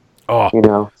 Oh,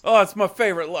 Oh, it's my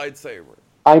favorite lightsaber.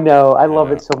 I know. I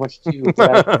love it so much, too.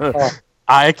 But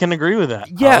I can agree with that.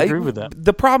 Yeah, I agree with that.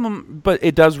 The problem, but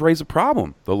it does raise a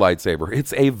problem, the lightsaber.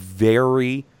 It's a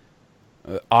very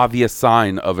obvious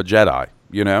sign of a Jedi,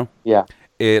 you know? Yeah.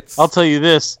 I'll tell you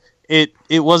this. It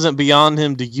wasn't beyond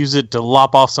him to use it to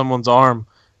lop off someone's arm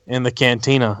in the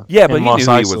cantina. Yeah, but he Mos knew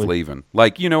Eisley. he was leaving.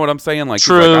 Like, you know what I'm saying? Like,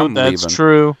 true, he's like, I'm that's leaving.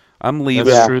 true. I'm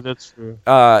leaving. That's true.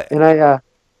 And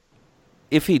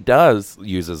if he does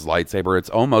use his lightsaber, it's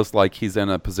almost like he's in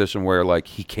a position where, like,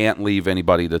 he can't leave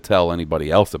anybody to tell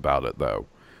anybody else about it, though.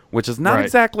 Which is not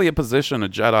exactly a position a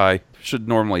Jedi should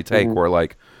normally take, where,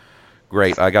 like,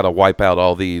 great, I got to wipe out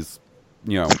all these,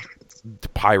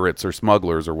 pirates or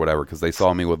smugglers or whatever because they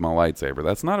saw me with my lightsaber.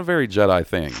 That's not a very Jedi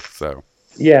thing, so...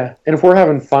 Yeah, and if we're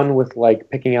having fun with, like,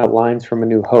 picking out lines from A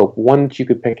New Hope, one that you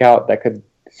could pick out that could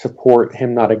support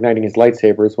him not igniting his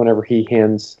lightsaber is whenever he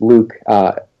hands Luke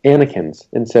Anakin's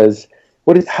and says,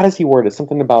 how does he word it?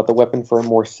 Something about the weapon for a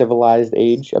more civilized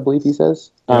age, I believe he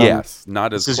says. Yes,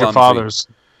 not as this clumsy. Is your father's.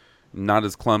 Not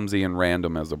as clumsy and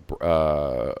random as a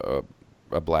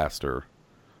blaster.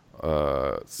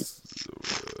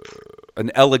 An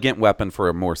elegant weapon for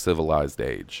a more civilized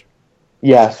age.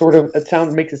 Yeah, sort of.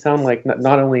 Makes it sound like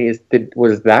not only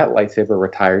was that lightsaber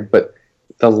retired, but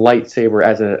the lightsaber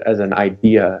as an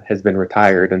idea has been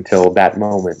retired until that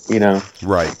moment.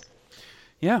 Right.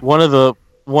 Yeah. One of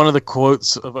the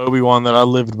quotes of Obi-Wan that I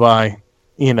lived by,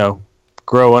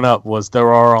 growing up was,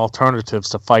 "There are alternatives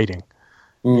to fighting."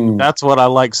 That's what I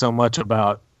like so much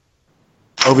about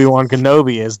Obi-Wan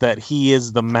Kenobi, is that he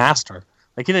is the master.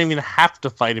 Like, he doesn't even have to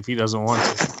fight if he doesn't want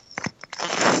to.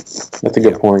 That's a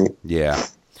good point. Yeah.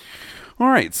 All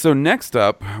right. So next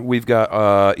up, we've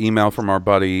got email from our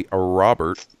buddy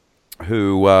Robert,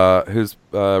 who's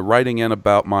writing in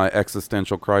about my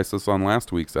existential crisis on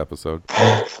last week's episode.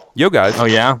 Yo, guys. Oh,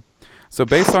 yeah? So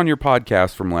based on your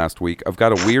podcast from last week, I've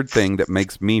got a weird thing that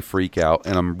makes me freak out,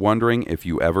 and I'm wondering if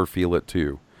you ever feel it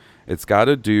too. It's got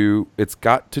to do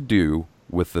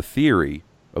with the theory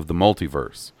of the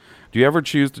multiverse. Do you ever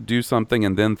choose to do something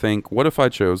and then think, what if I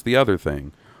chose the other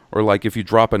thing? Or like if you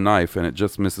drop a knife and it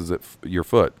just misses your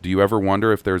foot. Do you ever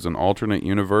wonder if there's an alternate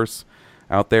universe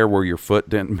out there where your foot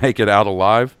didn't make it out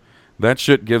alive? That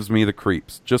shit gives me the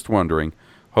creeps. Just wondering.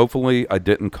 Hopefully I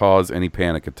didn't cause any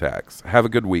panic attacks. Have a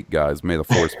good week, guys. May the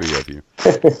force be with you.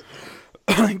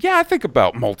 Yeah, I think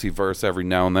about multiverse every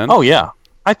now and then. Oh, yeah.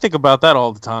 I think about that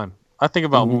all the time. I think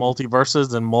about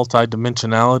multiverses and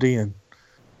multidimensionality.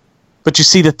 But you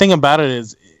see, the thing about it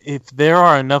is, if there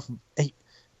are enough...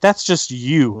 That's just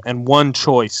you and one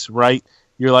choice, right?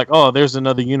 You're like, oh, there's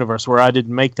another universe where I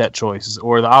didn't make that choice,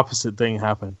 or the opposite thing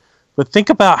happened. But think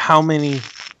about how many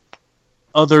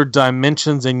other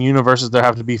dimensions and universes there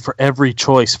have to be for every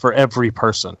choice, for every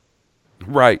person.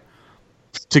 Right.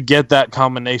 To get that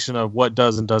combination of what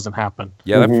does and doesn't happen.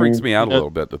 Yeah, that freaks me out a little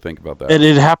bit to think about that. And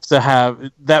it'd have to have...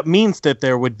 That means that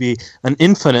there would be an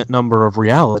infinite number of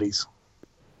realities.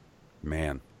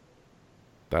 Man.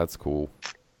 That's cool.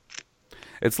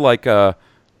 It's like, do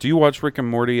you watch Rick and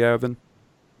Morty, Evan?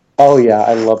 Oh, yeah,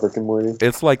 I love Rick and Morty.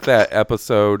 It's like that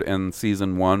episode in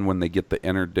season 1 when they get the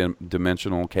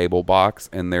interdimensional cable box,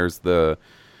 and there's the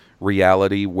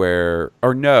reality where,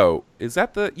 or no, is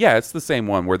that the, yeah, it's the same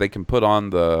one where they can put on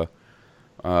the,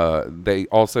 he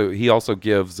also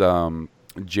gives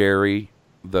Jerry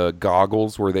the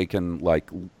goggles where they can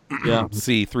like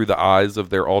see through the eyes of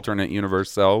their alternate universe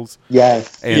selves.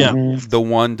 Yes. And the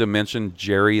one dimension,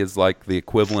 Jerry is like the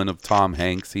equivalent of Tom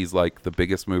Hanks. He's like the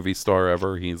biggest movie star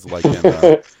ever. He's like in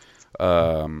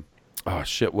oh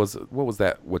shit, what was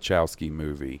that Wachowski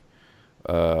movie?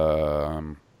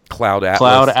 Cloud Atlas.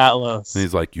 Cloud Atlas. And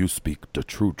he's like, you speak the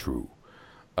true.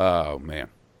 Oh man.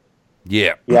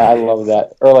 Yeah. Yeah, I love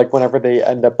that. Or like whenever they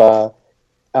end up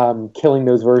killing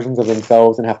those versions of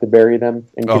themselves and have to bury them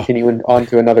and continue on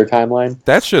to another timeline.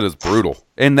 That shit is brutal.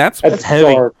 And that's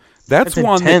heavy. Dark. That's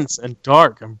one intense and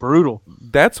dark and brutal.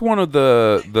 That's one of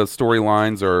the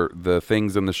storylines or the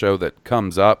things in the show that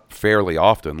comes up fairly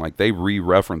often. Like they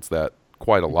re-reference that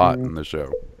quite a lot in the show.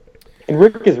 And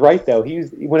Rick is right though.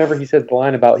 Whenever he says the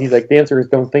line about, he's like, dancers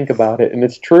don't think about it, and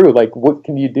it's true. Like, what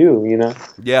can you do? You know?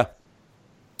 Yeah.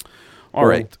 All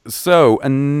right. So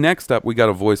next up, we got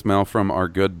a voicemail from our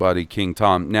good buddy King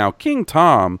Tom. Now, King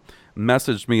Tom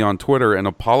messaged me on Twitter and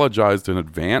apologized in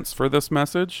advance for this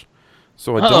message.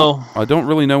 So I don't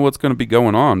really know what's going to be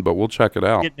going on, but we'll check it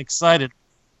out. Getting excited.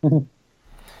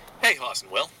 Hey, Haas and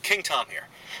Will. King Tom here.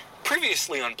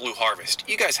 Previously on Blue Harvest,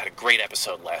 you guys had a great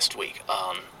episode last week,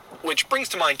 which brings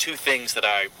to mind two things that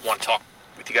I want to talk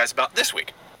with you guys about this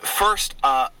week. First,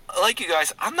 like you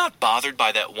guys, I'm not bothered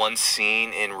by that one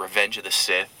scene in Revenge of the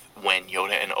Sith when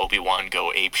Yoda and Obi-Wan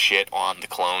go apeshit on the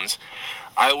clones.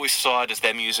 I always saw it as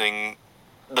them using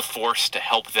the Force to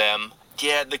help them.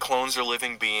 Yeah, the clones are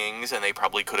living beings, and they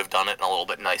probably could have done it in a little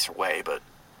bit nicer way, but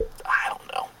I don't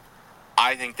know.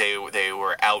 I think they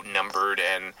were outnumbered,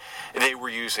 and they were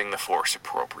using the Force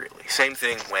appropriately. Same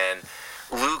thing when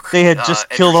Luke, they had just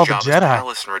killed all the Jedi.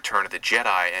 Palace in Return of the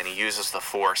Jedi, and he uses the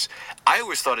Force. I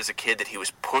always thought as a kid that he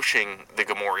was pushing the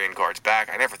Gamorrean guards back.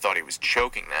 I never thought he was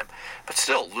choking them. But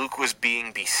still, Luke was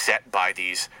being beset by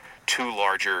these two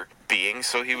larger beings,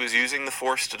 so he was using the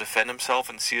Force to defend himself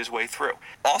and see his way through.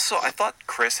 Also, I thought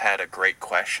Chris had a great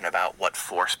question about what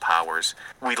Force powers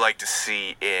we'd like to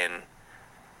see in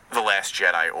The Last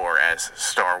Jedi or as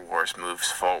Star Wars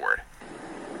moves forward.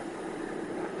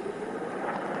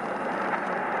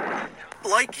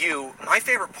 Like you, my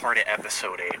favorite part of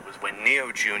Episode 8 was when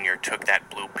Neo Jr. took that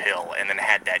blue pill and then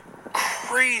had that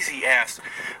crazy-ass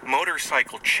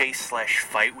motorcycle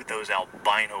chase/fight with those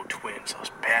albino twins,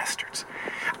 those bastards.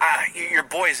 Your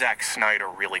boy Zack Snyder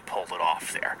really pulled it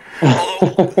off there.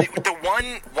 Although,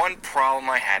 the one problem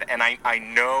I had, and I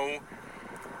know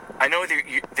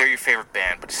they're your favorite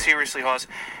band, but seriously, Hawes,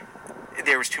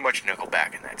 there was too much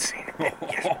Nickelback in that scene.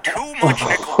 Yes, too much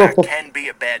Nickelback can be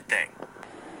a bad thing.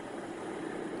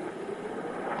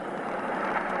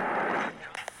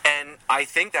 And I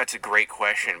think that's a great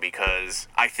question because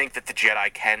I think that the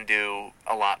Jedi can do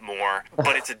a lot more,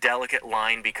 but it's a delicate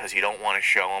line because you don't want to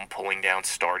show them pulling down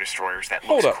Star Destroyers. That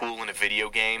looks cool in a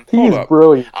video game. He's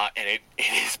brilliant. And it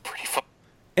is pretty fun.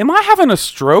 Am I having a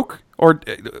stroke? Or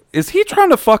is he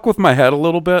trying to fuck with my head a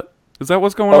little bit? Is that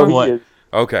what's going on? He is.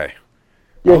 Okay.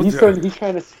 Yeah, he's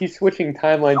switching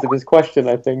timelines of his question,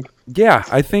 I think. Yeah,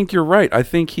 I think you're right. I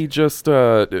think he just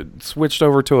switched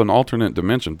over to an alternate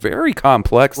dimension. Very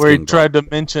complex. Where he tried to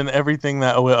mention everything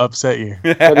that would upset you.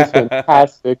 That is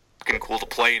fantastic. Cool to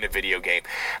play in a video game,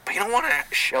 but you don't want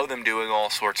to show them doing all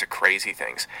sorts of crazy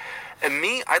things. And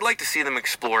me, I'd like to see them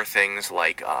explore things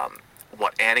like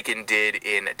what Anakin did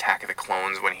in Attack of the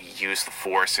Clones when he used the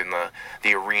Force in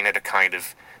the arena to kind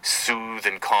of soothe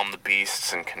and calm the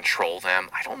beasts and control them.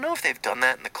 I don't know if they've done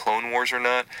that in the Clone Wars or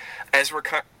not. Ezra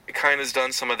kind of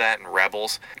done some of that in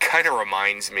Rebels. Kind of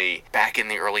reminds me, back in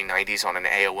the early 90s on an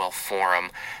AOL forum,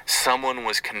 someone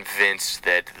was convinced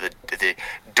that the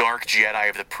Dark Jedi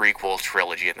of the prequel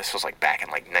trilogy, and this was like back in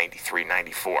like 93,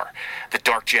 94, the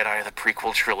Dark Jedi of the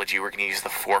prequel trilogy were going to use the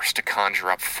Force to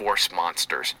conjure up Force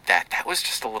monsters. That was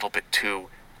just a little bit too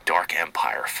Dark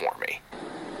Empire for me.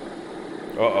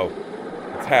 Uh-oh.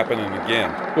 It's happening again.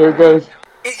 There it goes.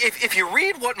 If you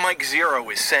read what Mike Zero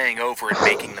is saying over at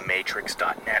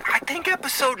MakingTheMatrix.net, I think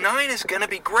Episode 9 is going to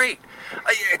be great.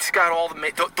 It's got all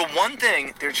the one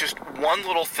thing, there's just one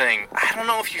little thing. I don't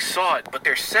know if you saw it, but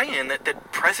they're saying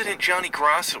that President Johnny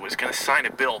Grasso is going to sign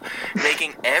a bill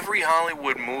making every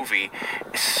Hollywood movie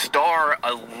star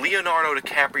a Leonardo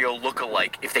DiCaprio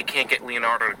lookalike if they can't get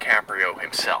Leonardo DiCaprio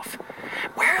himself.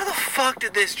 Where the fuck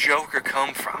did this Joker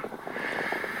come from?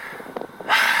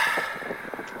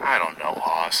 I don't know,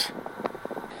 Oz.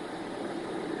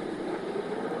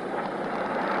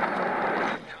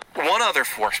 One other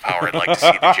force power I'd like to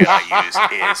see the Jedi use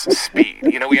is speed.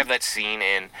 You know, we have that scene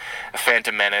in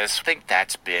Phantom Menace. I think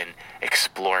that's been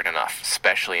explored enough,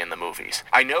 especially in the movies.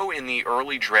 I know in the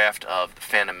early draft of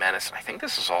Phantom Menace, and I think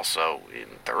this is also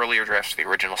in the earlier drafts of the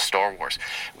original Star Wars,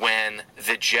 when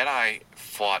the Jedi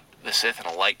fought the Sith in a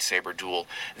lightsaber duel,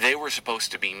 they were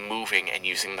supposed to be moving and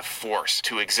using the Force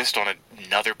to exist on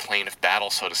another plane of battle,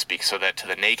 so to speak, so that to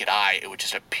the naked eye it would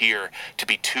just appear to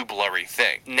be two blurry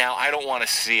things. Now, I don't want to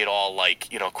see it all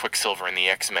like, you know, Quicksilver in the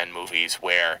X-Men movies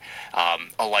where a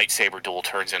lightsaber duel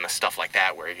turns into stuff like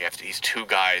that, where you have these two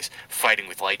guys fighting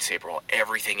with lightsaber while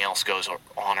everything else goes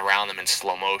on around them in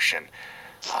slow motion.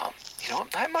 You know,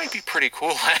 that might be pretty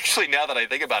cool, actually, now that I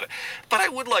think about it. But I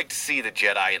would like to see the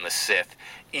Jedi and the Sith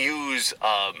use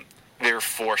their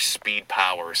Force speed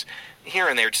powers here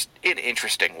and there, just in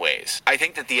interesting ways. I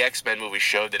think that the X-Men movie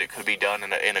showed that it could be done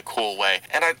in a cool way.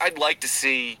 And I'd like to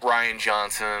see Rian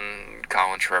Johnson,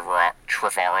 Colin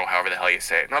Trevorrow, however the hell you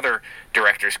say it, and other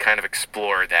directors kind of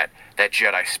explore that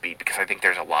Jedi speed, because I think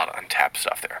there's a lot of untapped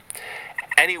stuff there.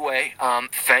 Anyway,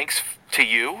 thanks to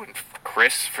you and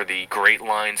Chris for the great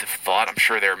lines of thought. I'm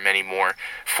sure there are many more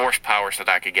force powers that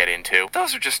I could get into.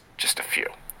 Those are just a few.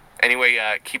 Anyway,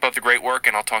 keep up the great work,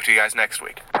 and I'll talk to you guys next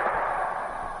week.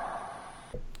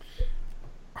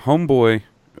 Homeboy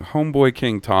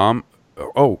King Tom.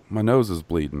 Oh, my nose is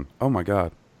bleeding. Oh my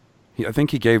God. I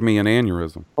think he gave me an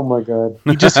aneurysm. Oh my God.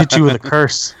 He just hit you with a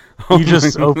curse. You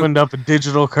just opened up a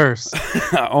digital curse.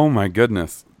 Oh my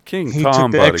goodness. King He Tom,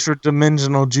 took the buddy. extra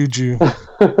dimensional juju.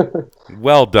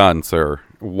 Well done, sir.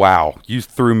 Wow. You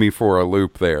threw me for a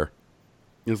loop there.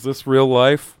 Is this real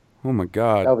life? Oh my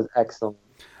God. That was excellent.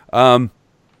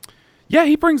 Yeah,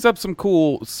 he brings up some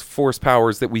cool force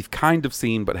powers that we've kind of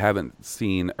seen but haven't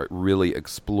seen really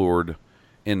explored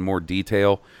in more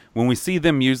detail. When we see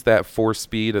them use that force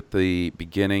speed at the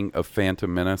beginning of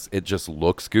Phantom Menace, it just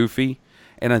looks goofy.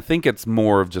 And I think it's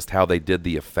more of just how they did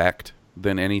the effect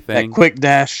than anything. That quick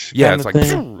dash. Yeah, it's like,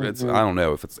 thing. it's, I don't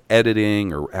know if it's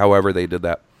editing or however they did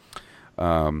that.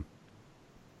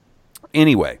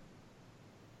 Anyway,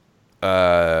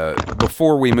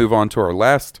 before we move on to our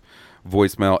last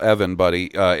voicemail, Evan,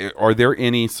 buddy, are there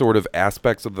any sort of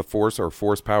aspects of the Force or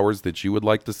Force powers that you would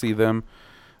like to see them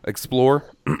explore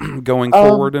going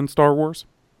forward in Star Wars?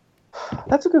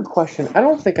 That's a good question. I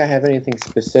don't think I have anything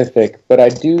specific, but I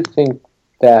do think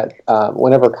that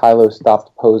whenever Kylo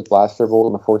stopped Poe's blaster bolt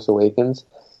in The Force Awakens,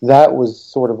 that was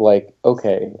sort of like,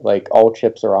 okay, like all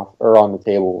chips are on the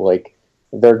table. Like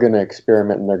they're going to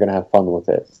experiment and they're going to have fun with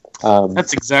it.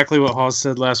 That's exactly what Hawes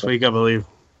said last week, I believe.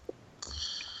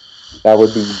 That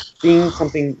would be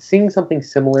seeing something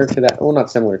similar to that. Well, not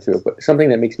similar to it, but something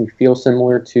that makes me feel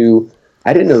similar to.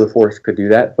 I didn't know the Force could do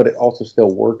that, but it also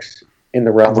still works in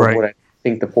the realm of what I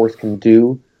think the Force can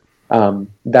do.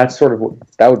 That's sort of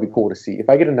that would be cool to see. If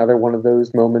I get another one of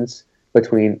those moments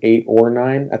between 8 or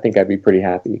 9, I think I'd be pretty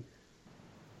happy.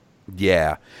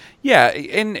 Yeah,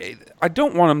 and I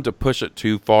don't want them to push it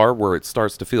too far where it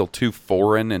starts to feel too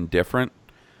foreign and different.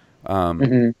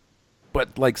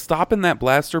 But like stopping that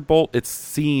blaster bolt, it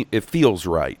feels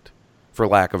right, for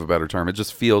lack of a better term. It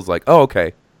just feels like, oh,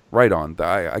 okay, right on.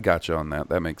 I got you on that.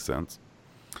 That makes sense.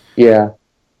 Yeah.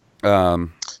 Yeah,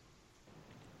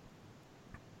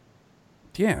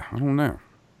 I don't know.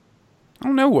 I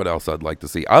don't know what else I'd like to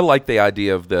see. I like the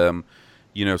idea of them,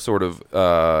 sort of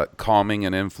calming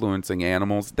and influencing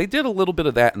animals. They did a little bit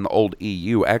of that in the old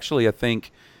EU. Actually, I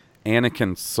think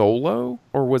Anakin Solo,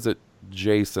 or was it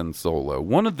Jason Solo?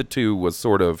 One of the two was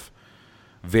sort of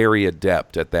very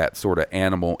adept at that sort of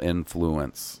animal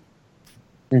influence,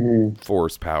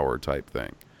 force power type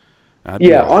thing.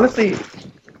 Honestly,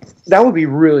 that would be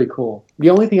really cool. The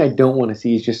only thing I don't want to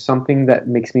see is just something that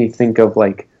makes me think of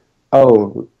like,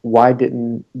 oh, why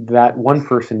didn't that one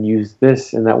person use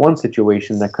this in that one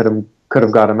situation that could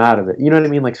have got him out of it? You know what I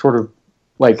mean? Like sort of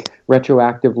like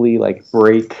retroactively like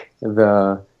break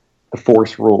the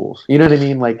Force rules. You know what I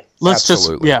mean? Like let's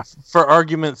for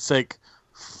argument's sake,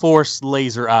 Force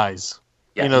laser eyes.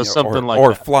 Yeah, something like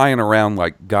or that. Or flying around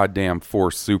like goddamn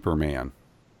Force Superman.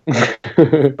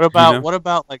 What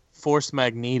about like Force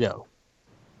Magneto?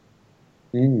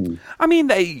 I mean,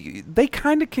 they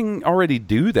kind of can already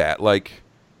do that. Like,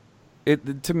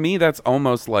 to me, that's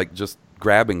almost like just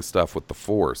grabbing stuff with the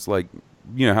Force. Like,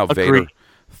 you know how Vader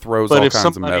throws all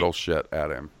kinds of metal shit at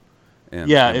him.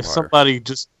 Yeah, if somebody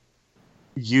just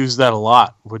used that a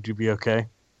lot, would you be okay?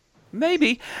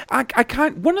 Maybe.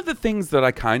 One of the things that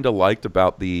I kind of liked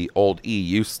about the old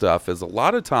EU stuff is a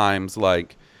lot of times,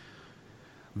 like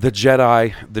the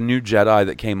Jedi, the new Jedi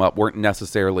that came up, weren't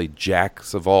necessarily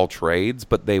jacks of all trades,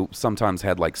 but they sometimes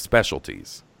had like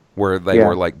specialties where they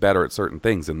were like better at certain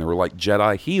things, and there were like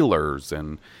Jedi healers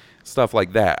and stuff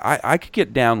like that. I could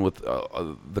get down with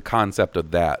the concept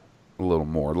of that a little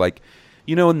more. Like,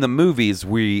 you know, in the movies,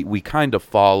 we kind of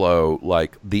follow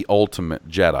like the ultimate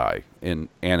Jedi in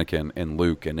Anakin and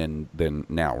Luke, and then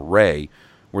now Rey,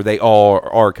 where they all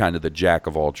are kind of the jack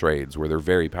of all trades, where they're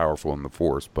very powerful in the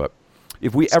Force. But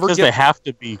if we ever they have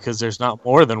to be, because there's not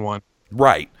more than one.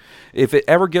 Right. If it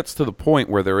ever gets to the point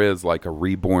where there is like a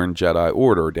reborn Jedi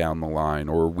Order down the line,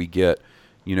 or we get,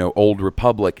 you know, Old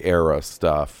Republic era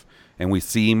stuff, and we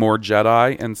see more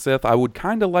Jedi and Sith, I would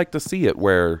kind of like to see it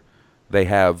where they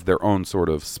have their own sort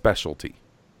of specialty,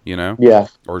 you know? Yeah.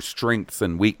 Or strengths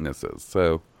and weaknesses.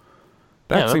 So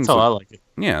that's how I like it.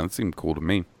 Yeah, that seemed cool to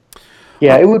me.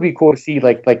 Yeah, it would be cool to see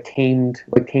like tamed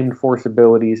Force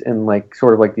abilities in like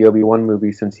sort of like the Obi-Wan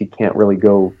movie, since he can't really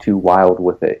go too wild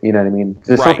with it. You know what I mean?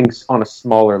 There's something on a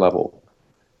smaller level.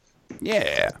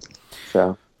 Yeah.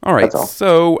 So all right. that's all.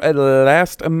 So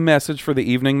last message for the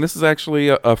evening. This is actually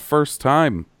a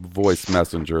first-time voice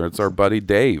messenger. It's our buddy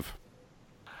Dave.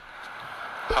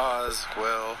 Pause,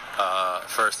 Will.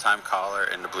 First-time caller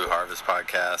in the Blue Harvest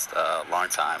podcast.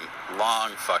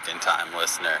 Long fucking time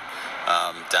listener.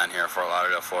 Down here in Fort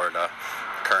Lauderdale, Florida,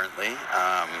 currently.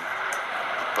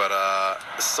 But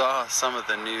saw some of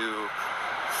the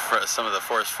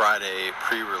Force Friday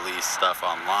pre-release stuff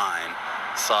online.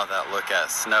 Saw that look at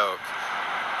Snoke.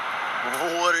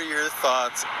 What are your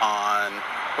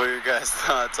guys'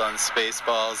 thoughts on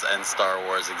Spaceballs and Star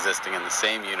Wars existing in the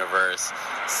same universe?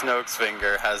 Snoke's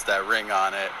finger has that ring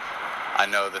on it. I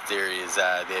know the idea is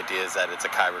that it's a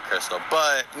kyber crystal,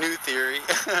 but new theory,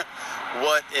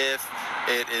 what if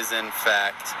it is in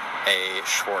fact a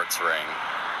Schwartz ring?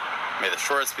 May the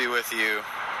Schwartz be with you.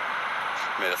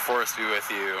 May the Force be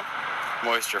with you.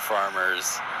 Moisture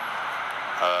farmers.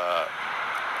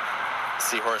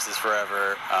 Seahorses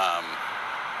forever.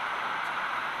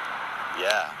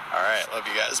 Yeah. All right. Love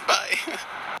you guys.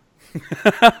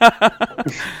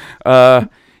 Bye.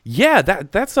 Yeah,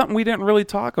 that's something we didn't really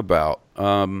talk about.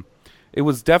 It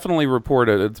was definitely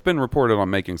reported. It's been reported on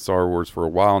Making Star Wars for a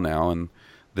while now, and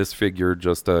this figure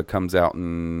just comes out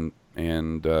and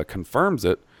confirms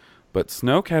it. But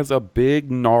Snoke has a big,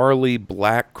 gnarly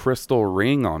black crystal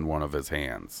ring on one of his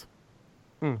hands.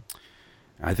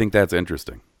 I think that's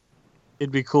interesting.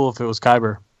 It'd be cool if it was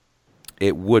Kyber.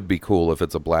 It would be cool if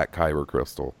it's a black kyber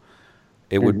crystal.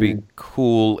 It would be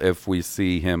cool if we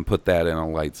see him put that in a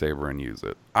lightsaber and use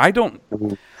it. I don't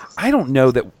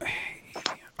know that.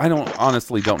 I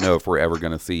honestly don't know if we're ever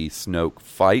going to see Snoke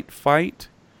fight.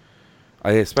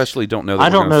 I especially don't know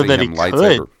that we're going to see him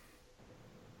lightsaber. Could.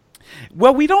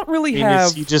 Well, we don't really have.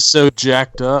 Is he just so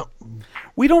jacked up?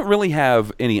 We don't really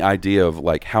have any idea of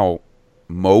like how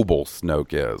mobile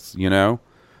Snoke is. You know,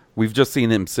 we've just seen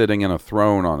him sitting in a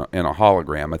throne in a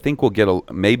hologram. I think we'll get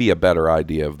maybe a better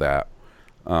idea of that.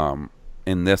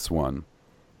 In this one.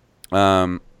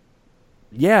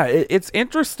 It's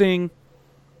interesting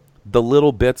the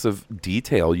little bits of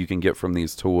detail you can get from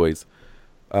these toys.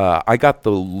 I got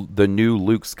the new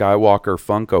Luke Skywalker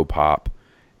Funko Pop,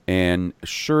 and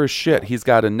sure as shit, he's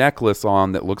got a necklace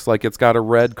on that looks like it's got a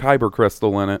red kyber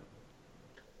crystal in it.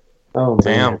 Oh,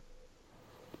 damn. Man.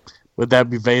 Would that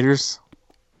be Vader's?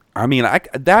 I mean,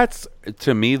 that's,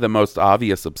 to me, the most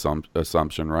obvious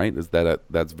assumption, right? Is that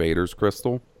that's Vader's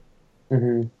crystal?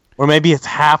 Mm-hmm. Or maybe it's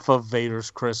half of Vader's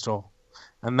crystal.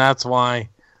 And that's why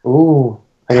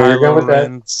Kylo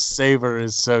Ren's saber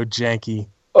is so janky.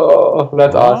 Oh,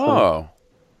 that's awesome. Oh,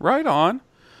 right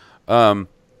on.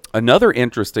 Another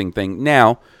interesting thing.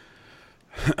 Now,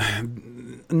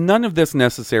 none of this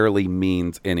necessarily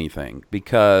means anything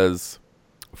because...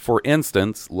 For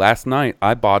instance, last night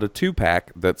I bought a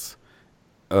 2-pack that's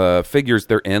figures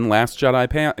they're in Last Jedi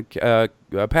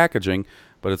packaging,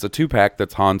 but it's a 2-pack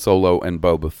that's Han Solo and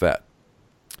Boba Fett.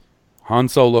 Han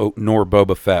Solo nor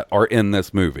Boba Fett are in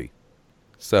this movie.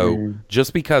 So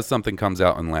just because something comes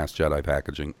out in Last Jedi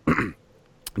packaging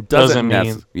doesn't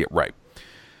mean... Yeah, right.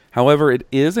 However, it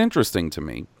is interesting to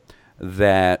me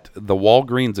that the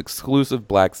Walgreens exclusive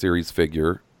Black Series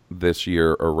figure this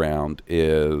year around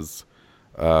is...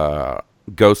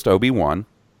 Ghost Obi-Wan,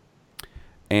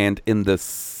 and in the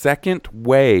second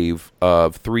wave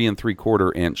of 3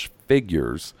 3/4 inch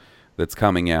figures that's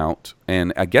coming out,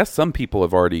 and I guess some people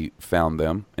have already found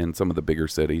them in some of the bigger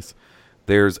cities,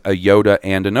 there's a Yoda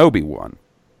and an Obi-Wan.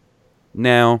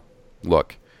 Now,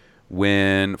 look,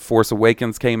 when Force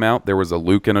Awakens came out, there was a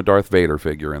Luke and a Darth Vader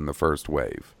figure in the first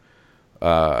wave.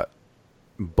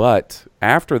 But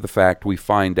after the fact, we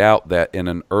find out that in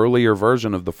an earlier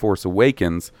version of The Force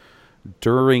Awakens,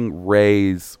 during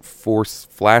Rey's Force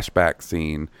flashback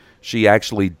scene, she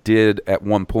actually did at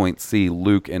one point see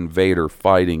Luke and Vader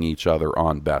fighting each other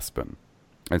on Bespin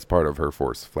as part of her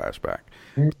Force flashback.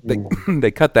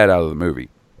 They cut that out of the movie.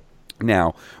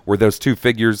 Now, were those two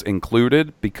figures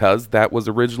included because that was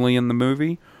originally in the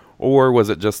movie? Or was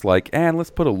it just like,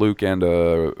 let's put a Luke and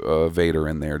a Vader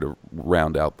in there to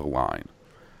round out the line?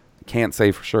 Can't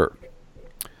say for sure.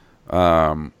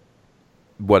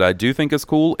 What I do think is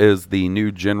cool is the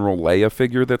new General Leia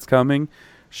figure that's coming.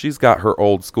 She's got her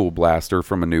old school blaster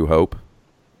from A New Hope.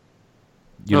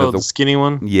 You know, the skinny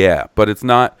one? Yeah, but it's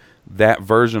not that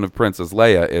version of Princess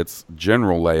Leia. It's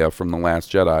General Leia from The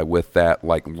Last Jedi with that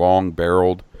like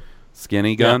long-barreled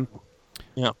skinny gun.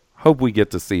 Yeah. Hope we get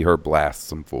to see her blast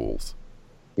some fools.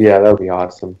 Yeah, that would be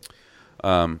awesome.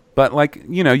 But like,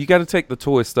 you know, you got to take the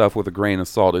toy stuff with a grain of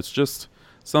salt. It's just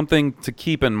something to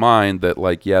keep in mind that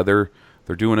like, yeah, they're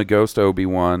doing a Ghost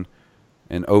Obi-Wan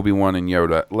and Obi-Wan and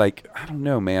Yoda. Like, I don't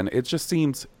know, man. It just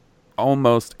seems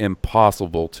almost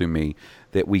impossible to me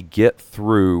that we get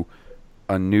through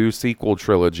a new sequel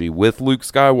trilogy with Luke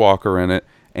Skywalker in it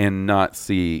and not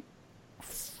see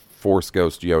Force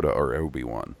Ghost Yoda or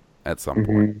Obi-Wan at some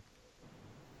point.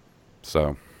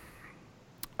 So,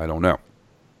 I don't know.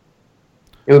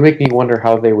 It would make me wonder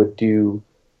how they would do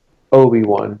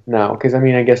Obi-Wan now. Because, I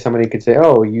mean, I guess somebody could say,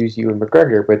 oh, use Ewan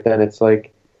McGregor. But then it's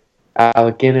like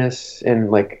Alec Guinness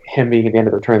and like him being at the end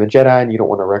of Return of the Jedi, and you don't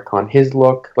want to retcon his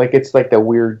look. Like, it's like the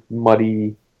weird,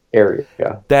 muddy area.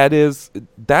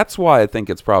 That's why I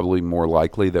think it's probably more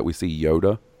likely that we see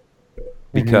Yoda.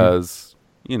 Because,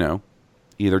 you know,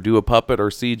 either do a puppet or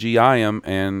CGI him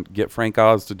and get Frank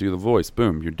Oz to do the voice.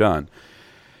 Boom, you're done.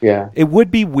 Yeah. It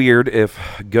would be weird if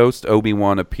Ghost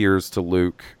Obi-Wan appears to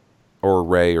Luke or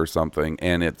Rey or something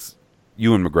and it's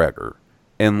Ewan McGregor,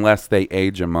 unless they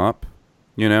age him up,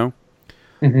 you know?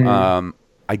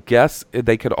 I guess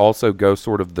they could also go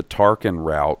sort of the Tarkin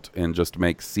route and just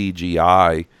make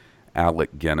CGI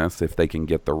Alec Guinness if they can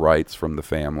get the rights from the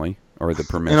family or the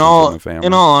permission from the family.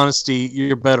 In all honesty,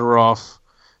 you're better off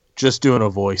just doing a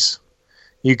voice.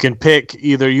 You can pick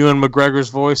either Ewan McGregor's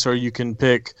voice or you can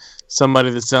pick somebody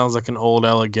that sounds like an old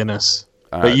Alec Guinness.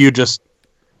 But you just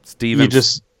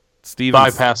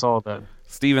bypass all that.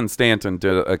 Steven Stanton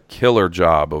did a killer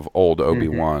job of old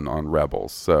Obi-Wan on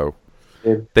Rebels. So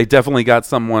they definitely got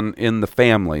someone in the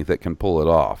family that can pull it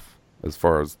off as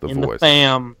far as the voice. In the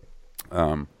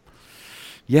fam.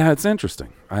 Yeah, it's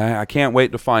interesting. I can't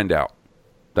wait to find out.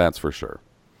 That's for sure.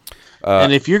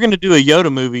 And if you're going to do a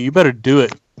Yoda movie, you better do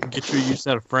it. Get your use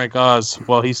out of Frank Oz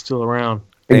while he's still around.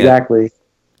 Exactly.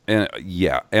 And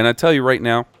I tell you right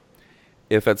now,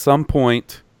 if at some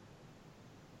point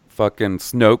fucking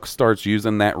Snoke starts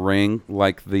using that ring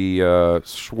like the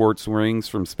Schwartz rings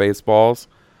from Spaceballs,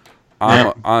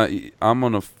 I'm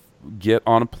gonna get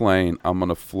on a plane. I'm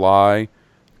gonna fly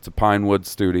to Pinewood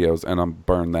Studios and I'm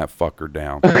burn that fucker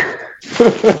down.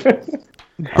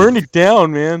 Burn it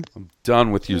down, man. I'm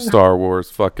done with you, Star Wars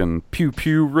fucking pew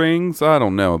pew rings. I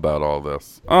don't know about all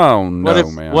this. I don't know,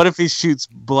 man. What if he shoots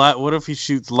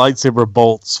lightsaber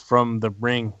bolts from the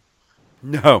ring?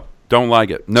 No, don't like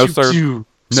it. No, sir.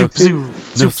 No,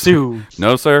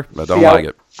 sir. I don't like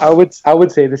it. I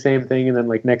would say the same thing, and then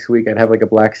like next week I'd have like a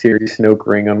Black Series Snoke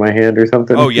ring on my hand or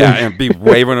something. Oh yeah, and be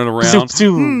waving it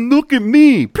around. Look at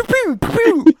me. Pew, pew,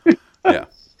 pew.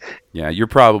 Yeah, you're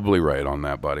probably right on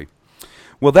that, buddy.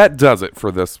 Well, that does it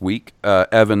for this week.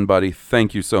 Evan, buddy,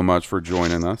 thank you so much for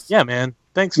joining us. Yeah, man.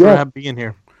 Thanks for being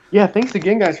here. Yeah, thanks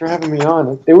again, guys, for having me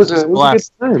on. It was a good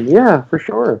time. Yeah, for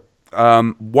sure.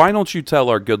 Why don't you tell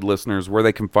our good listeners where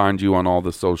they can find you on all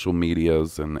the social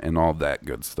medias and all that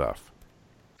good stuff?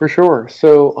 For sure.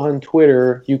 So on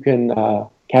Twitter, you can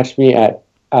catch me at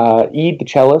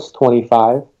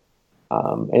EatTheCellist25.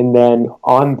 And then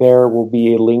on there will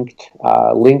be a link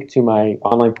to my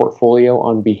online portfolio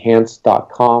on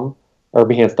Behance.com, or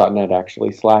Behance.net actually,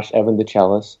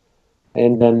 /EvanTheCellist.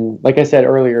 And then, like I said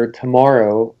earlier,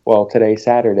 today,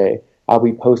 Saturday, I'll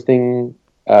be posting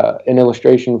an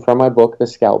illustration from my book, The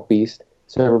Scout Beast,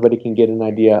 so everybody can get an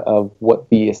idea of what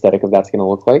the aesthetic of that's going to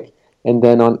look like. And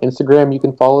then on Instagram, you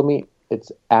can follow me.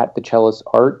 It's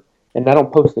 @TheCellistArt. And I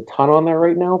don't post a ton on there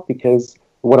right now because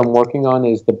what I'm working on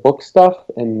is the book stuff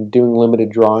and doing limited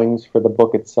drawings for the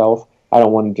book itself. I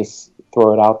don't want to just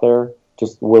throw it out there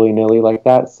just willy-nilly like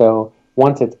that. So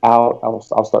once it's out,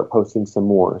 I'll start posting some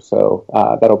more. So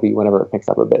that'll be whenever it picks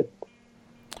up a bit.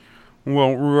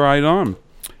 Well, right on.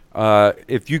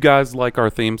 If you guys like our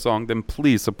theme song, then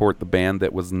please support the band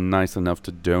that was nice enough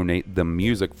to donate the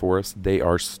music for us. They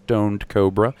are Stoned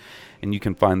Cobra, and you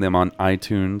can find them on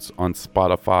iTunes, on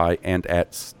Spotify, and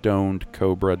at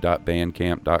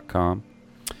stonedcobra.bandcamp.com.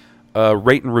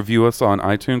 Rate and review us on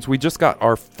iTunes. We just got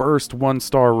our first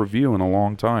 1-star review in a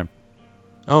long time.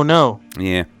 Oh, no.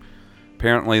 Yeah.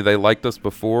 Apparently they liked us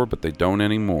before, but they don't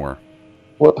anymore.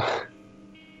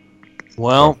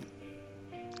 Well,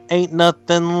 ain't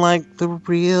nothing like the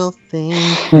real thing,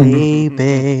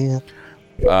 baby.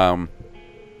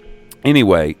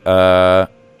 Anyway, yeah,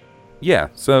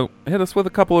 so hit us with a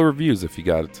couple of reviews if you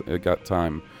got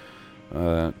time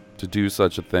to do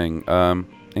such a thing.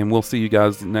 And we'll see you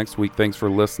guys next week. Thanks for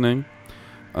listening.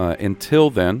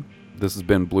 Until then, this has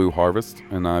been Blue Harvest,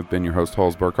 and I've been your host,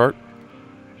 Halls Burkhart.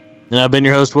 And I've been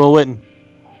your host, Will Witten.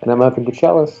 And I'm Evan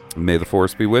Buchelis. May the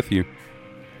Force be with you.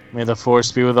 May the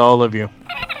Force be with all of you.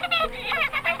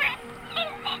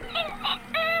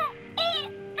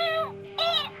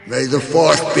 May the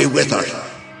Force be with us.